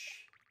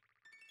flash.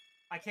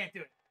 I can't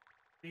do it.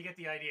 You get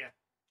the idea.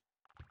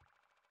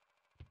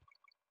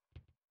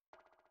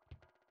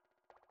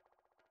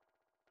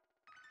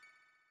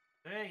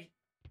 Hey.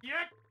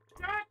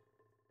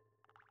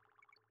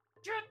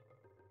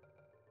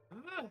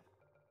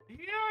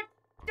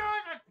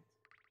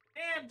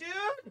 Damn,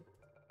 dude!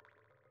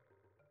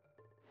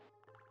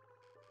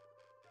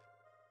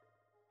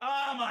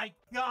 Oh my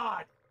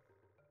God!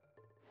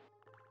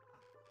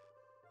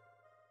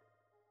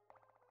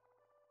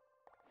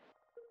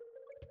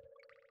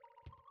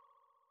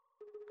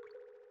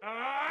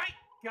 Alright,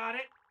 got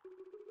it.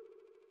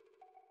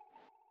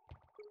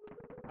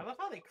 I love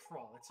how they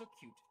crawl. It's so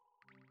cute.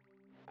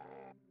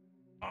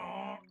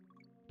 Oh.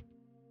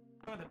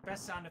 Some of the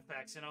best sound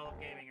effects in all of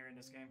gaming are in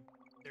this game.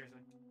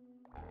 Seriously.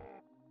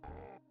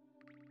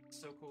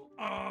 So cool.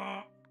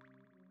 How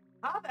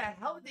the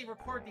hell did they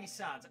record these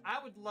sounds?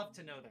 I would love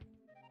to know that.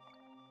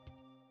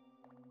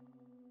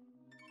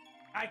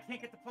 I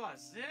can't get the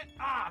pause.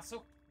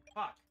 So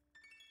fuck.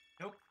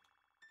 Nope.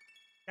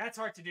 That's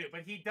hard to do,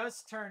 but he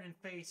does turn and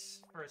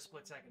face for a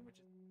split second, which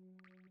is...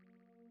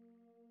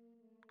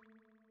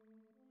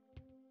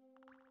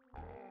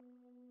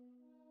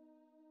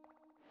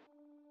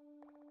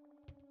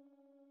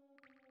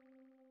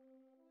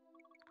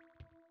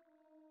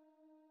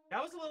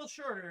 That was a little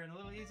shorter and a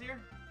little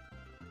easier.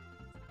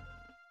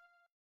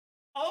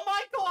 Oh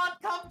my God,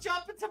 come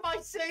jump into my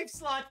save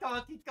slot,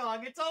 Donkey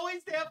Kong. It's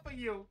always there for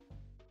you.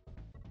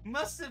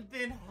 Must have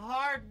been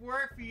hard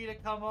work for you to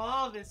come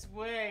all this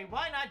way.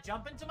 Why not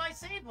jump into my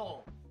save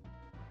hole?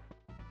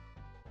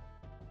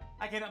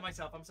 I can't help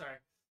myself, I'm sorry.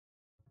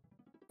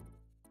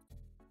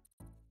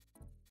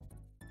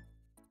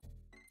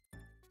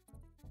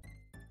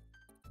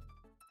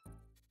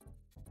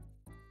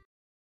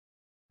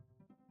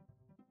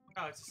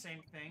 Oh, it's the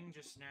same thing,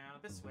 just now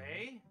this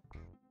way.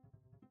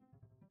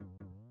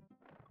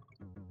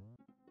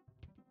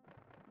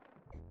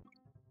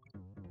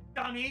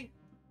 Dummy!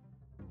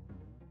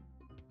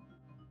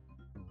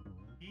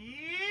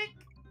 Eek!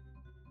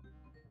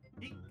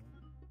 Eek!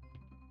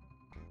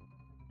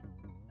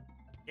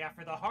 Yeah,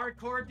 for the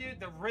hardcore dude,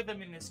 the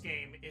rhythm in this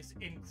game is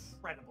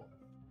incredible.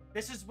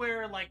 This is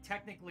where, like,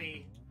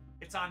 technically,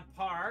 it's on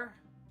par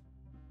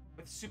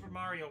with Super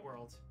Mario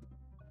World.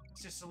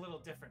 It's just a little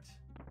different.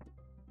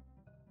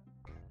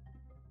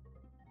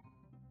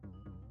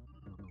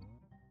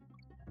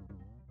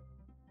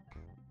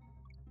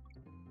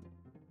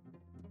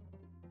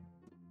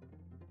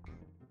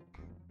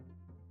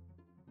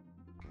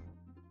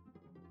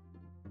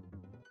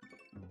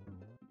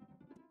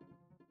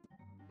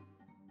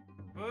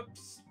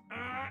 Oops.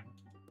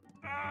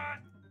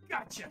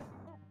 Gotcha.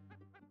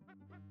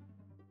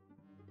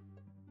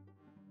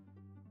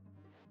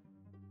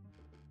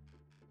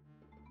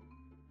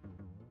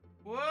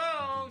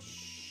 Whoa,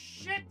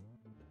 shit.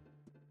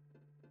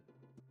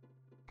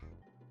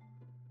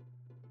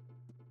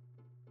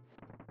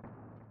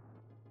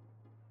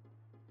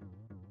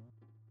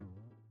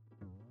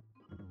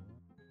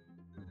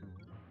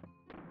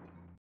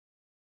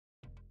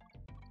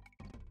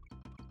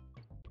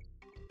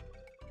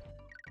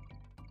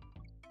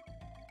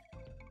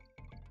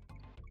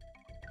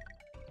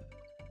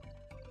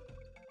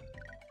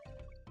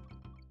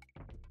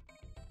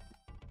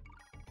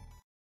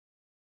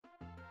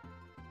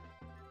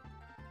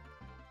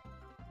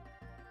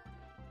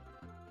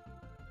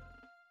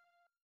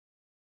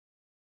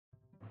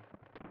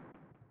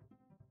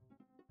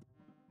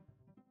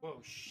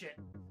 shit.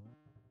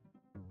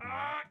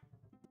 Ah!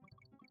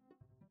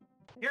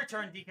 Your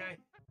turn, DK.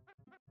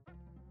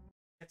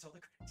 Gets all the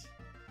credit.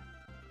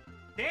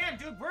 Damn,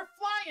 dude, we're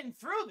flying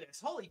through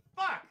this. Holy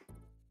fuck.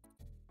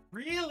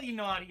 Really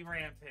naughty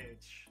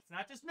Rampage. It's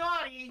not just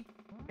naughty.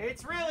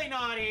 It's really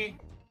naughty.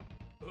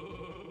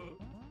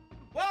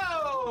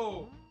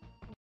 Whoa!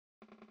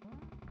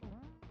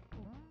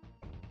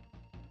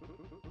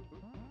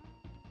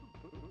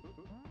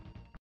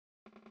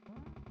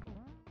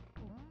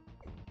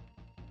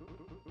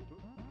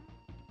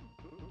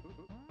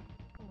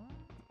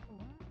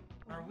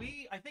 Are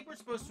we? I think we're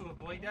supposed to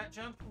avoid that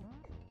jump.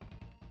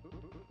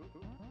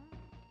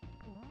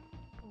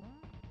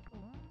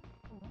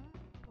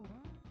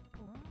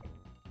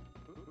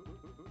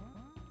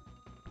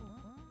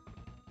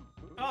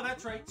 Oh,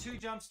 that's right. 2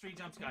 jumps, 3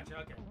 jumps. Gotcha.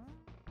 Okay.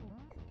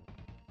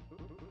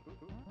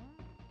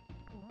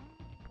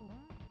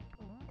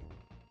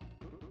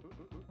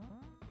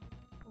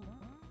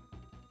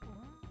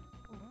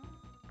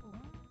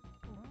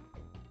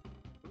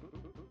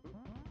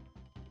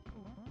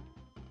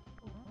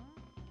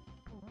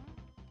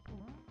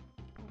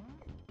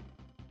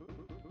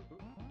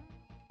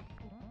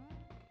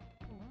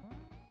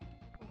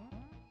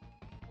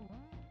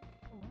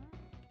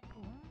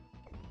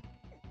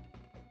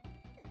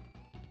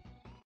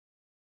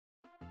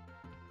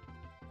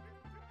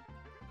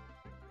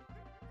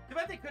 Too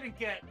bad they couldn't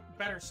get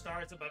better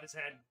stars above his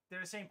head. They're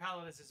the same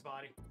palette as his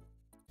body.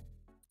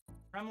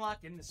 Remlock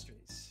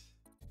Industries.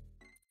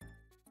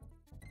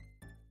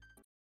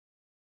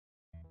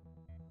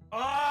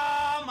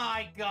 Oh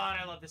my god,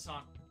 I love this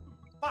song.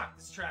 Fuck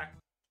this track.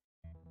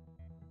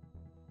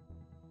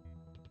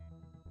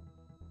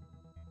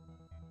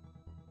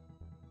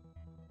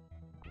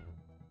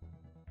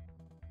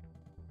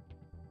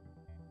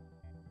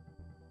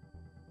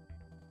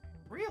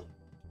 Really?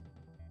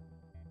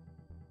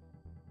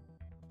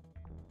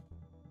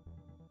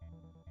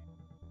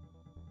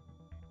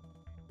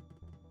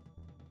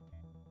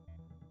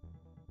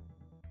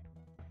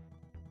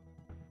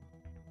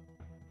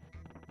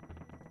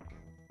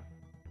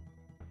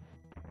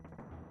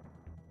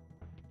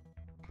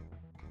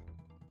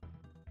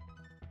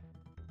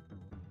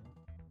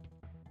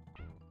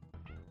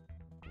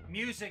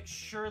 Music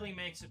surely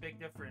makes a big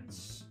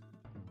difference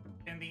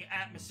in the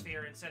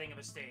atmosphere and setting of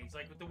a stage.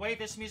 Like, with the way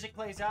this music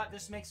plays out,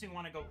 this makes me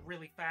want to go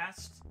really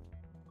fast.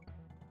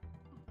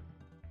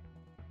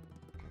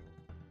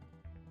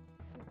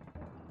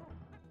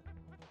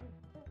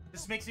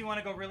 This makes me want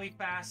to go really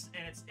fast,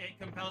 and it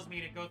compels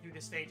me to go through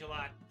the stage a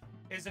lot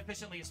as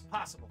efficiently as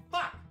possible.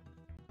 Fuck!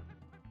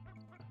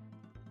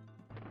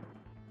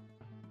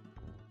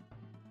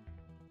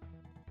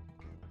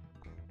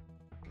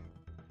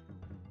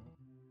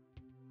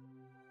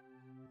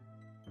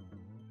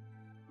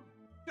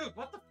 Dude,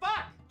 what the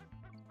fuck?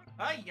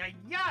 Ay, ay,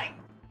 ay!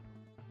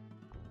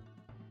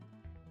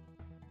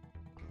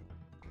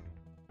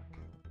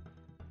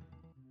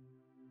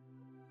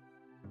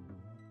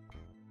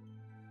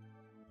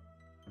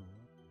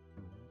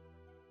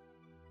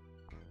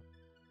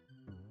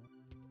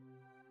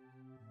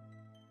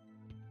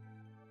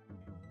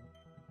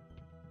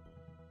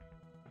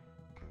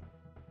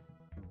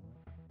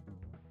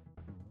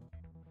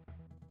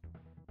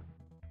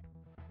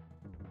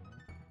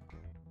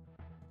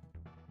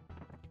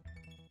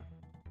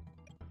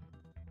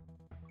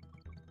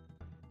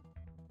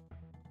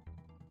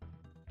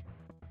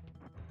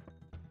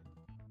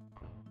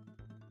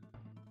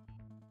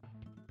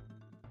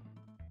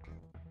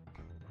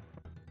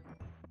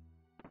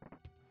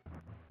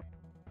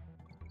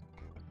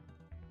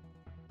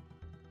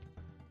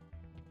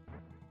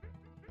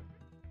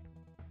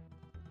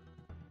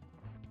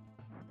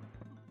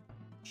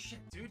 Shit,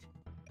 dude.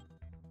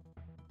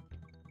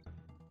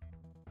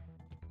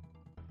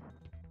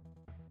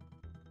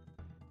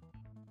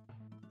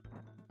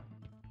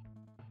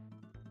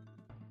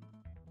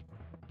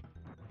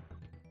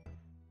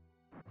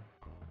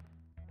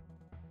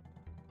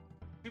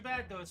 Too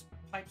bad those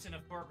pipes in the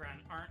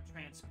foreground aren't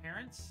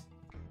transparent.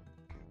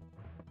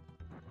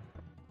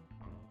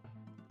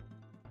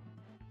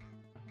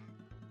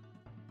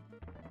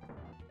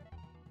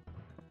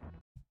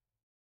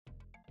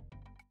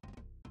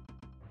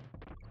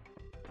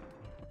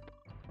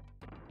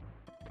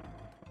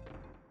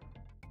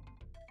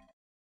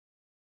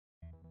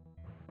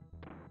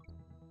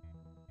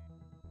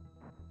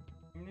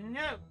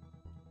 No!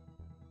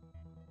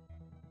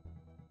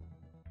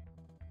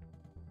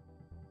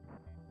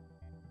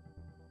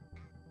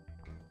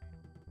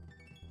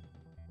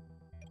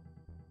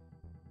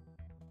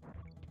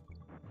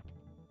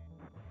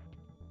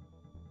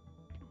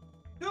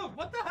 Dude,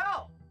 what the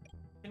hell?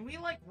 Can we,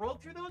 like, roll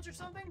through those or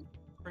something?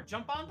 Or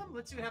jump on them?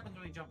 Let's see what happens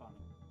when we jump on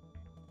them.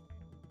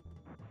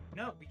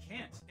 No, we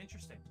can't.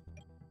 Interesting.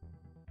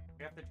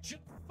 We have to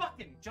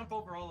fucking jump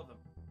over all of them.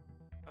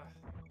 Ugh.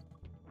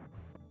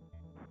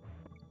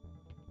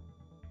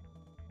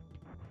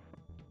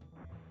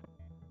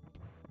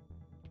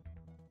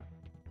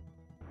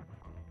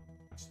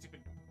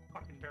 Stupid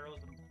fucking barrels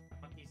of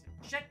monkeys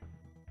and shit.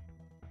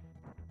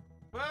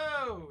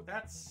 Whoa,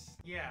 that's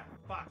Yeah,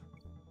 fuck.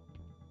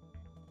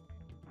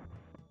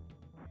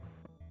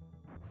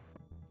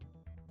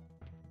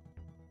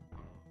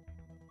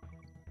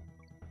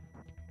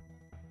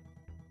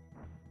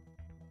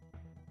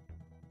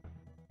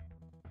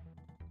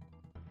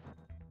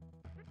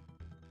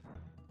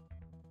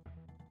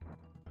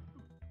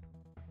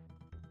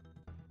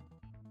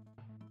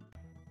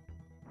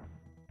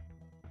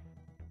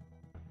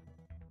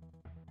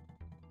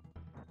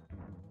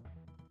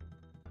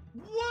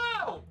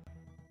 Whoa!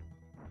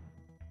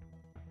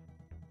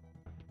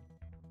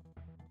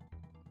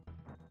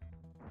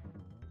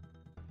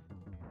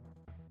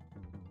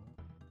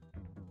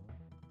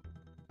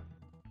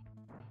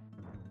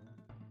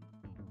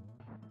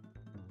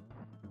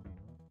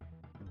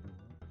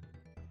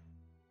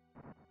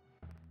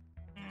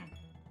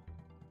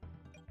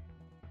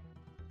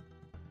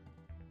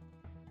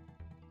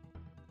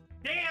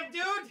 Damn,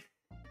 dude!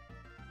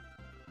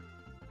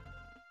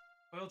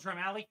 Oil drum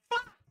alley.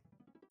 Fuck!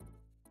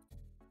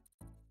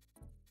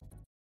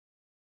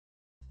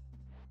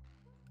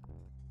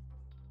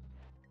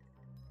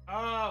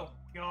 Oh,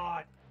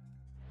 God.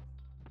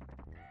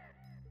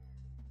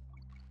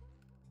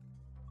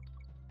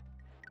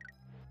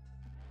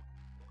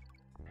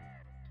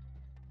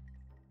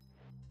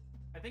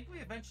 I think we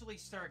eventually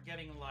start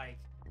getting, like,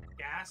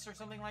 gas or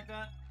something like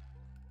that.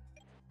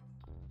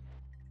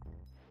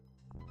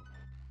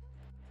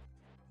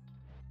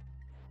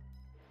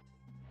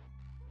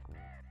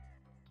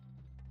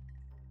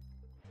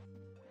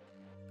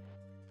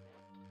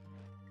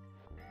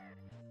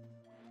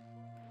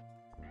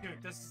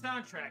 Dude, the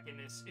soundtrack in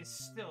this is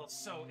still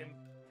so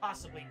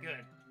impossibly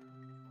good.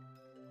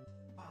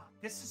 Fuck,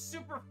 this is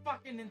super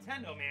fucking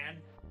Nintendo, man.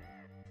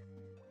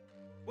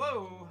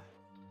 Whoa.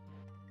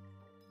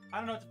 I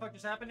don't know what the fuck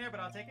just happened there,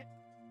 but I'll take it.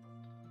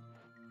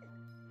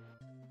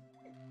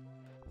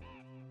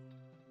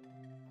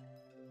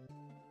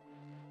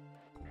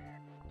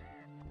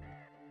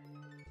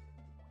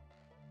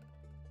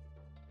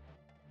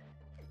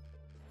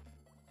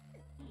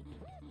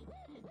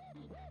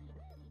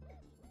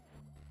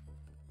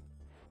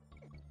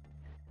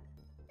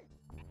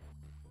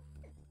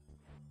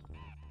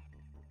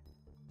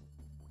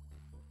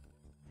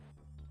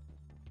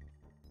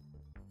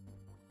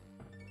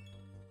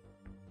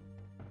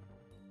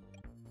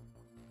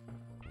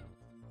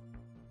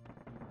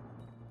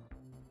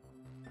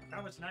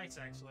 That was nice,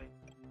 actually.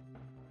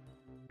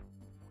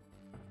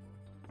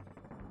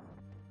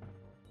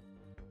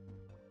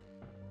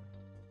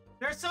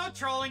 They're so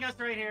trolling us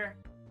right here.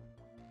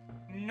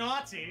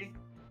 Naughty.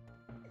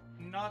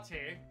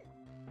 Naughty.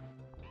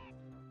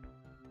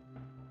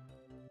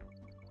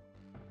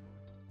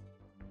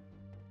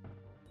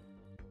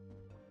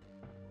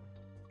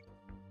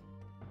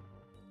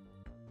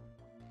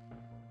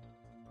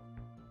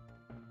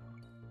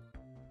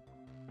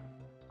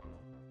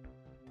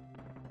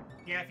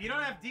 Yeah, if you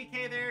don't have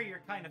DK there,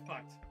 you're kind of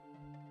fucked.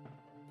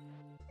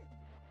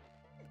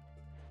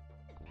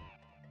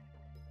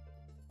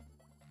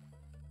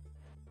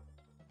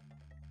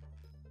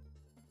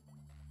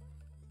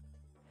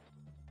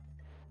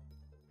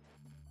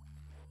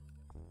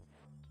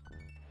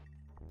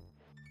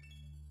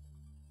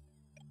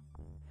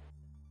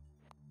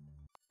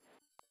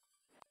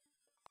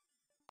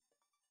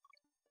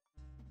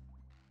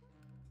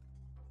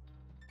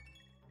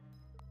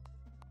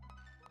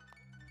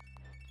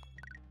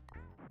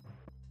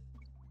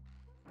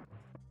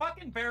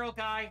 Fucking barrel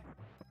guy.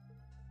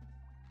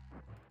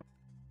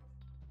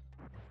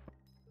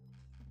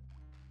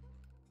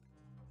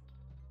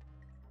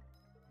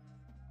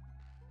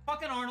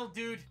 Fucking Arnold,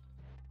 dude.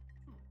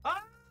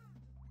 Ah!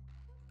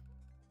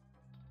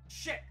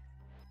 Shit.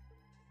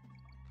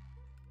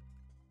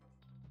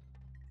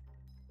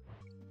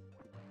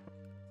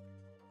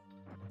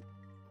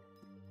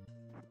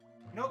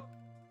 Nope.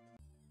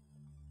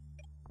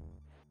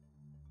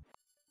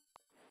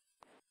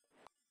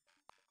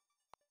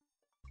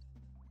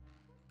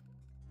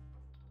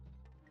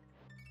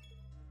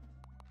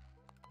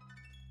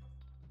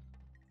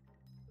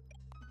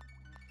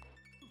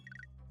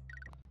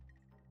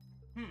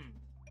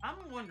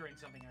 I'm wondering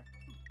something here.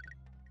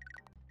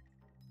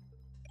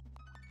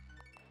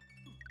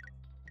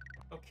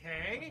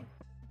 Okay.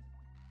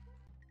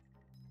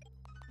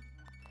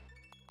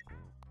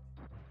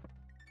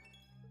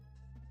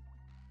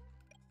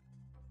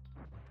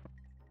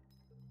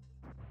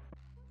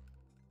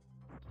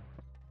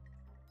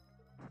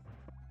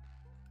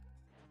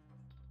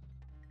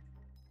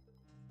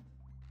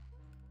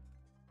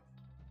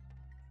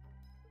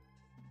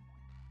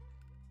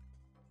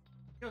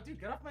 Yo, dude,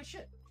 get off my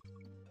shit.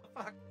 What the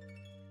fuck?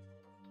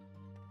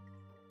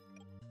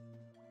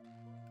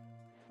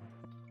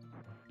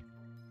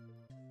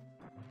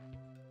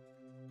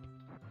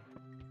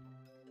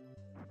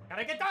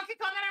 Gotta get Donkey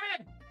Kong and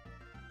everything!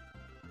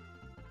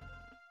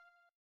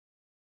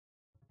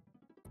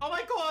 Oh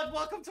my god,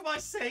 welcome to my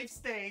save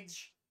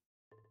stage!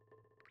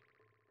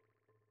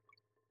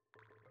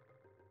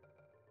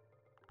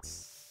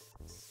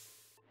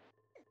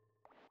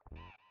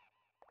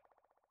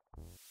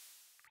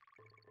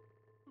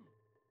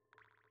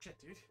 Shit,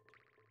 dude.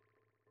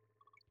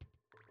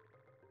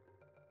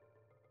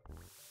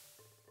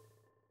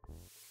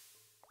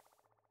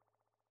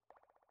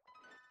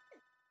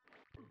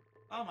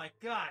 Oh my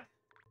god.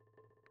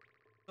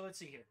 So let's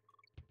see here.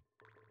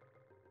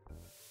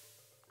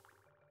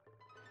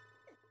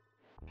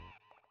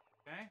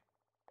 Okay.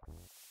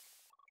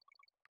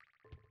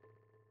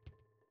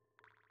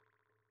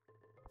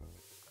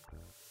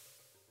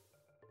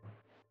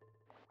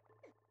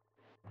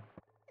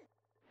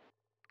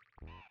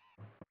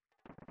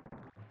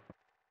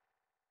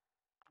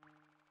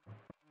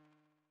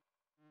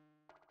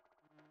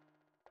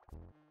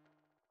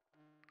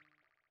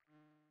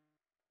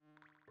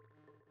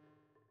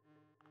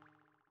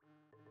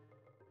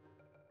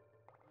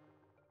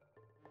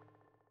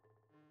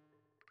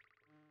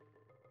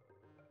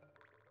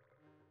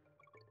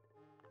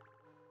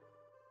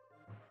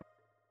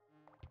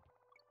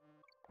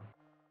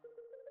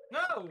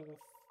 No!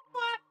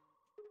 What?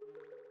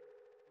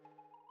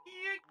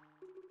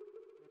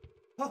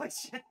 Holy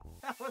shit!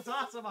 That was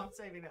awesome! I'm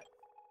saving that.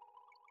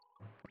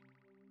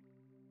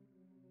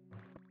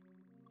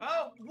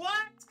 Oh, what?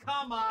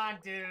 Come on,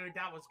 dude.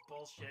 That was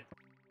bullshit.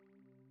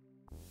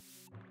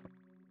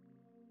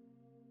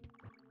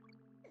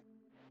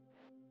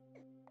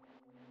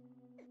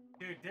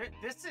 Dude,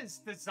 this is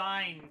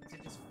designed to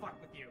just fuck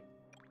with you.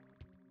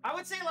 I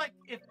would say, like,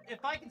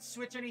 if I could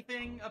switch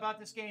anything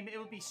about this game, it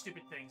would be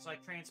stupid things,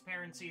 like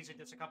transparencies or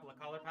just a couple of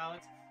color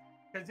palettes.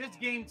 Because this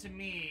game, to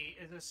me,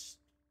 is as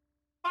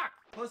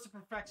close to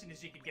perfection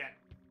as you could get.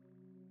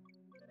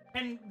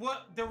 And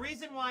the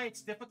reason why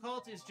it's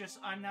difficult is just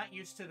I'm not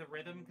used to the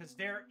rhythm, because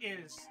there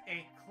is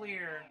a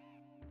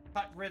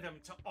clear-cut rhythm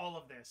to all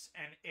of this,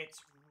 and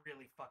it's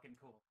really fucking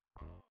cool.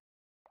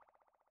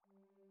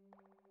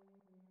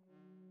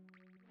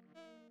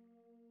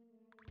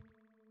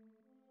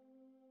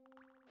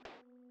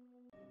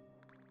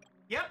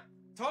 Yep,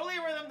 totally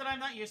a rhythm that I'm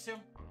not used to.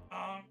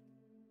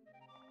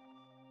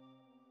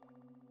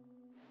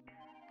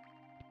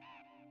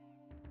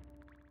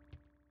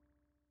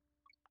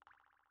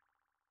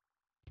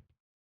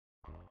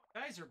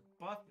 Guys are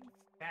buff and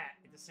fat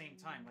at the same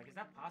time. Like, is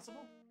that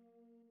possible?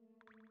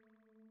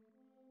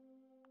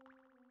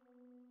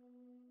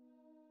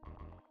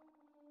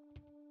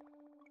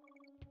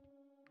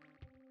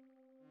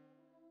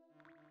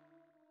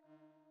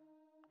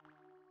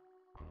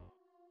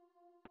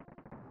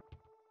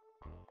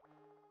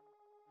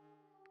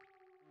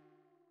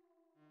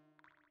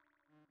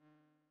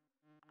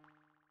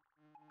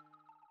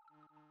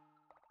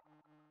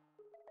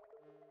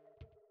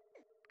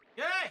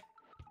 Hey!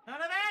 None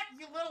of that,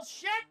 you little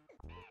shit!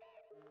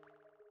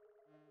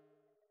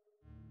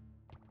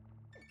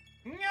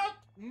 Nope!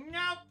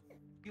 Nope!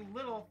 You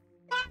little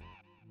fuck!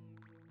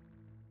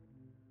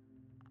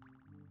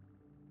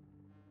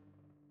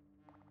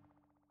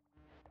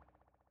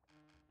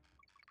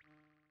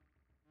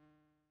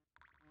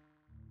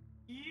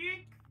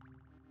 Yeek!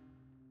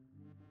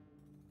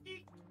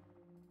 Yeek!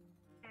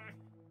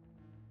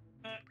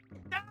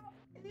 No!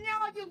 No,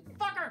 you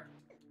fucker!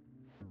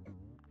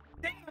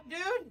 Damn,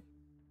 dude!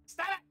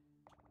 Stop it!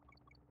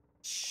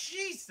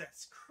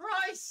 Jesus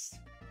Christ!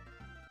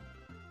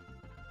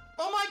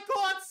 Oh my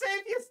god,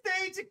 save your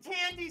stage at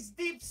Candy's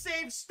Deep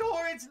Save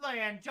Storage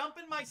Land! Jump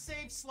in my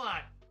save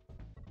slot!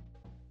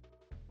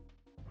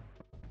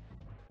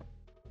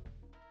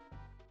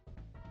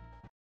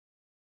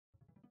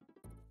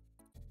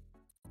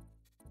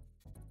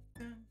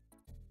 Dun,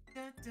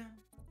 dun, dun.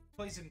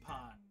 Poison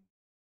Pond.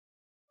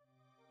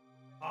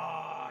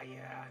 Oh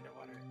yeah,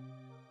 underwater.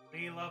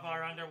 We love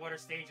our underwater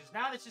stages.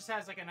 Now this just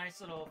has like a nice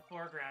little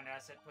foreground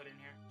asset put in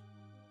here.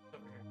 It's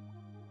over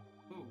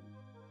here. Ooh.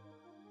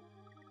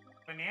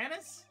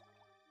 Bananas?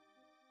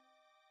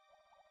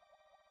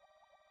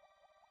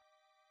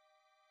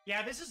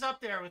 Yeah, this is up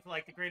there with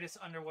like the greatest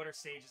underwater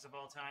stages of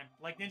all time.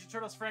 Like Ninja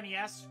Turtles for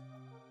NES,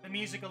 the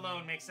music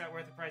alone makes that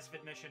worth the price of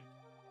admission.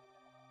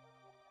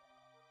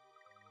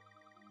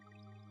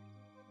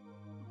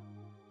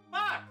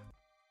 Fuck!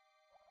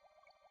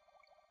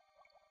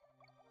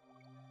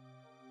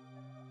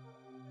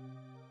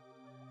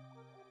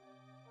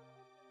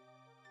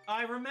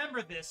 I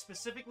remember this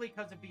specifically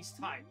because of these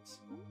types.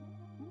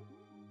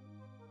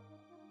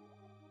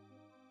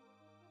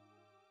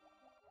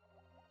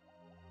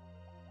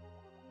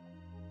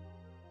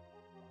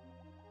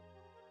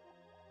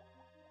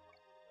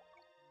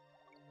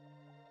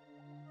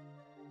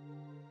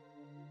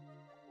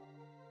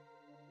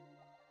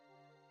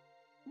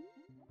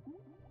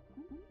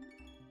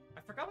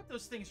 I forgot what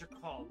those things are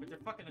called, but they're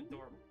fucking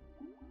adorable.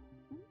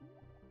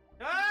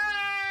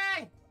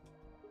 Hey!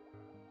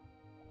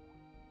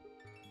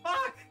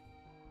 Fuck!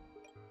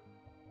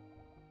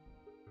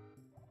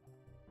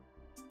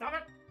 Stop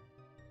it!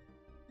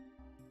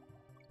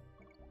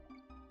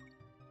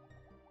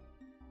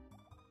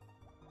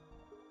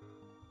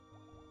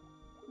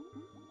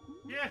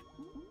 Yeah!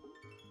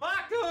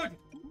 Fuck, dude!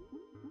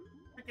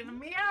 Freaking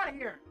me out of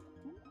here!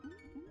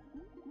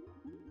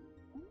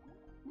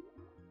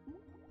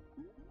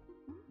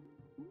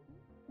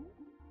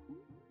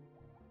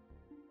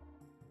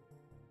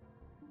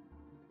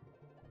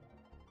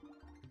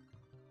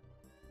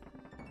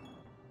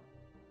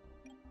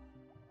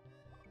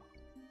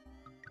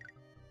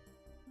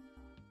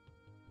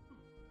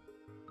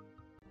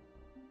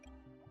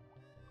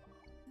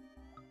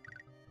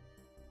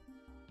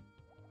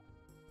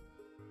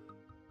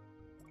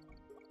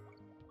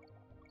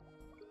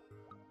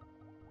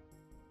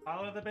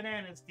 Follow the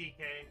bananas,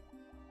 DK.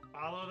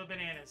 Follow the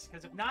bananas,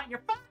 because if not,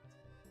 you're fucked!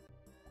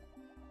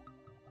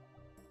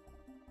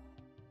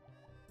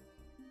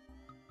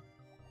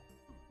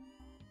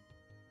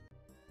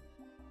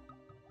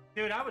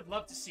 Dude, I would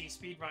love to see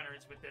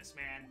speedrunners with this,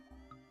 man.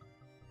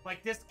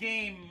 Like, this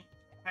game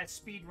has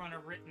speedrunner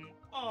written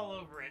all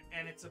over it,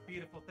 and it's a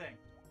beautiful thing.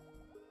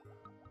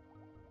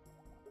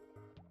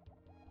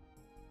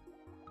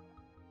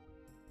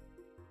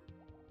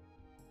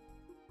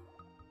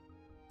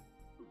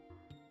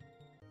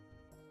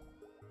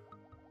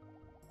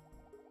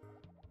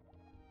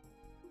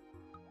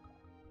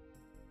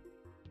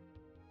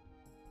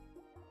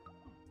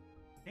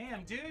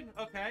 Damn, dude.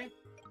 Okay.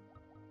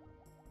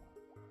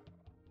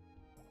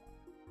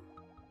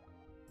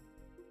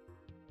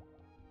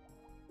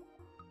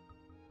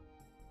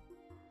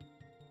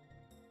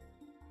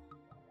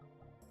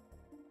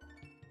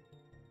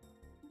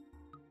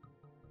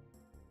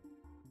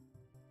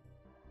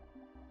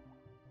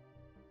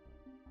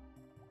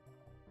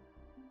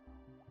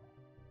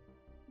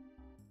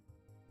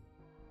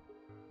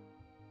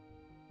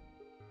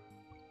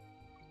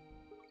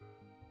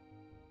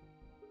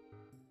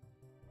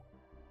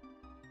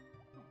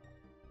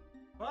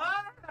 What?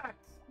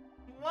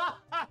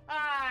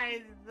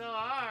 Why so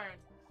hard?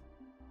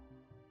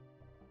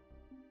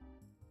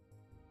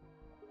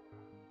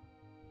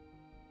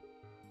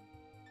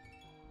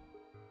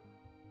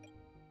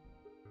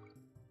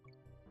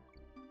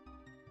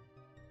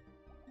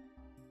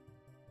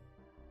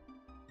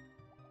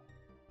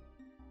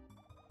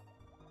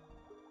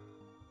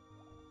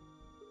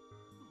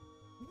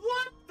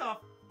 What the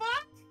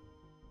fuck?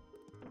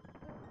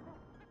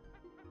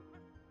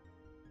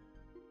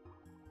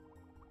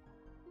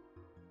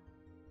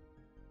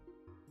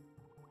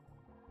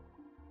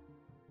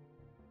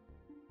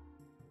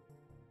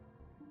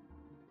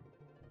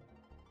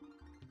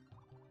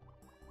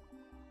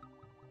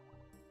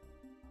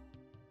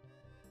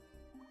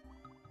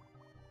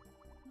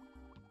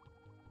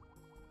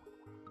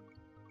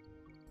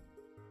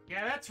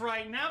 Yeah, that's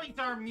right. Now he's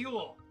our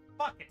mule.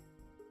 Fuck it.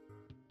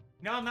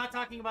 No, I'm not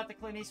talking about the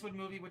Clint Eastwood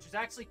movie, which is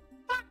actually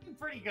fucking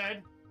pretty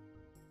good.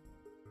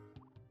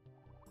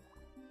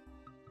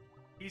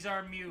 He's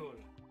our mule.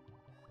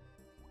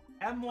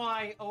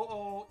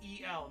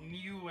 M-Y-O-O-E-L.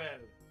 Mule.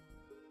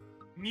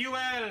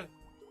 Mule.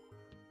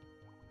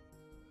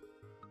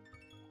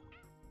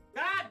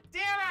 God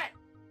damn it!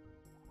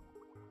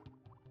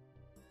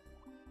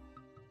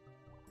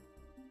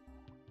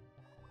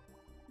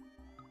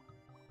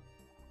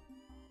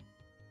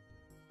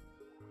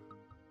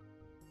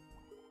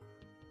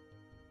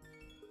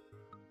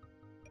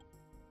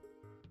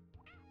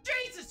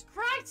 Jesus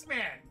Christ,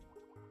 man!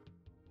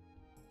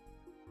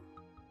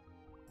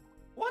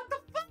 What the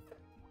fuck?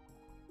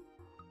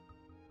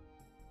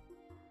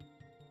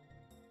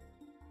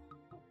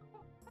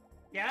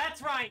 Yeah,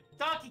 that's right.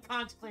 Donkey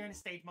Kong's clearing the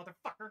stage,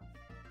 motherfucker.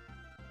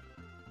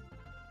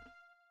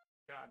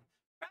 God.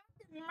 Back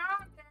in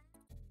my day,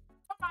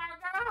 oh my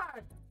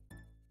god!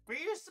 We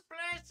used to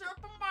play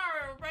Super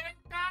Mario, but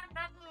ain't got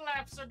nothing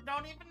left, so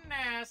don't even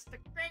ask. The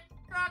great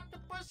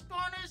octopus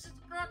corners is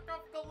crook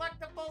of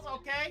collectibles,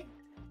 okay?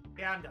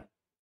 Yeah, I'm done.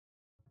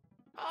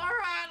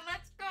 Alright,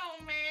 let's go,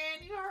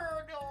 man. You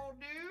heard, old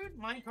dude.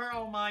 Minecart,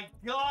 oh my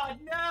god,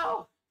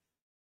 no!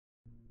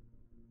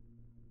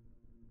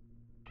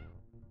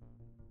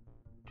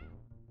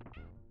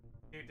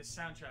 Dude, the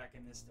soundtrack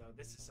in this, though,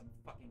 this is some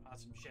fucking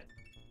awesome shit.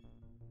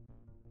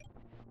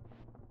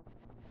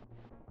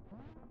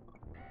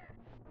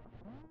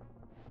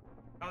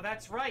 Oh,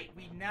 that's right.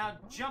 We now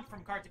jump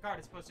from cart to cart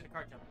as opposed to the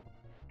cart jump.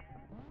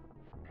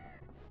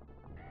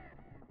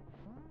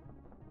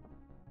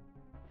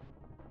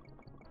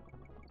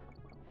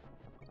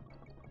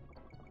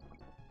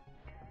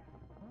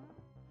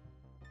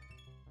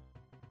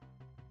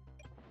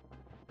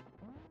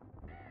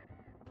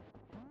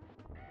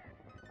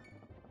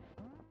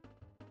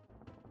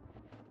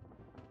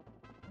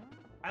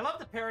 I love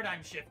the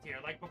paradigm shift here.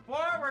 Like, before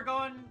we're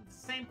going the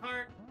same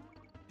cart,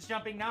 just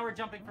jumping. Now we're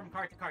jumping from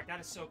cart to cart. That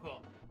is so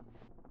cool.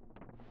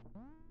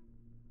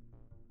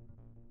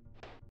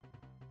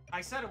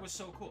 I said it was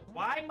so cool.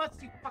 Why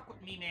must you fuck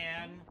with me,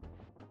 man?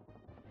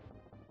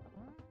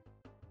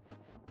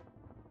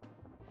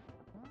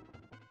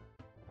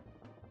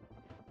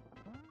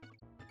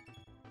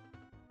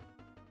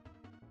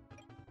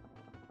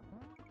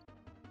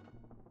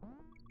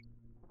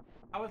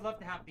 I would love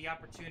to have the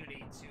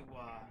opportunity to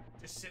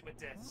just sit with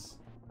this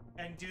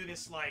and do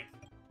this, like,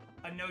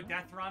 a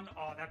no-death run.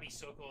 Oh, that'd be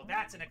so cool.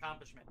 That's an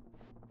accomplishment.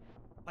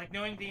 Like,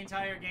 knowing the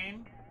entire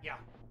game? Yeah,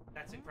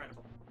 that's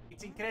incredible.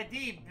 It's incredible.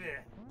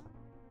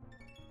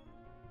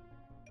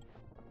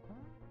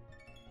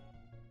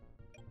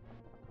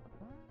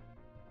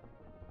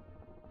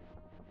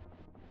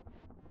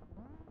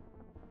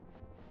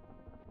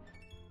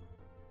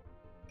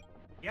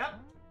 Yep.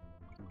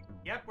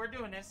 Yep, we're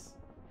doing this.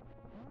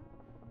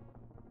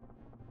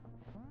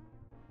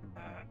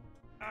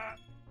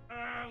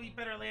 We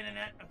better land in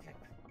that. Okay.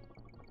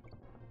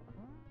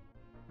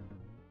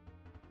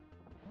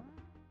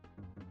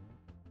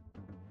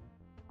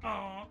 Oh,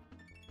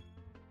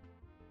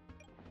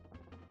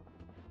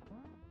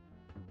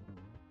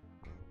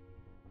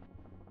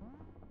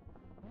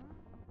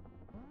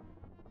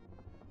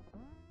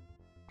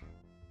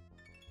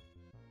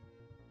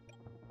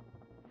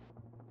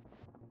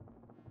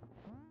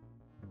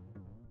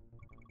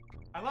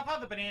 I love how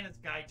the bananas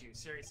guide you,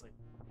 seriously.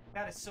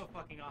 That is so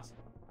fucking awesome.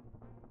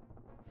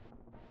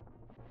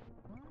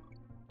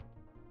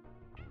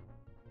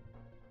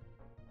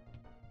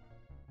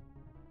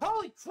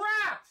 Holy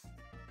crap!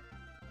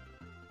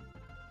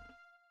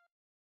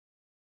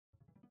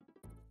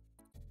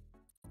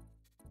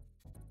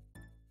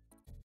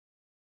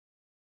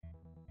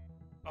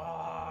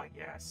 Oh,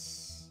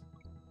 yes.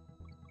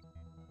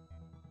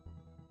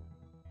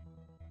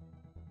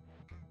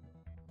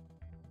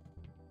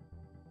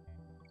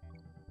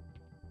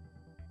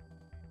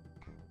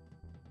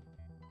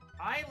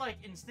 I, like,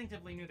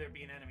 instinctively knew there'd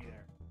be an enemy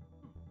there.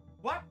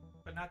 What?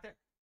 But not there.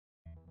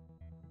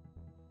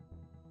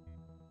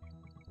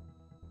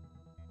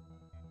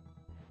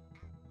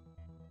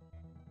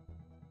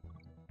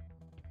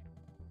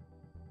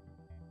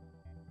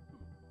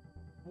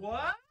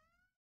 What?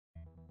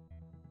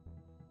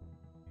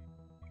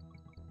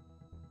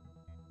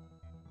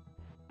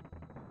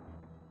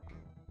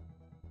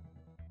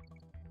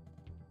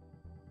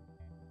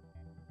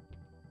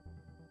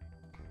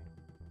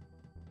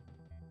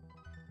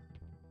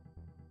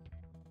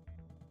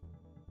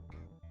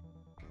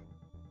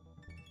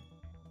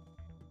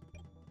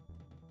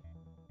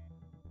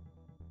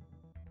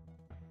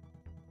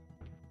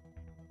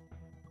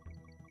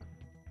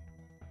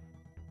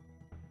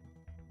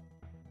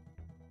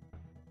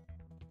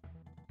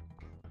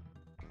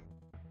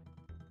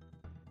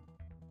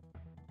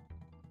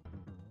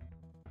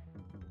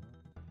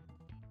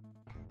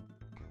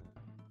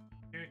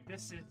 Dude,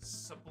 this is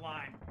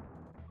sublime.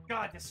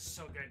 God, this is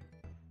so good.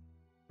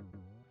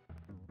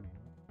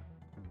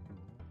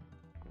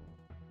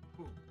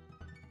 Ooh.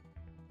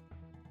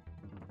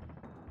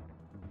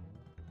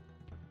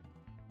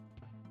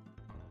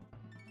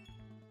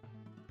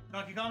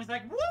 Donkey Kong's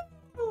like, woo!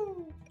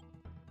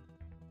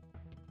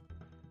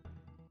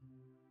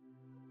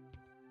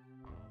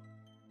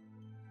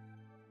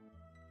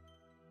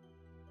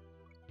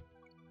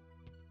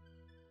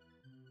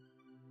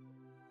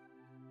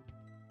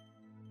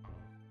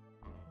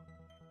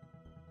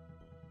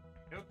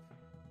 Nope.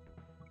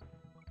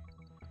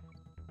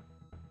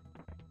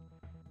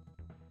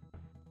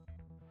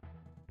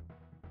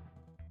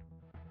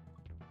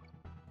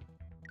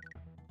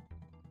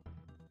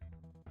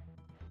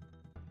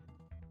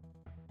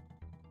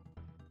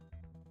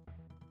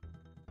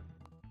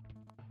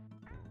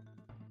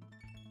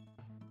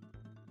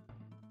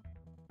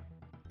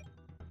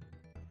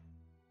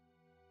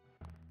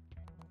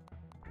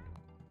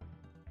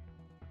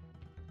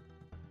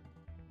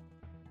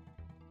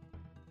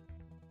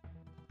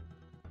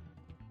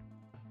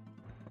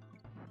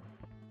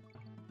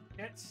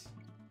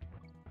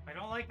 I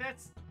don't like that.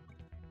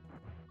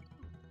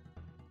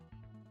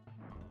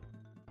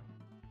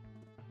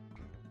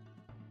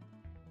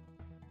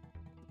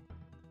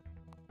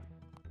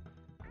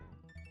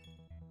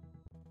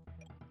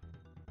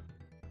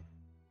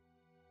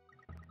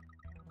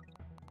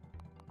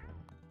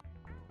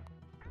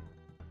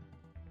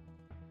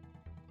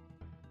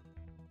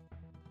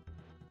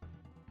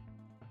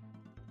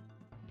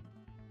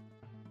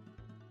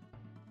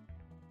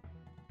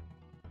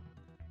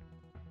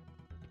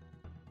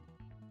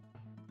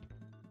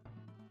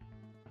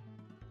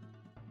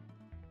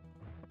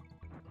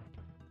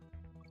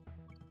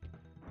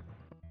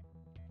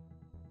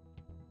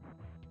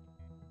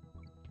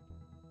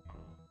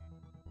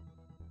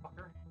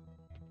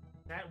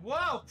 That,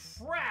 whoa,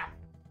 crap!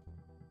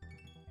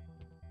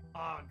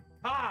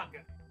 Cog!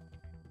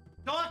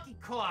 Donkey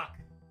Cock!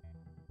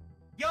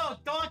 Yo,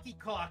 Donkey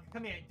Cock!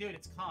 Come here, dude,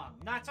 it's Kong.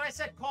 That's why I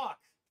said cock.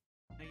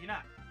 No, you're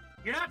not.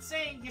 You're not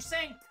saying, you're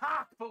saying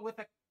cock, but with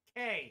a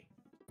K.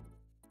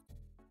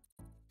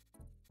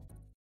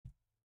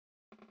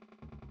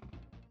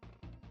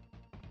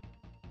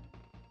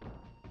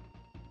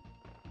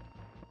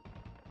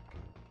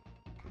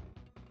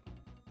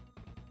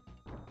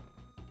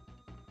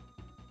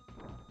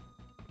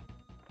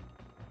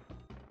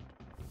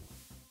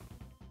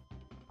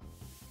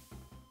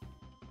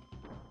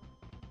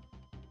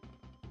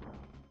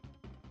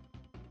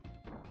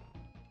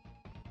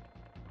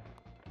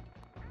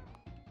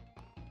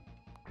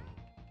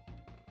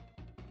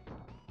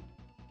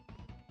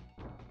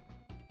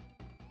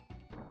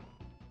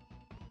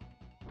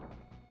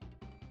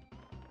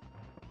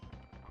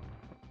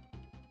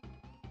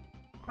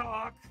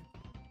 Cock!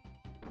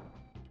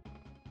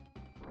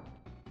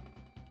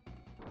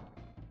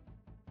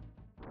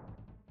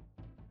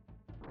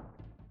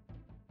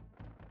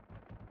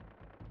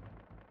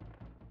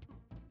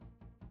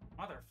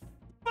 Motherfucker!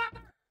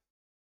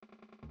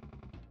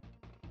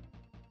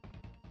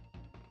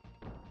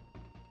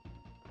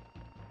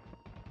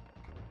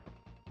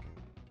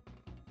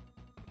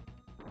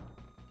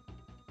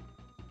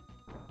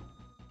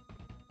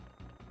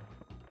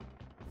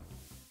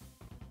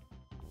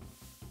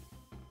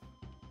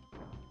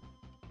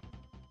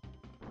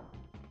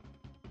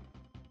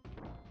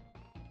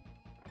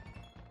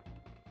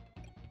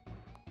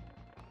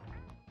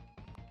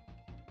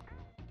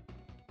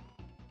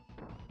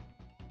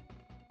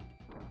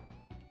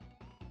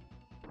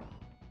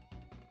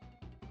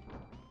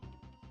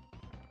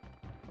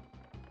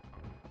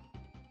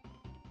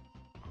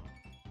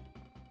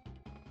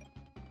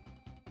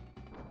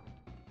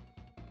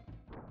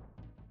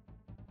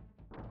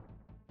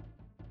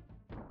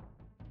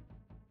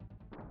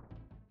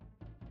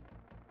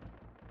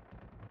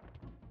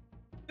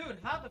 Dude,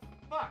 how the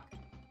fuck?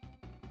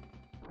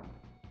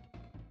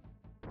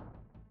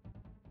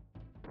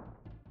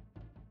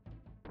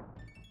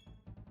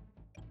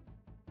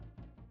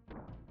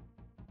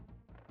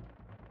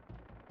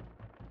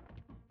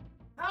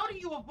 How do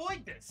you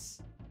avoid this?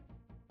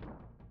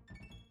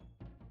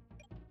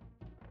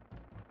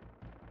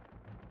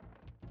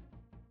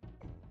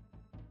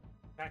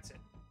 That's it.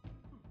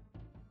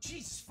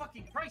 Jesus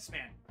fucking Christ,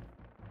 man.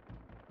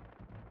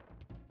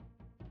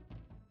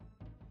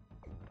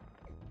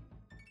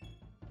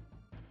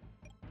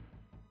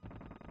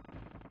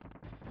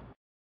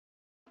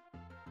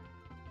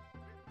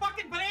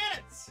 Fucking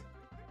bananas!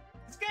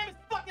 This game is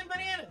fucking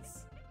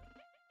bananas!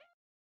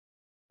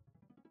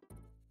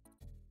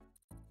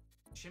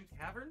 Chimp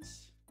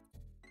Caverns?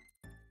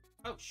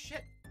 Oh,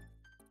 shit.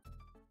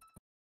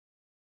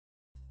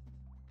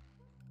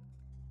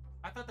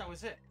 I thought that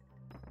was it.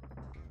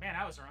 Man,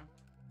 I was wrong.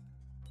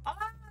 Ah,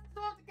 I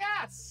still have the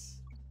gas!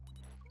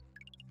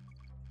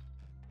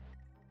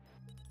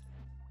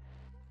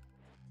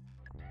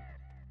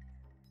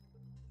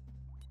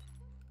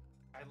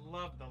 I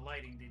love the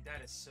lighting, dude.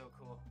 That is so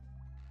cool.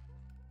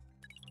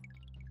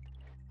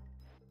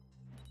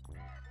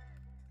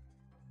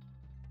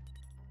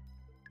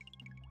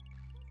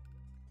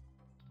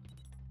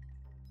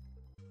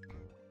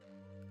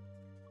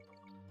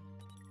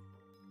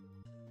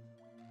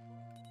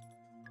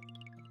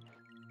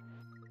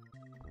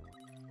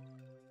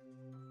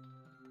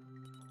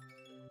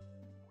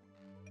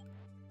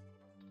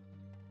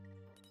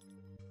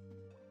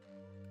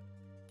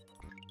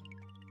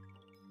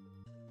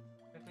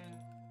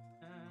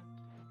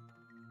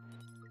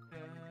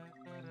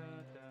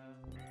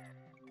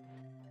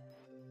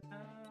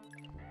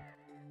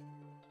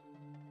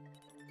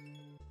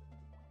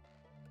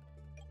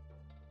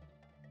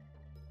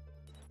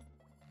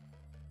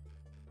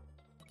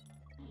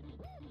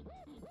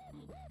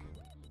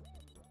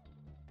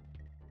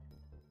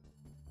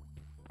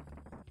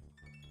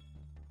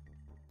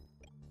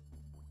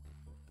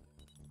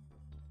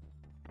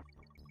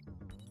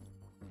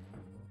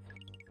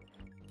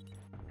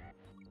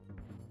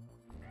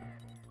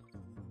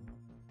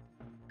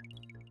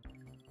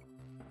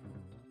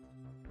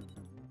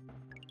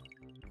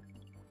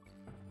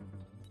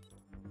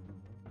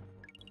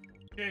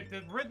 Dude,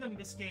 the rhythm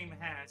this game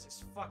has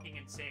is fucking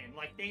insane.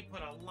 Like, they put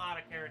a lot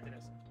of care into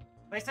this.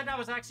 They said that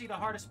was actually the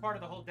hardest part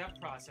of the whole dev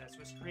process,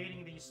 was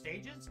creating these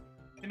stages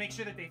to make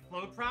sure that they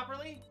flowed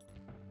properly.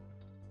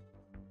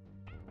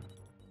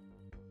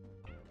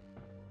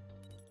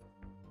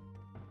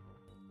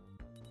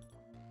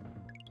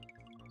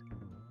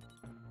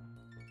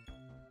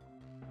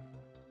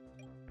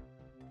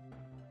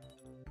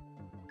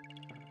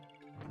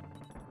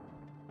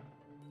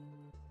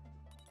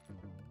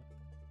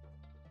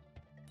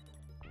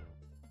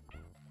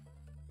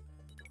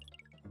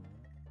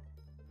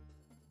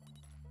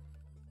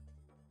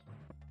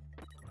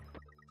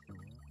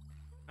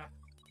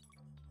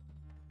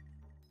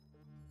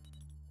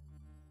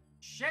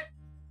 Shit!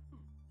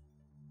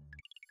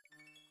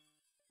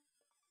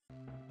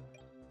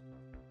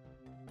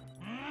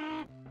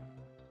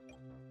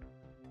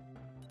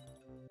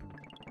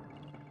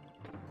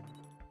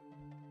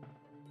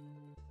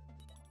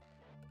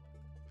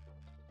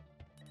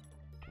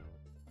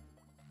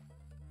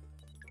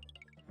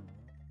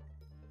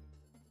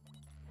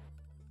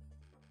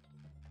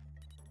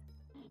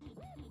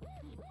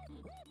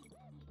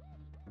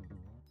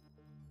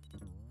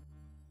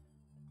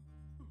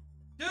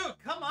 Dude,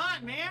 come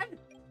on, man!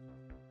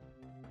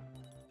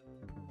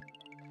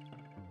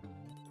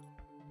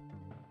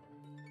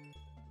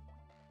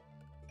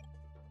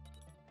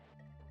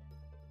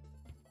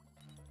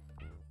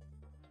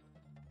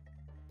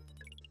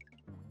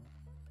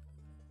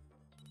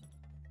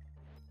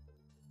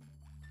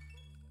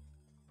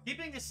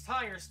 Keeping this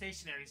tire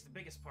stationary is the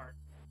biggest part.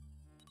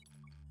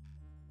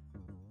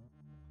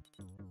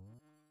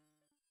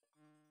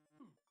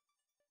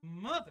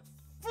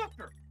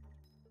 Motherfucker!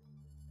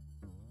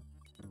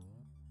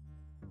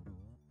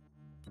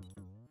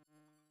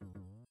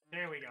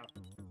 There we go.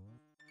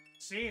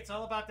 See, it's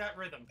all about that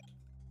rhythm.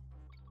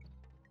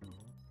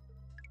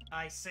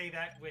 I say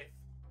that with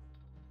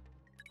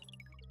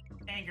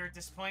anger at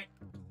this point.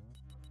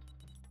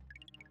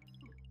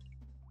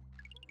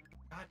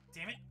 God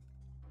damn it.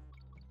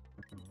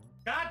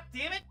 God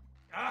damn it!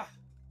 Ah!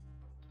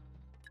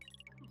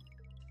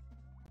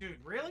 Dude,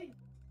 really?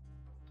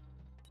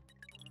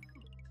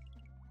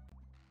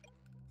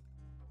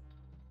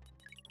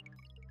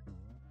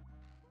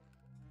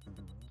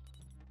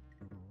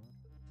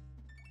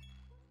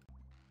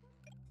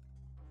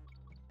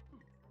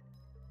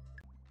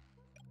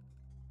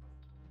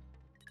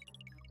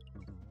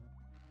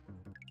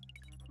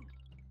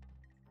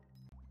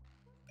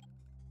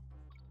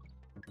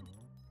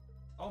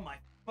 Oh my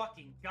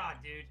fucking god,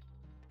 dude.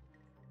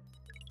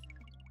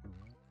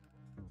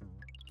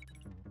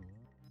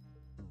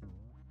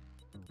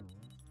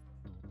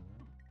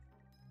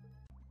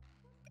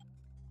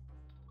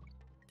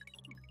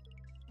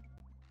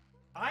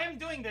 I am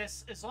doing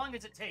this as long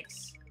as it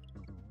takes.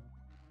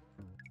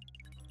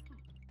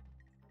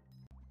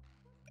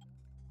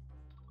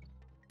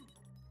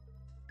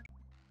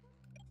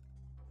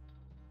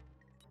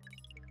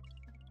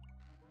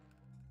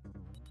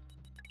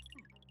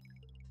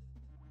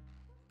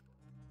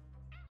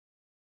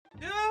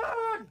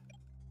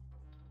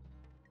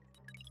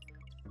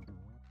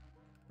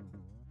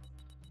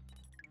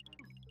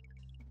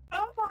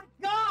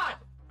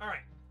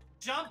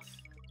 Jump!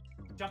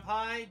 Jump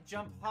high,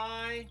 jump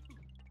high.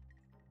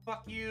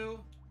 Fuck you.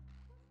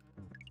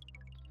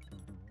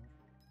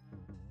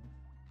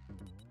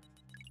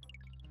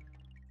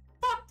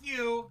 Fuck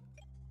you!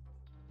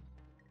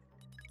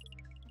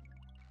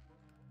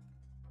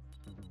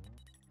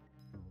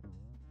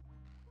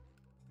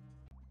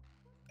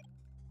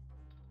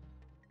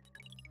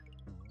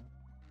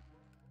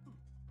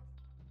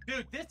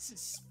 Dude, this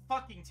is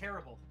fucking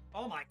terrible.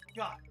 Oh my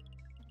god.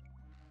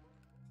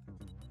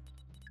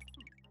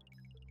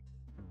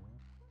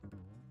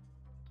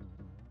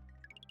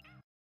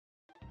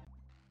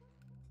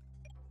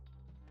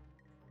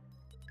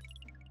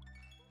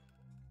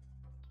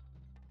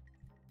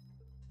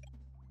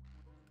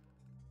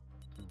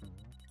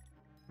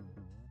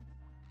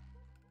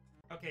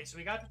 Okay, so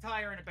we got the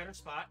tire in a better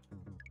spot.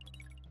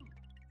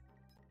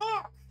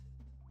 Fuck!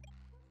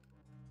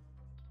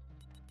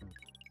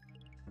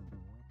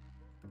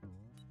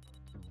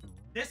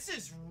 This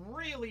is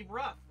really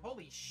rough.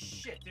 Holy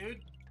shit,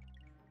 dude.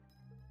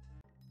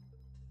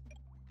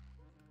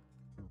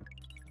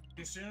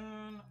 Too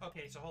soon?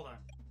 Okay, so hold on.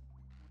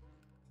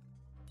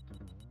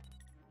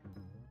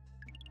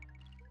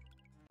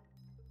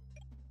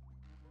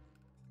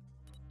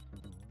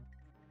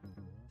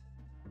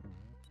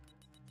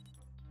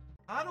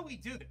 How do we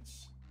do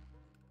this?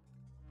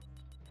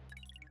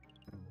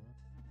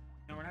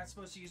 No, we're not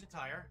supposed to use a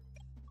tire.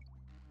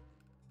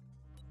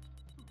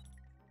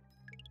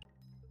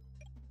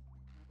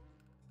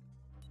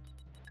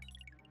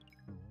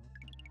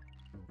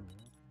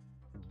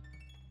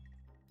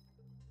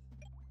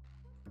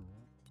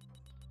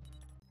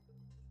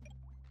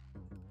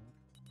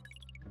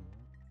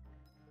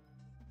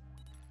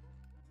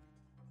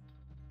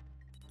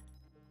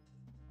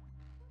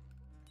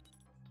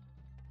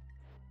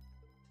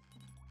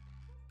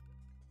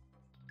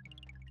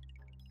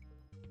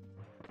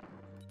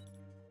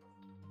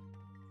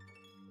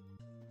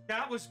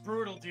 That was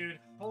brutal, dude.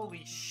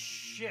 Holy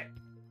shit.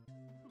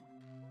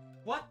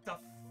 What the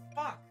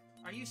fuck?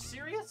 Are you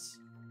serious?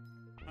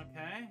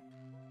 Okay.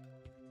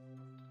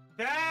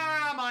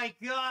 Ah, my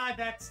god,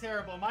 that's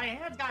terrible. My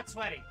hands got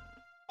sweaty.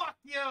 Fuck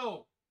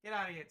you! Get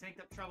out of here. Take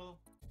the trouble.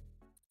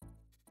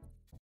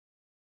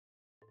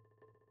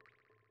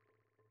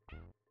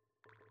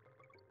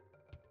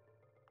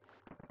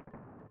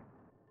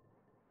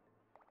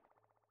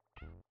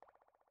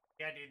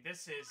 Yeah, dude,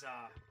 this is,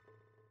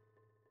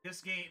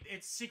 this game,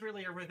 it's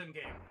secretly a rhythm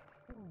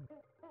game.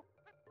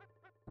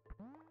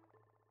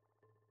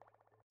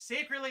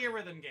 Secretly a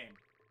rhythm game.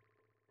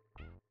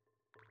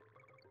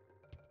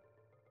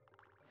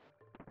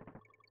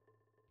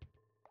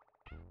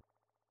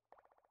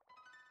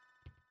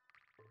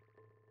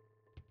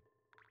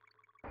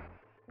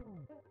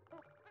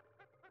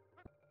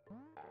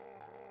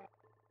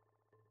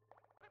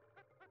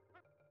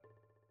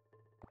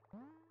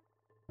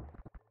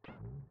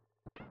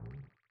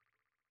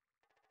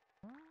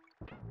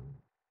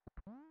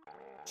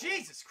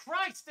 Jesus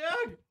Christ,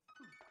 dude!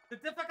 The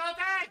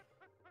difficulty!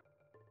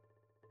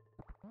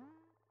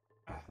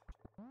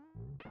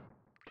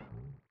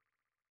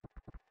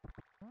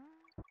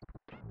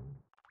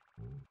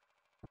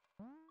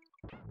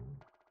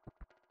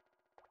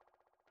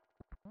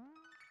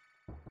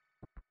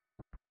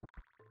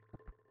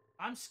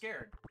 I'm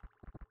scared.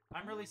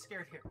 I'm really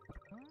scared here.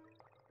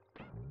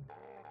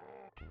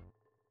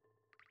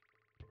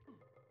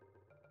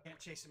 Can't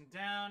chase him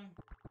down.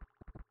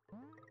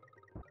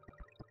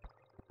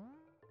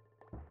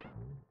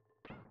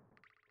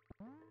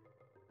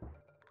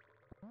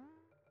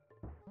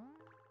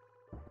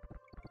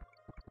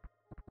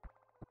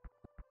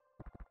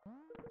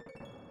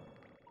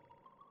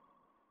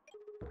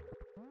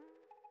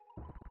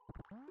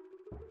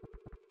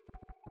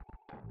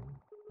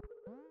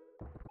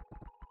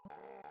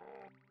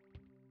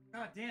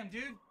 God damn,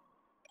 dude.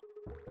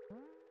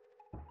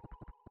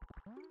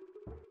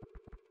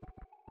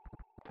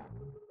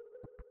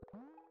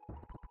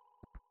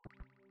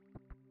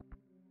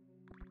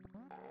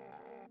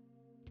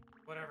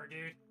 Whatever,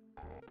 dude.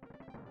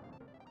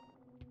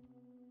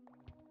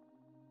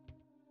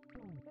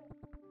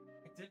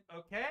 It did,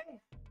 okay.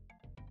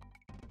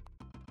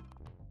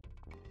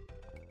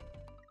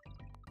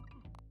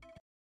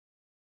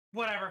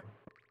 Whatever.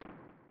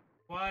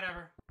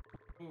 Whatever.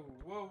 Ooh,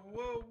 whoa,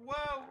 whoa,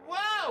 whoa,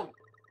 whoa!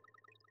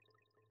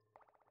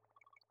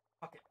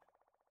 Fuck it.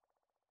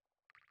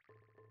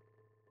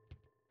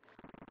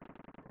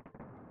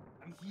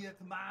 I'm here,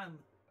 come on.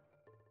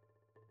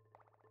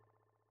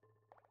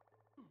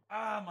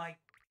 Oh my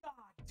god,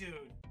 dude.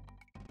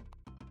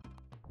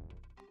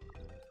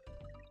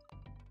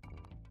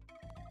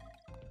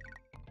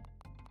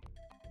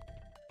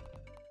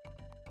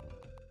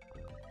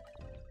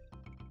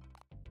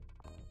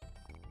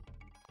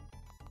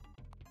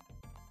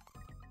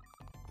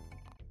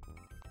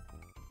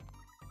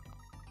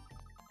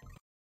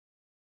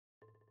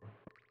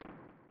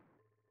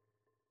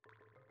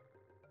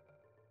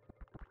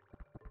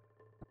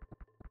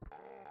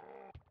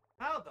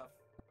 How the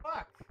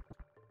fuck?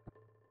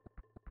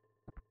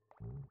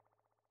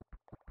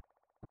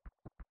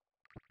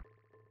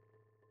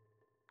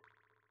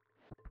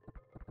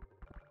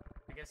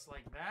 guess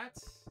like that.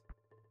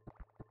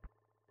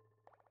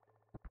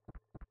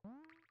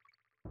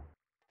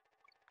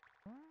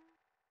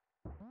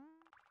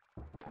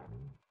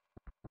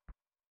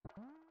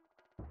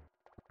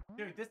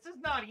 Dude, this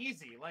is not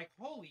easy. Like,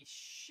 holy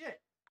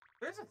shit.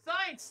 There's a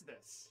science to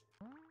this.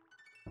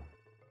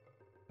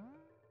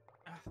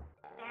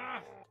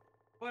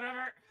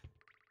 Whatever.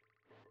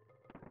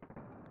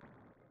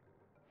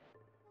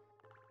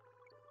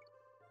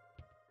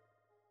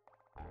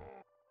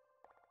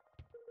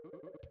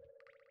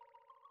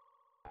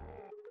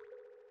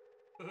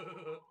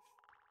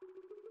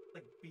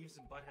 Like Beavis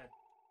and Butthead.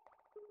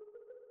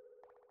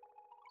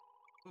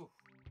 Oof.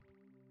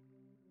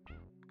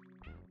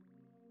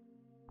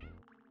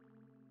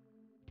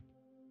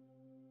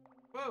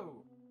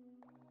 Whoa.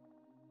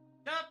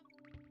 Stop.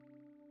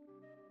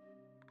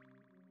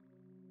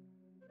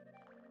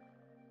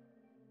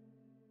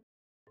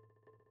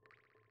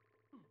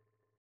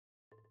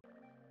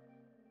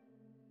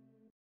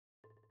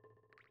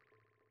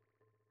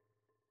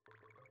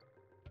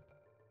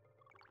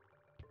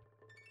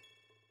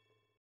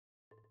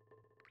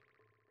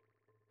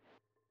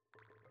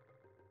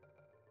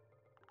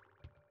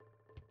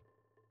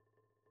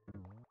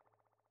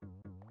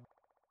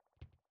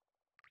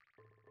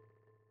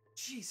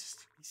 Jesus,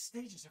 these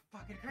stages are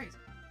fucking crazy.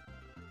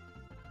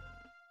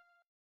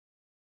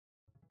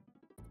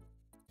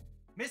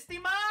 Misty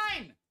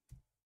Mine!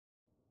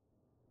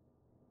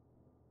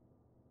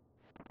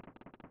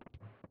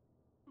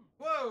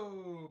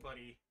 Whoa,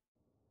 buddy.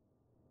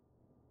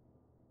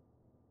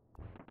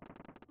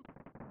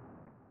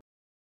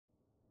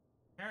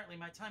 Apparently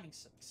my timing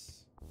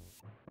sucks.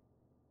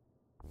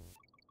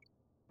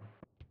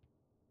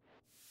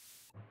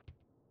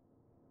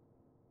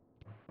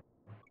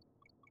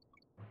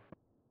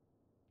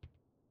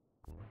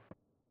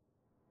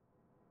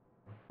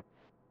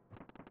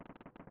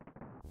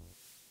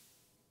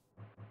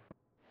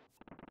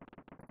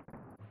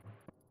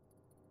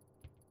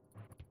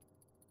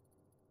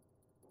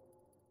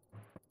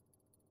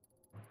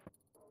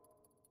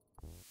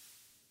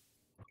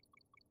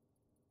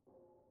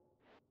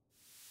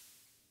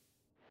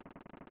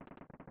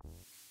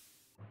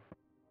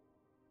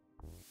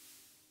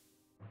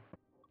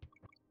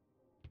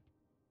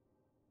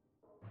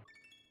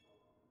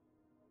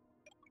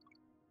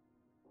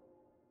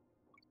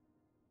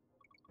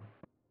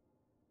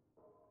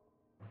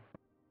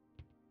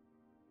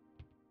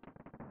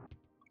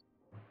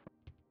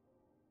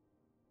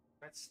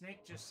 That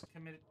snake just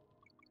committed...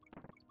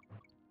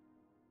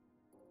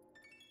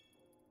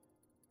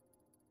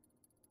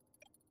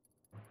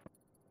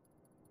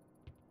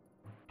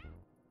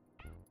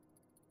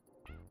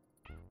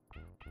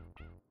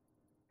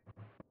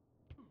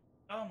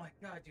 Oh my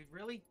god, dude,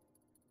 really?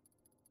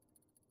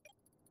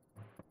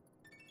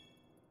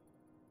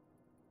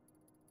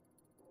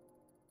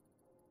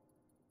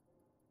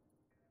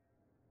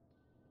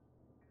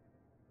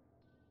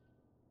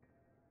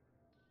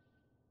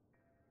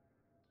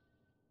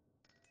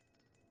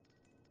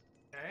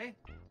 Okay.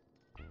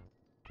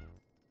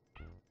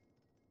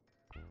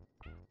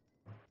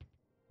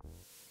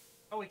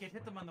 Oh, we can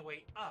hit them on the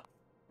way up.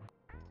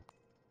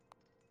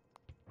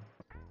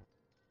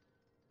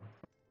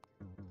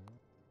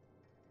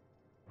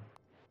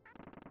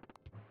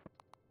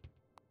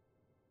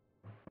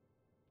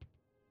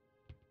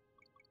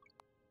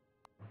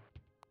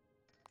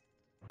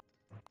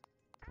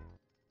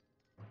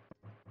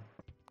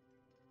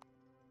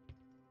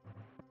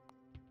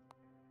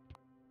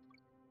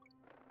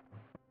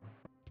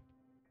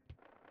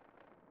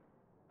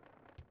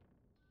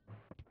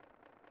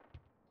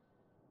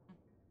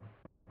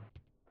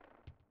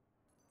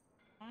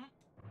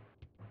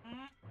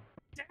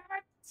 Damn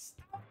it!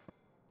 Stop!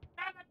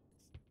 Damn it!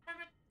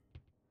 Damn it!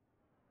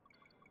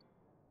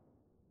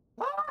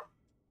 Ah!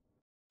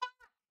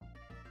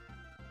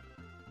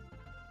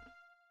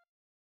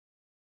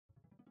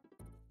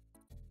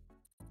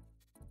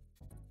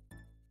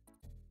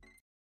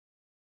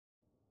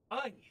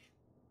 Ay!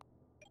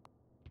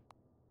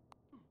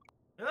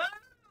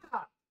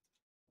 Ah!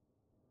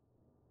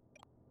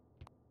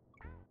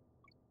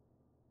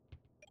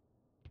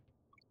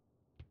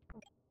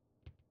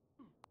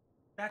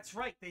 That's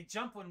right, they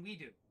jump when we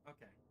do.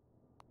 Okay.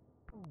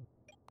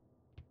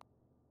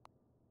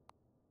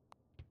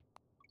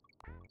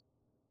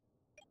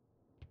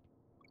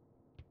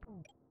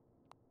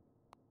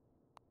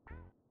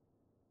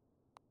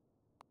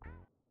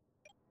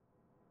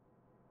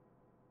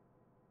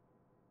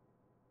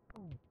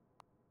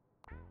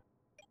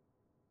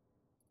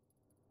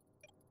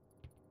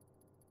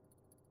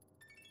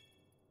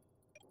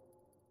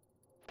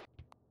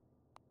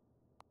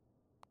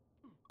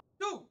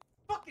 Dude!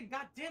 Fucking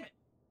goddamn it!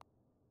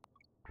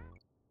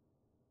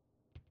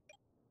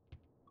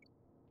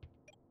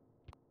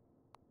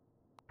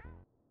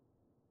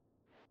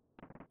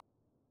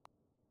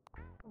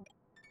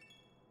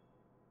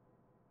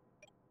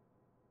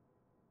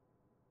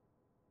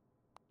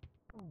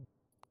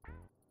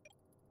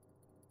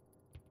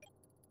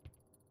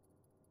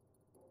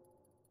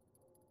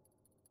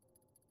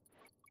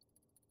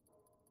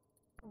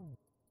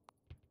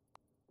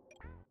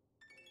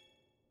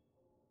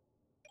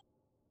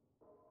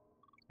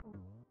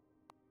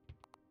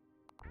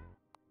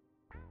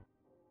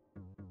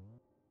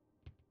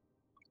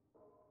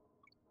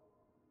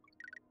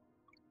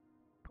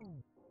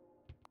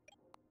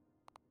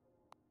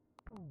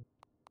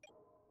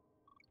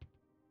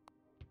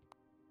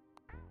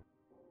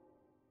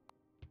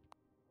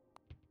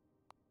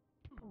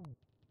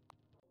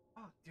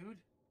 Fuck, dude.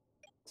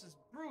 This is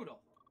brutal.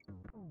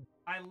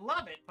 I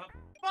love it, but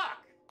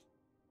fuck!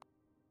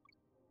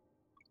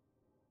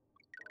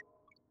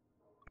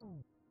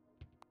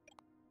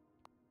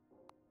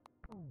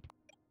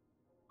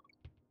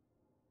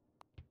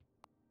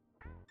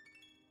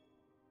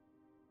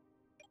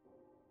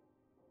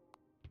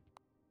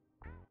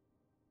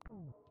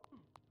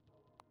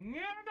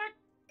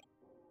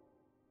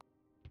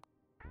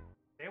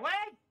 Stay away!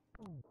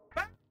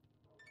 Back!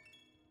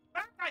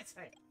 Back, I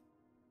say!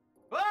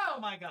 Oh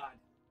my god!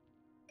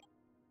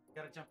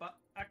 Gotta jump up.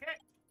 Okay.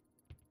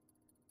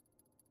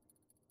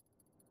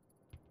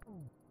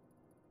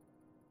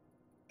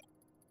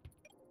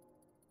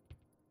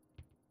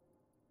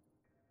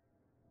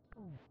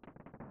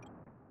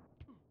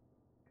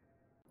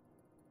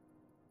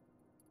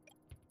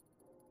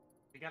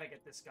 We gotta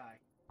get this guy.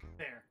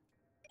 There.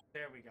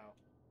 There we go.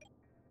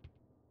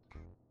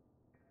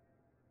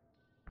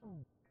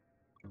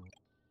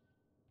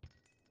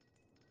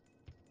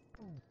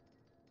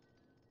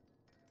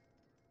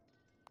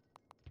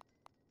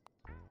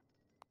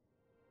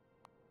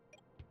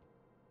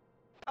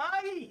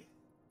 Aye!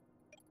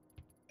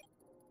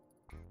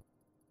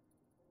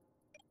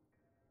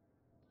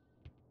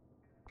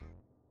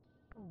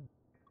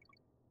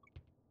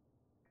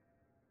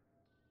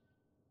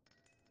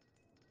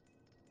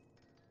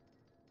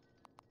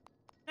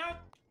 Nope.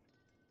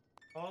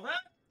 Hold up.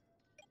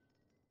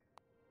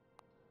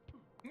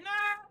 No!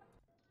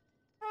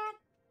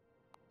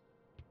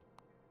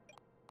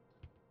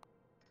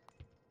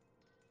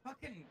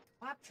 Fucking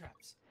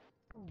claptraps.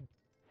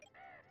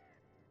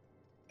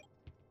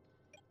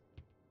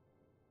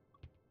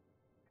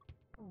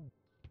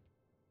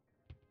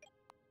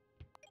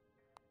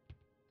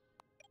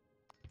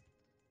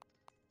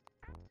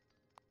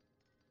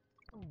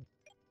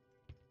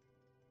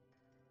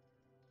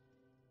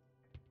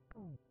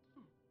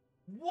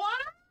 What?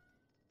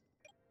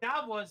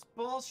 That was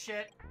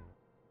bullshit.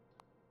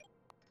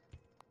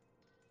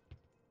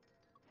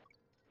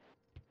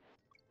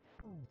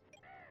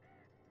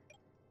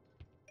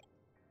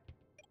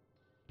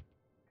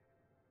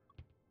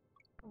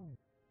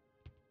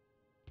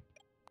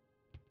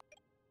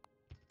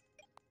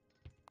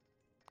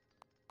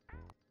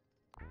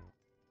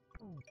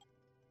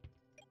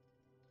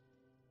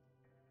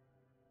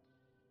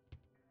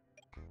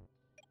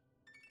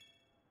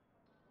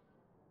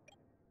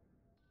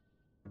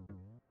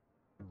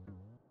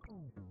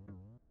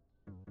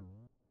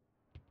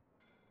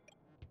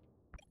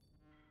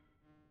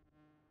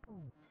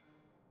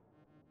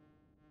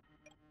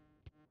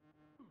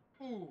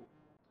 Ooh.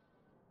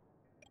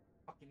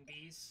 Fucking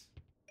bees.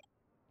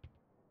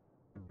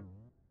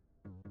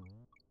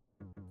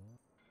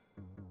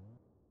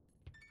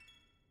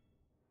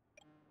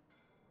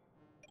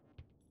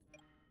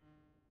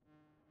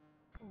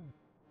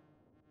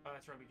 Oh,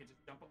 that's right, we could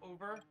just jump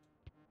over.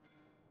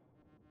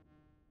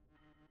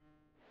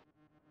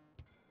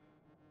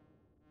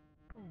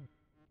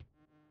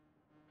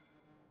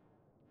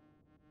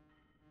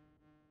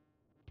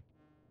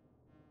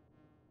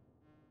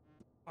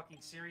 Fucking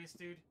serious,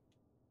 dude?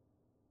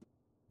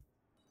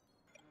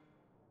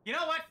 You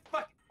know what?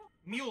 Fuck!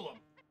 Mule him.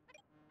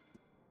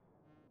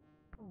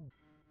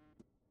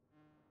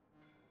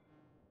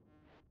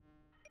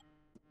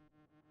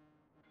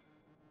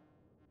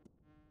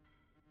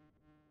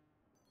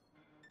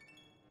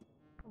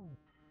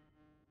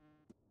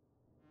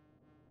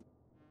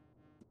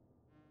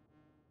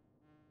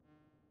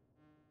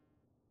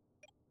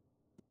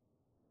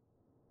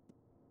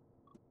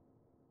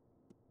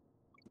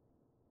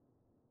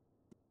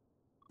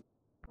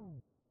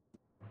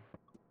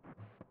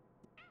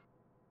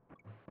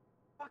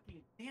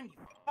 Fucking damn you,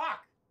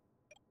 fuck!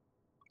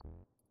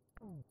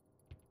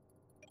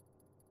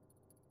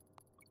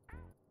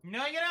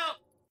 No, you don't!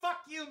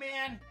 Fuck you,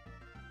 man!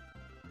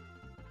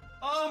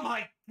 Oh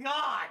my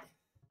god!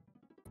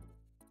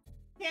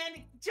 Can't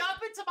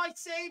jump into my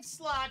save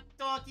slot,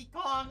 Donkey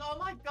Kong! Oh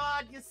my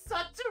god, you're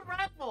such a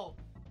rebel!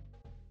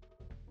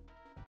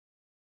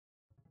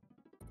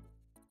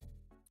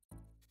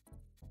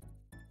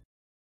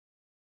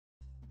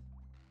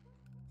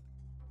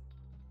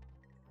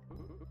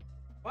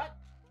 What?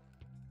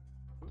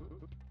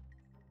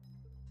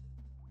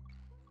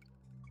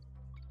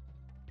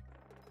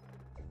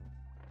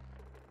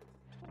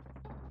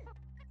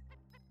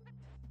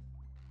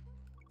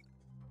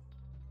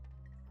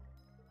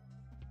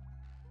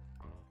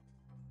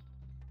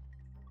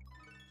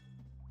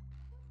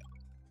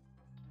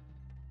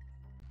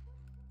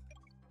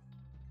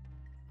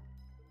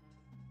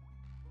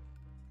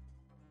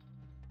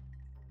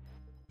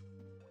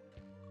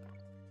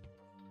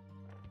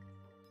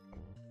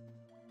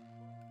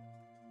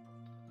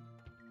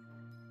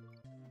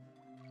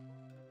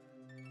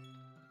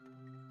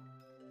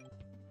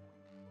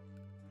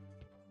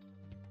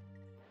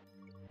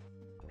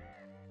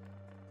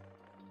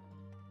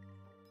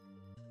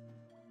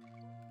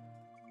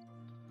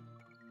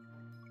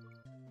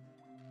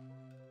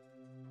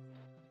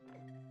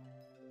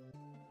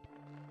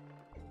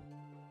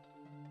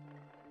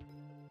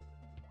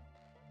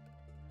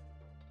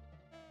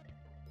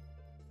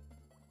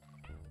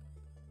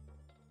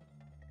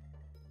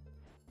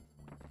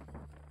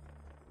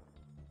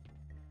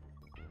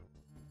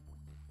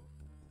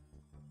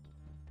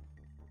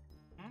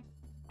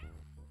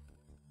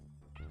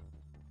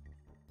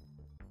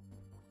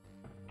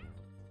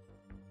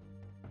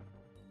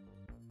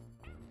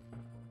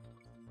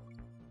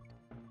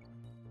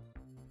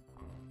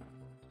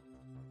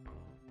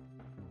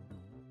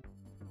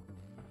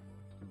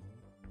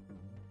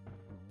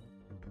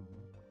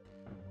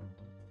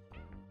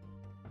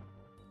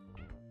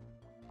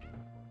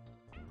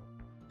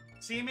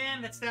 See,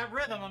 man, that's that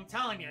rhythm, I'm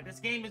telling you. This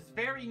game is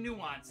very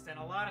nuanced, and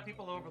a lot of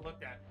people overlook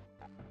that.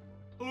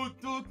 Oh,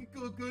 Donkey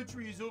Kong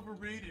Country is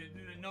overrated.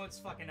 No, it's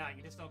fucking not.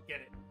 You just don't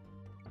get it.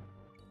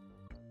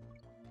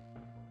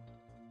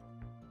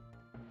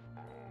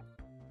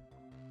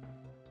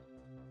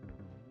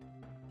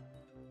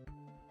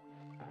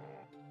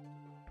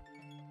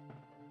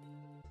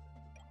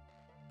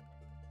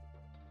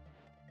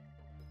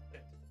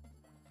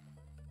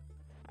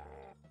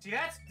 See,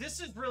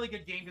 this is really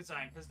good game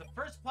design, because the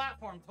first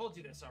platform told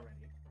you this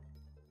already.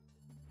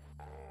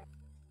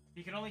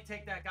 You can only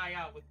take that guy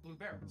out with blue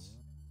barrels.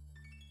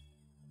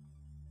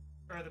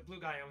 Or the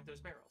blue guy out with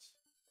those barrels.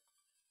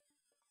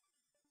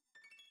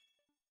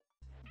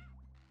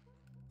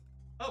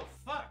 Oh,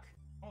 fuck!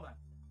 Hold on.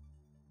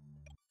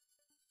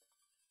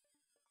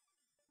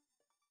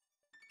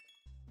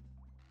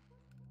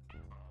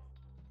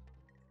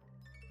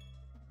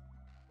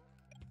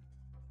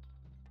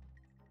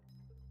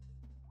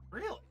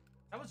 Really?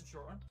 That was a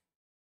short one.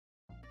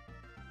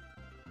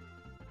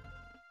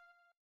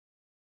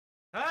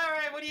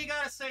 Alright, what do you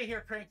gotta say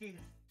here, Cranky?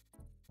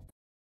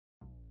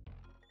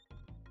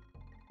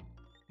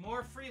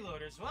 More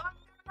freeloaders. Well,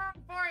 I'm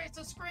for you,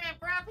 so scram,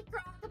 grab the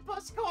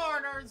octopus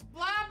corners.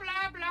 Blah,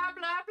 blah, blah,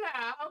 blah,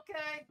 blah.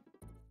 Okay.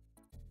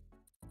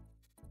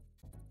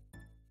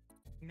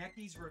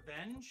 Necky's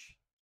Revenge?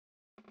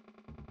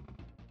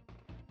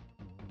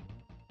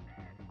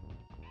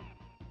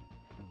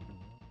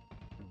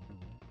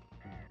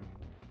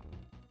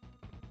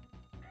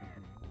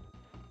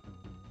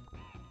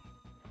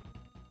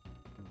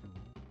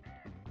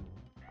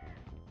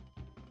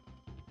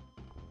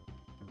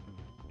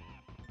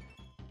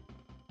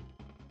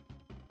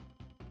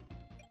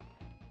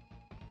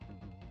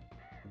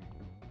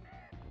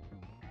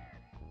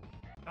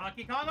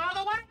 Donkey Kong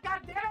all the way,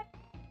 goddammit!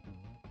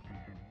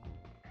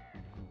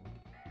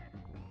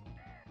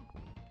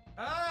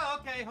 Oh,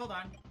 okay, hold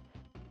on.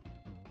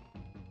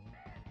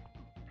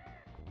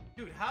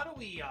 Dude, how do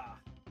we,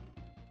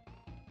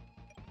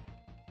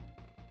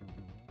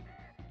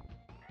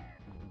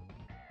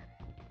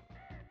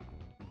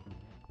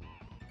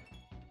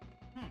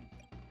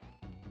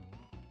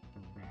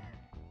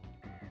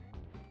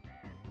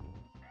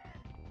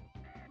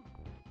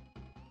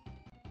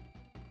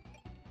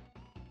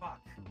 Fuck.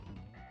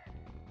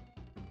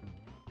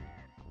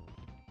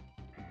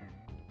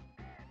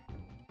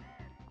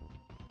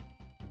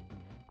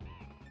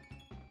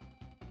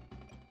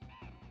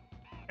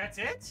 That's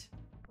it?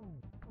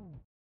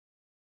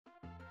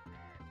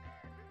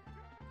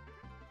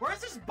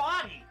 Where's his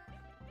body?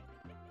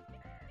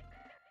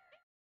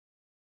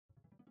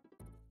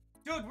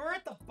 Dude, we're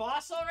at the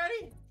boss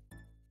already?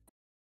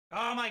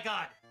 Oh my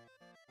god.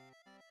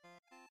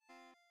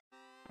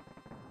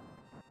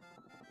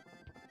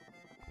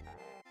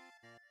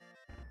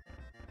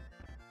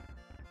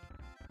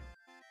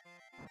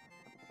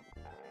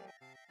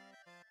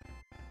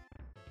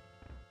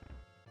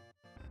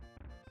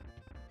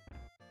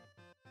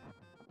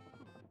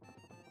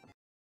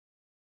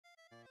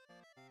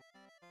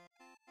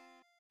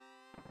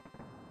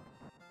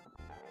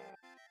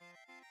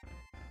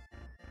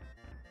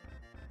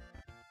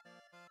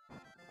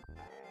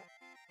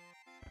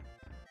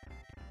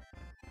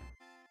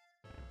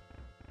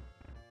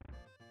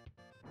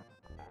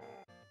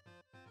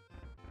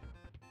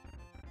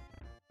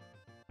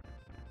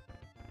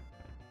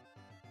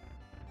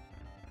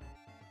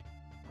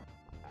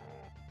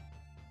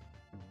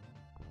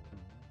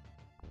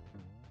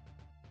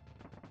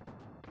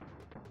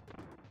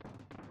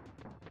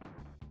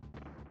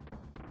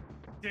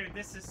 Dude,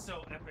 this is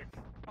so epic.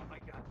 Oh my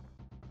god.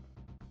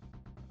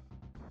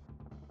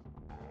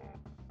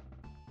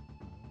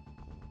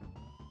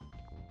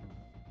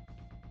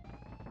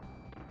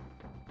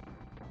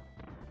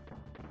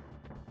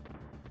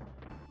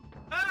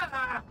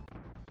 Ah!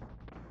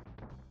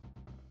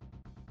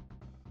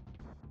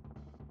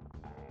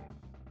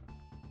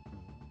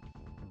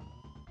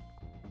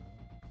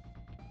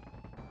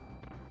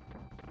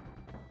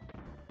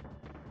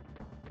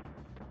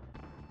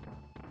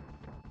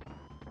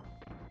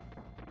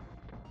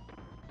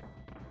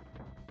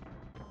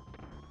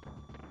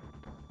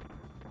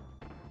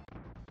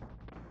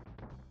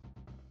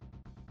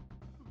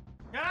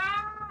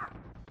 Ah!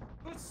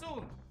 Too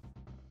soon.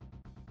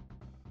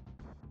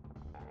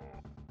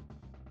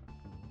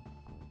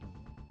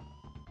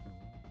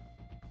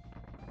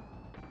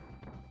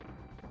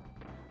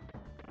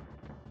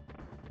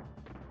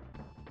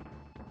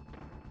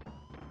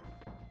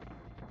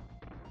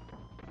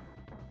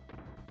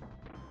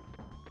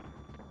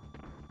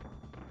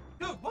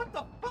 Dude, what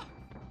the fuck?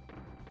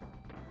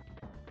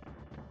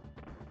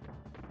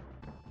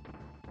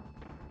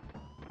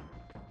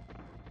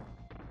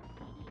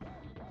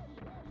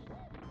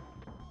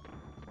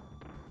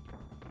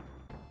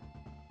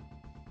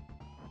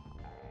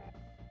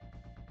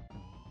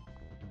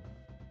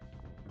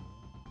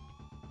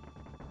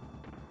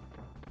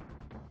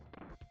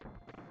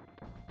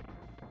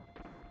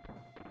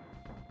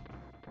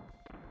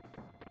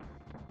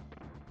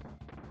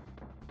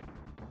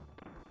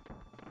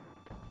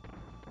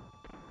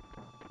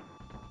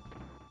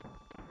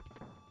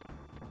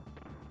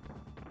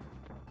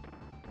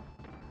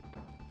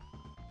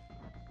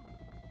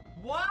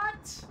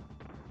 What?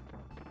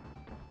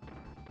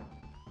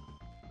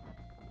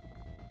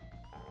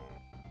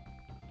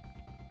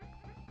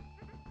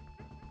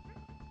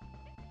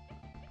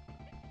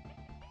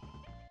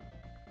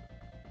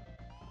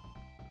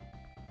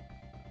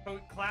 Oh,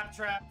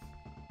 Claptrap,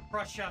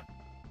 Prussia,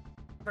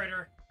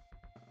 Critter,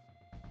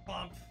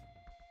 Bump,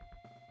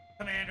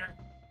 Commander,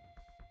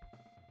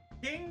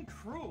 King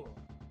Cruel.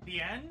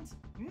 The end?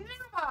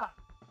 Never!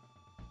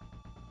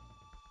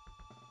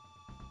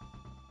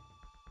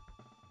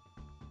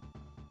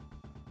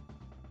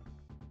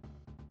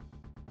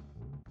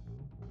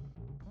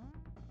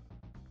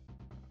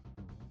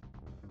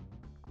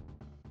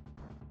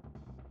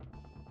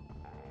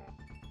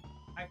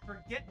 I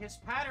forget his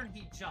pattern,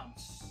 he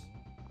jumps.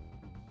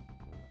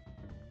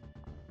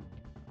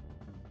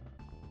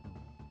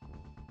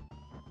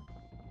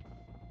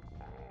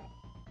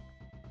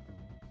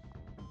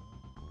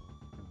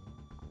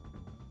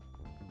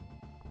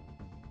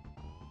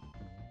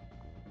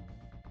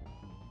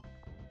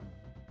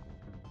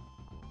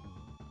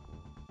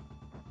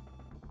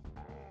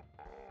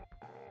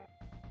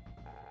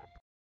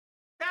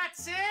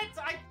 That's it?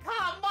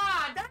 Come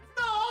on! That's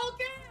the whole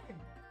game!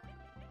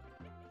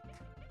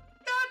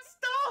 That's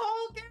the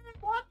whole game!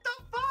 What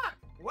the fuck?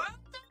 What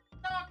the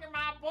fuck,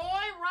 my boy?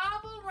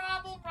 Robble,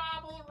 robble,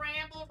 robble,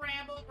 ramble,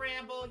 ramble,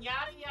 ramble,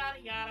 yada, yada,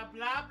 yada,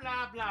 blah,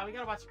 blah, blah. We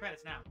gotta watch the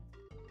credits now.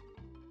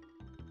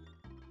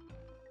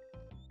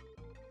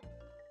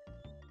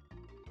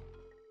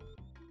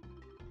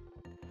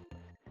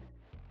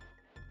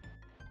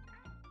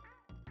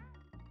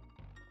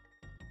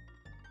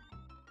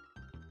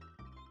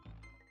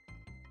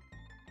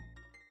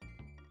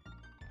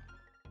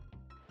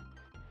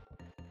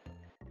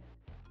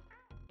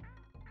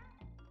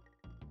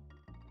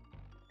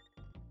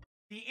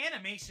 The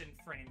animation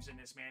frames in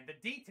this, man, the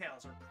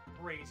details are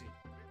crazy.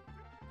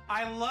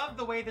 I love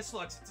the way this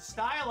looks. It's a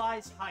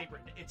stylized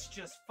hybrid. It's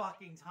just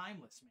fucking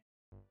timeless,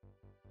 man.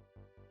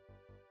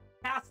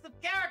 Cast of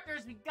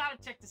characters, we gotta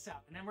check this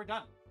out, and then we're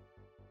done.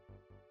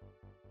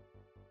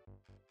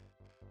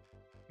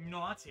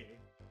 Naughty.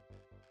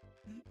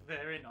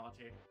 Very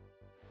naughty.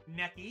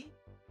 Necky.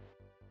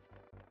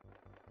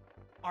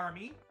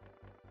 Army.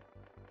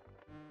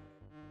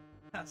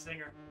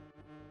 Singer.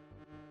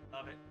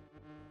 Love it.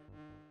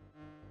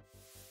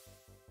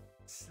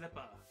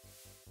 Slipper.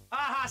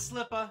 Aha,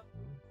 Slipper!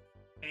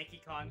 Mankey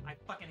Kong. I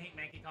fucking hate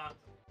Mankey Kong.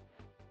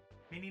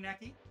 Mini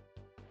Necky.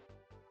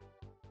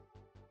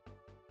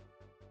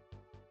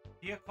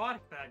 The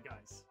aquatic bad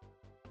guys.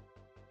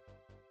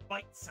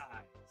 Bite size.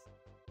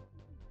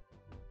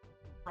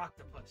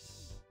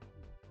 Octopus.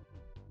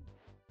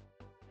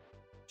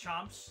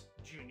 Chomps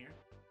Jr.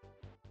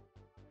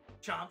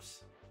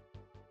 Chomps.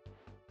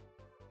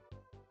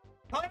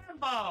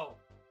 Clambo!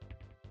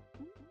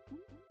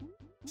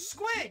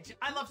 Squidge!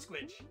 I love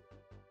Squidge.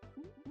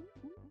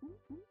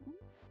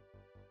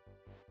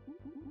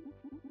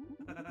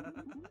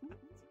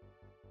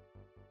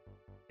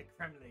 The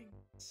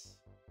Kremlings.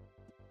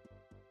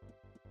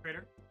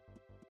 Critter.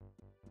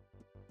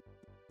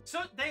 So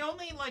they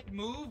only like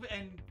move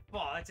and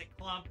fall. That's a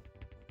clump.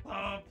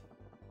 Clump.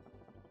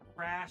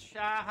 Crash.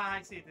 Ah,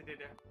 I see what they did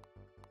there.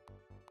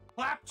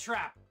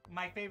 Claptrap.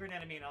 My favorite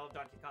enemy in all of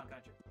Donkey Kong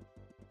Country.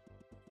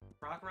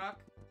 Rock Rock.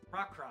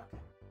 Rock Rock.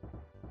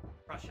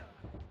 Prussia.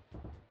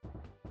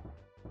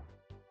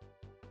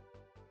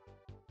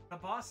 The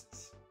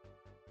bosses.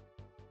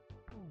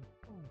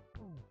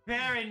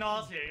 Very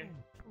naughty.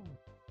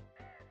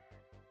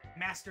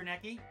 Master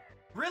Necky.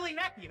 Really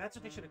Necky, that's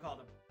what they should have called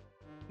him.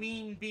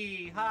 Queen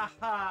Bee, ha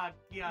ha,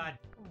 god.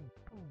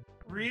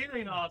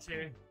 Really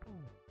naughty.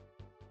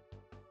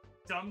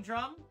 Dumb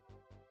Drum.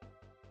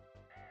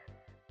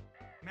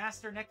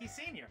 Master Necky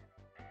Sr.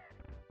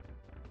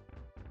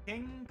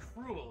 King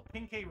Cruel,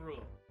 King K.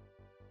 Rool.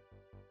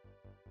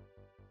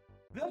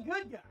 The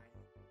good guy.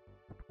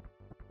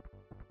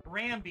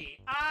 Ramby.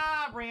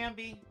 Ah,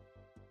 Ramby.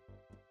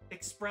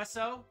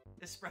 Espresso.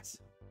 Espresso.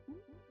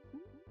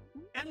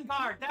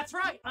 Ungard. That's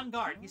right.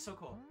 Ungard. He's so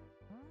cool.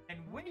 And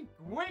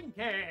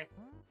Winky.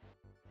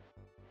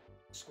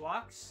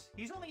 Squawks.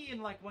 He's only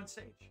in like one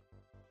stage.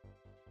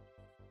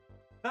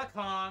 The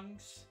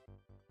Kongs.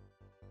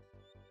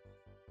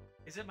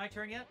 Is it my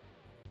turn yet?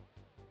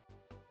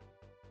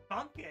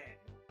 Funky.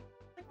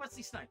 Like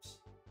Wesley Snipes.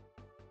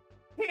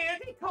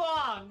 Candy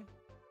Kong.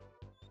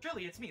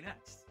 Surely it's me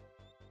next.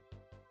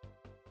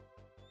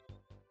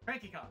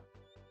 Cranky Kong.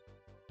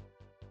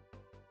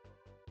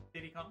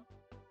 Diddy Kong.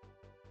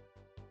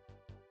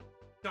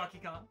 Donkey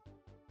Kong.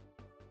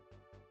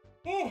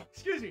 Oh,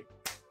 excuse me.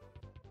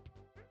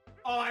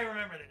 Oh, I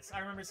remember this. I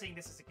remember seeing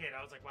this as a kid.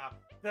 I was like, wow.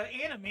 The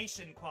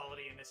animation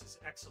quality in this is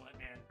excellent,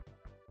 man.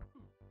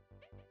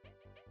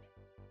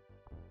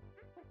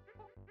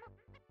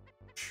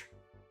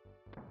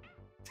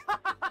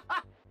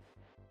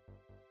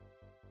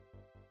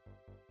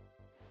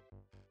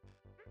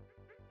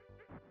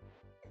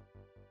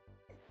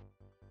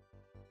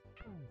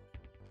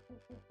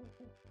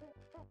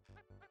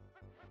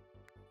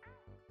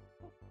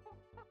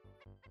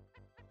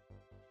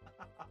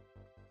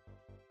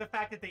 The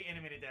fact that they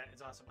animated that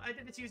is awesome. I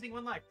did it's using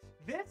one life.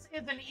 This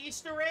is an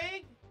Easter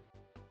egg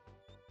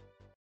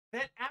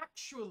that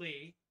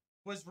actually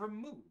was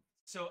removed.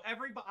 So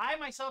I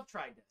myself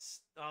tried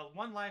this.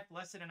 One life,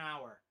 less than an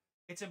hour.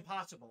 It's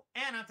impossible.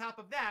 And on top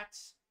of that,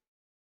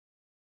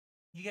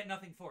 you get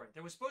nothing for it.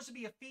 There was supposed to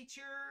be a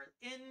feature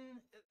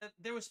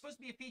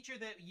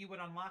that you would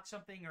unlock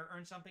something or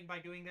earn something by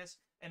doing this,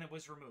 and it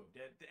was removed.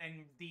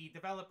 And the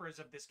developers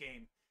of this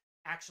game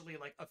actually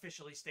like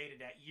officially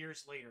stated that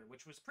years later,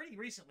 which was pretty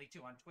recently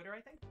too, on Twitter,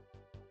 I think.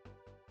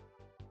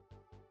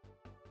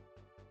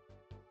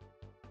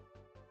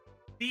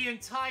 The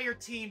entire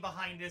team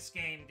behind this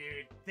game,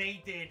 dude,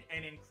 they did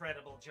an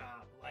incredible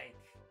job. Like,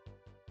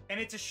 and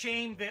it's a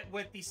shame that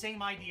with the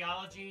same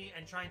ideology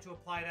and trying to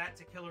apply that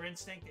to Killer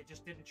Instinct, it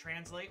just didn't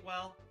translate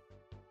well.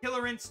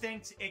 Killer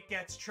Instinct, it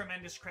gets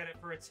tremendous credit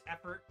for its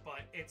effort,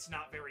 but it's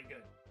not very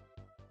good.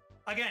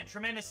 Again,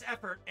 tremendous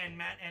effort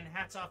and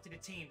hats off to the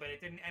team, but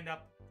it didn't end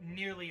up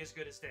nearly as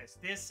good as this.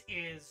 This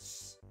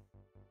is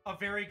a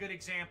very good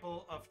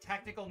example of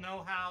technical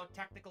know-how,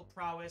 technical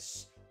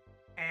prowess,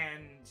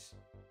 and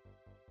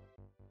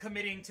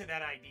committing to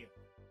that idea.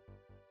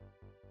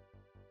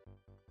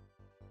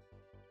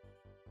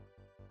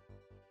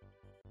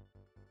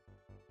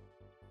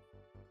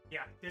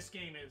 Yeah, this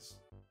game is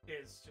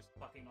just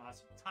fucking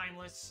awesome.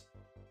 Timeless,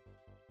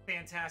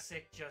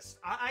 fantastic. Just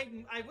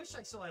I wish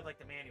I still had like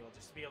the manual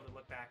just to be able to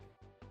look back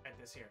at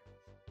this here.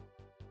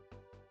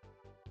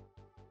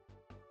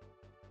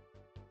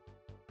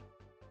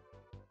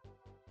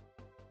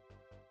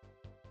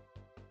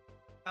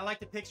 I like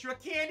to picture a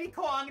Candy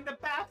Kong in the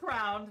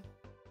background.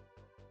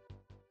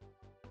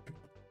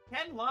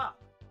 Ken Love.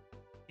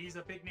 He's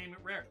a big name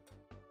at Rare.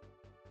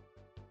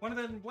 One of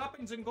the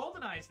weapons in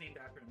GoldenEye is named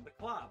after him, the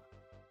club.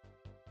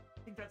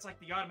 I think that's like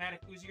the automatic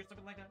Uzi or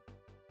something like that.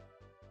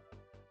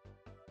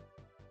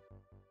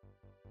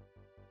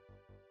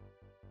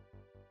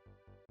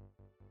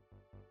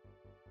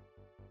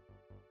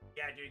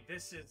 Yeah, dude,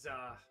 this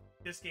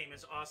game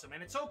is awesome,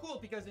 and it's so cool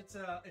because it's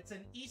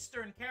an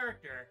Eastern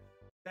character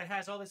that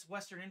has all this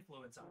Western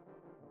influence on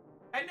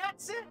it. And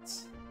that's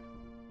it!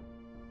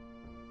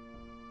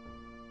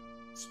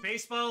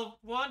 Spaceball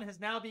 1 has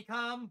now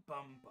become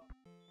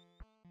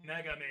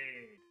Mega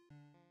Maid.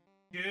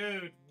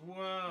 Dude,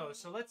 whoa.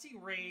 So let's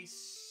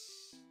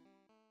erase...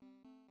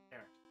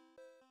 There.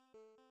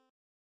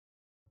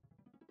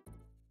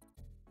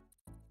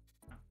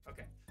 Oh,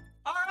 okay.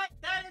 Alright,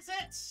 that is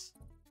it!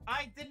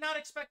 I did not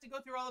expect to go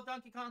through all of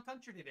Donkey Kong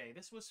Country today.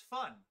 This was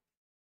fun.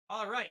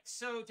 Alright,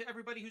 so to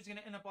everybody who's going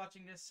to end up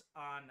watching this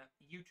on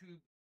YouTube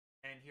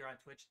and here on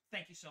Twitch,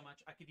 thank you so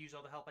much. I could use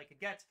all the help I could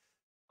get.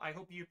 I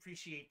hope you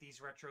appreciate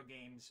these retro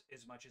games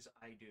as much as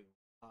I do.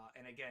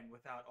 And again,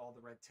 without all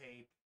the red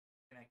tape,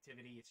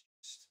 connectivity, it's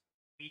just,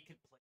 we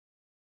could play.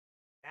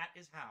 That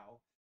is how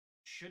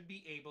you should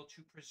be able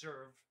to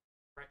preserve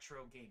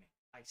retro gaming.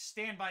 I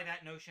stand by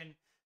that notion,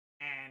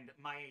 and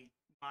my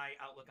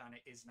outlook on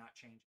it is not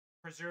changing.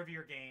 Preserve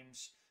your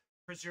games,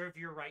 preserve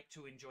your right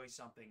to enjoy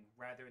something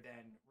rather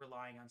than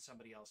relying on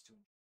somebody else to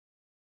enjoy.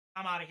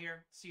 I'm out of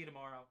here. See you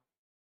tomorrow.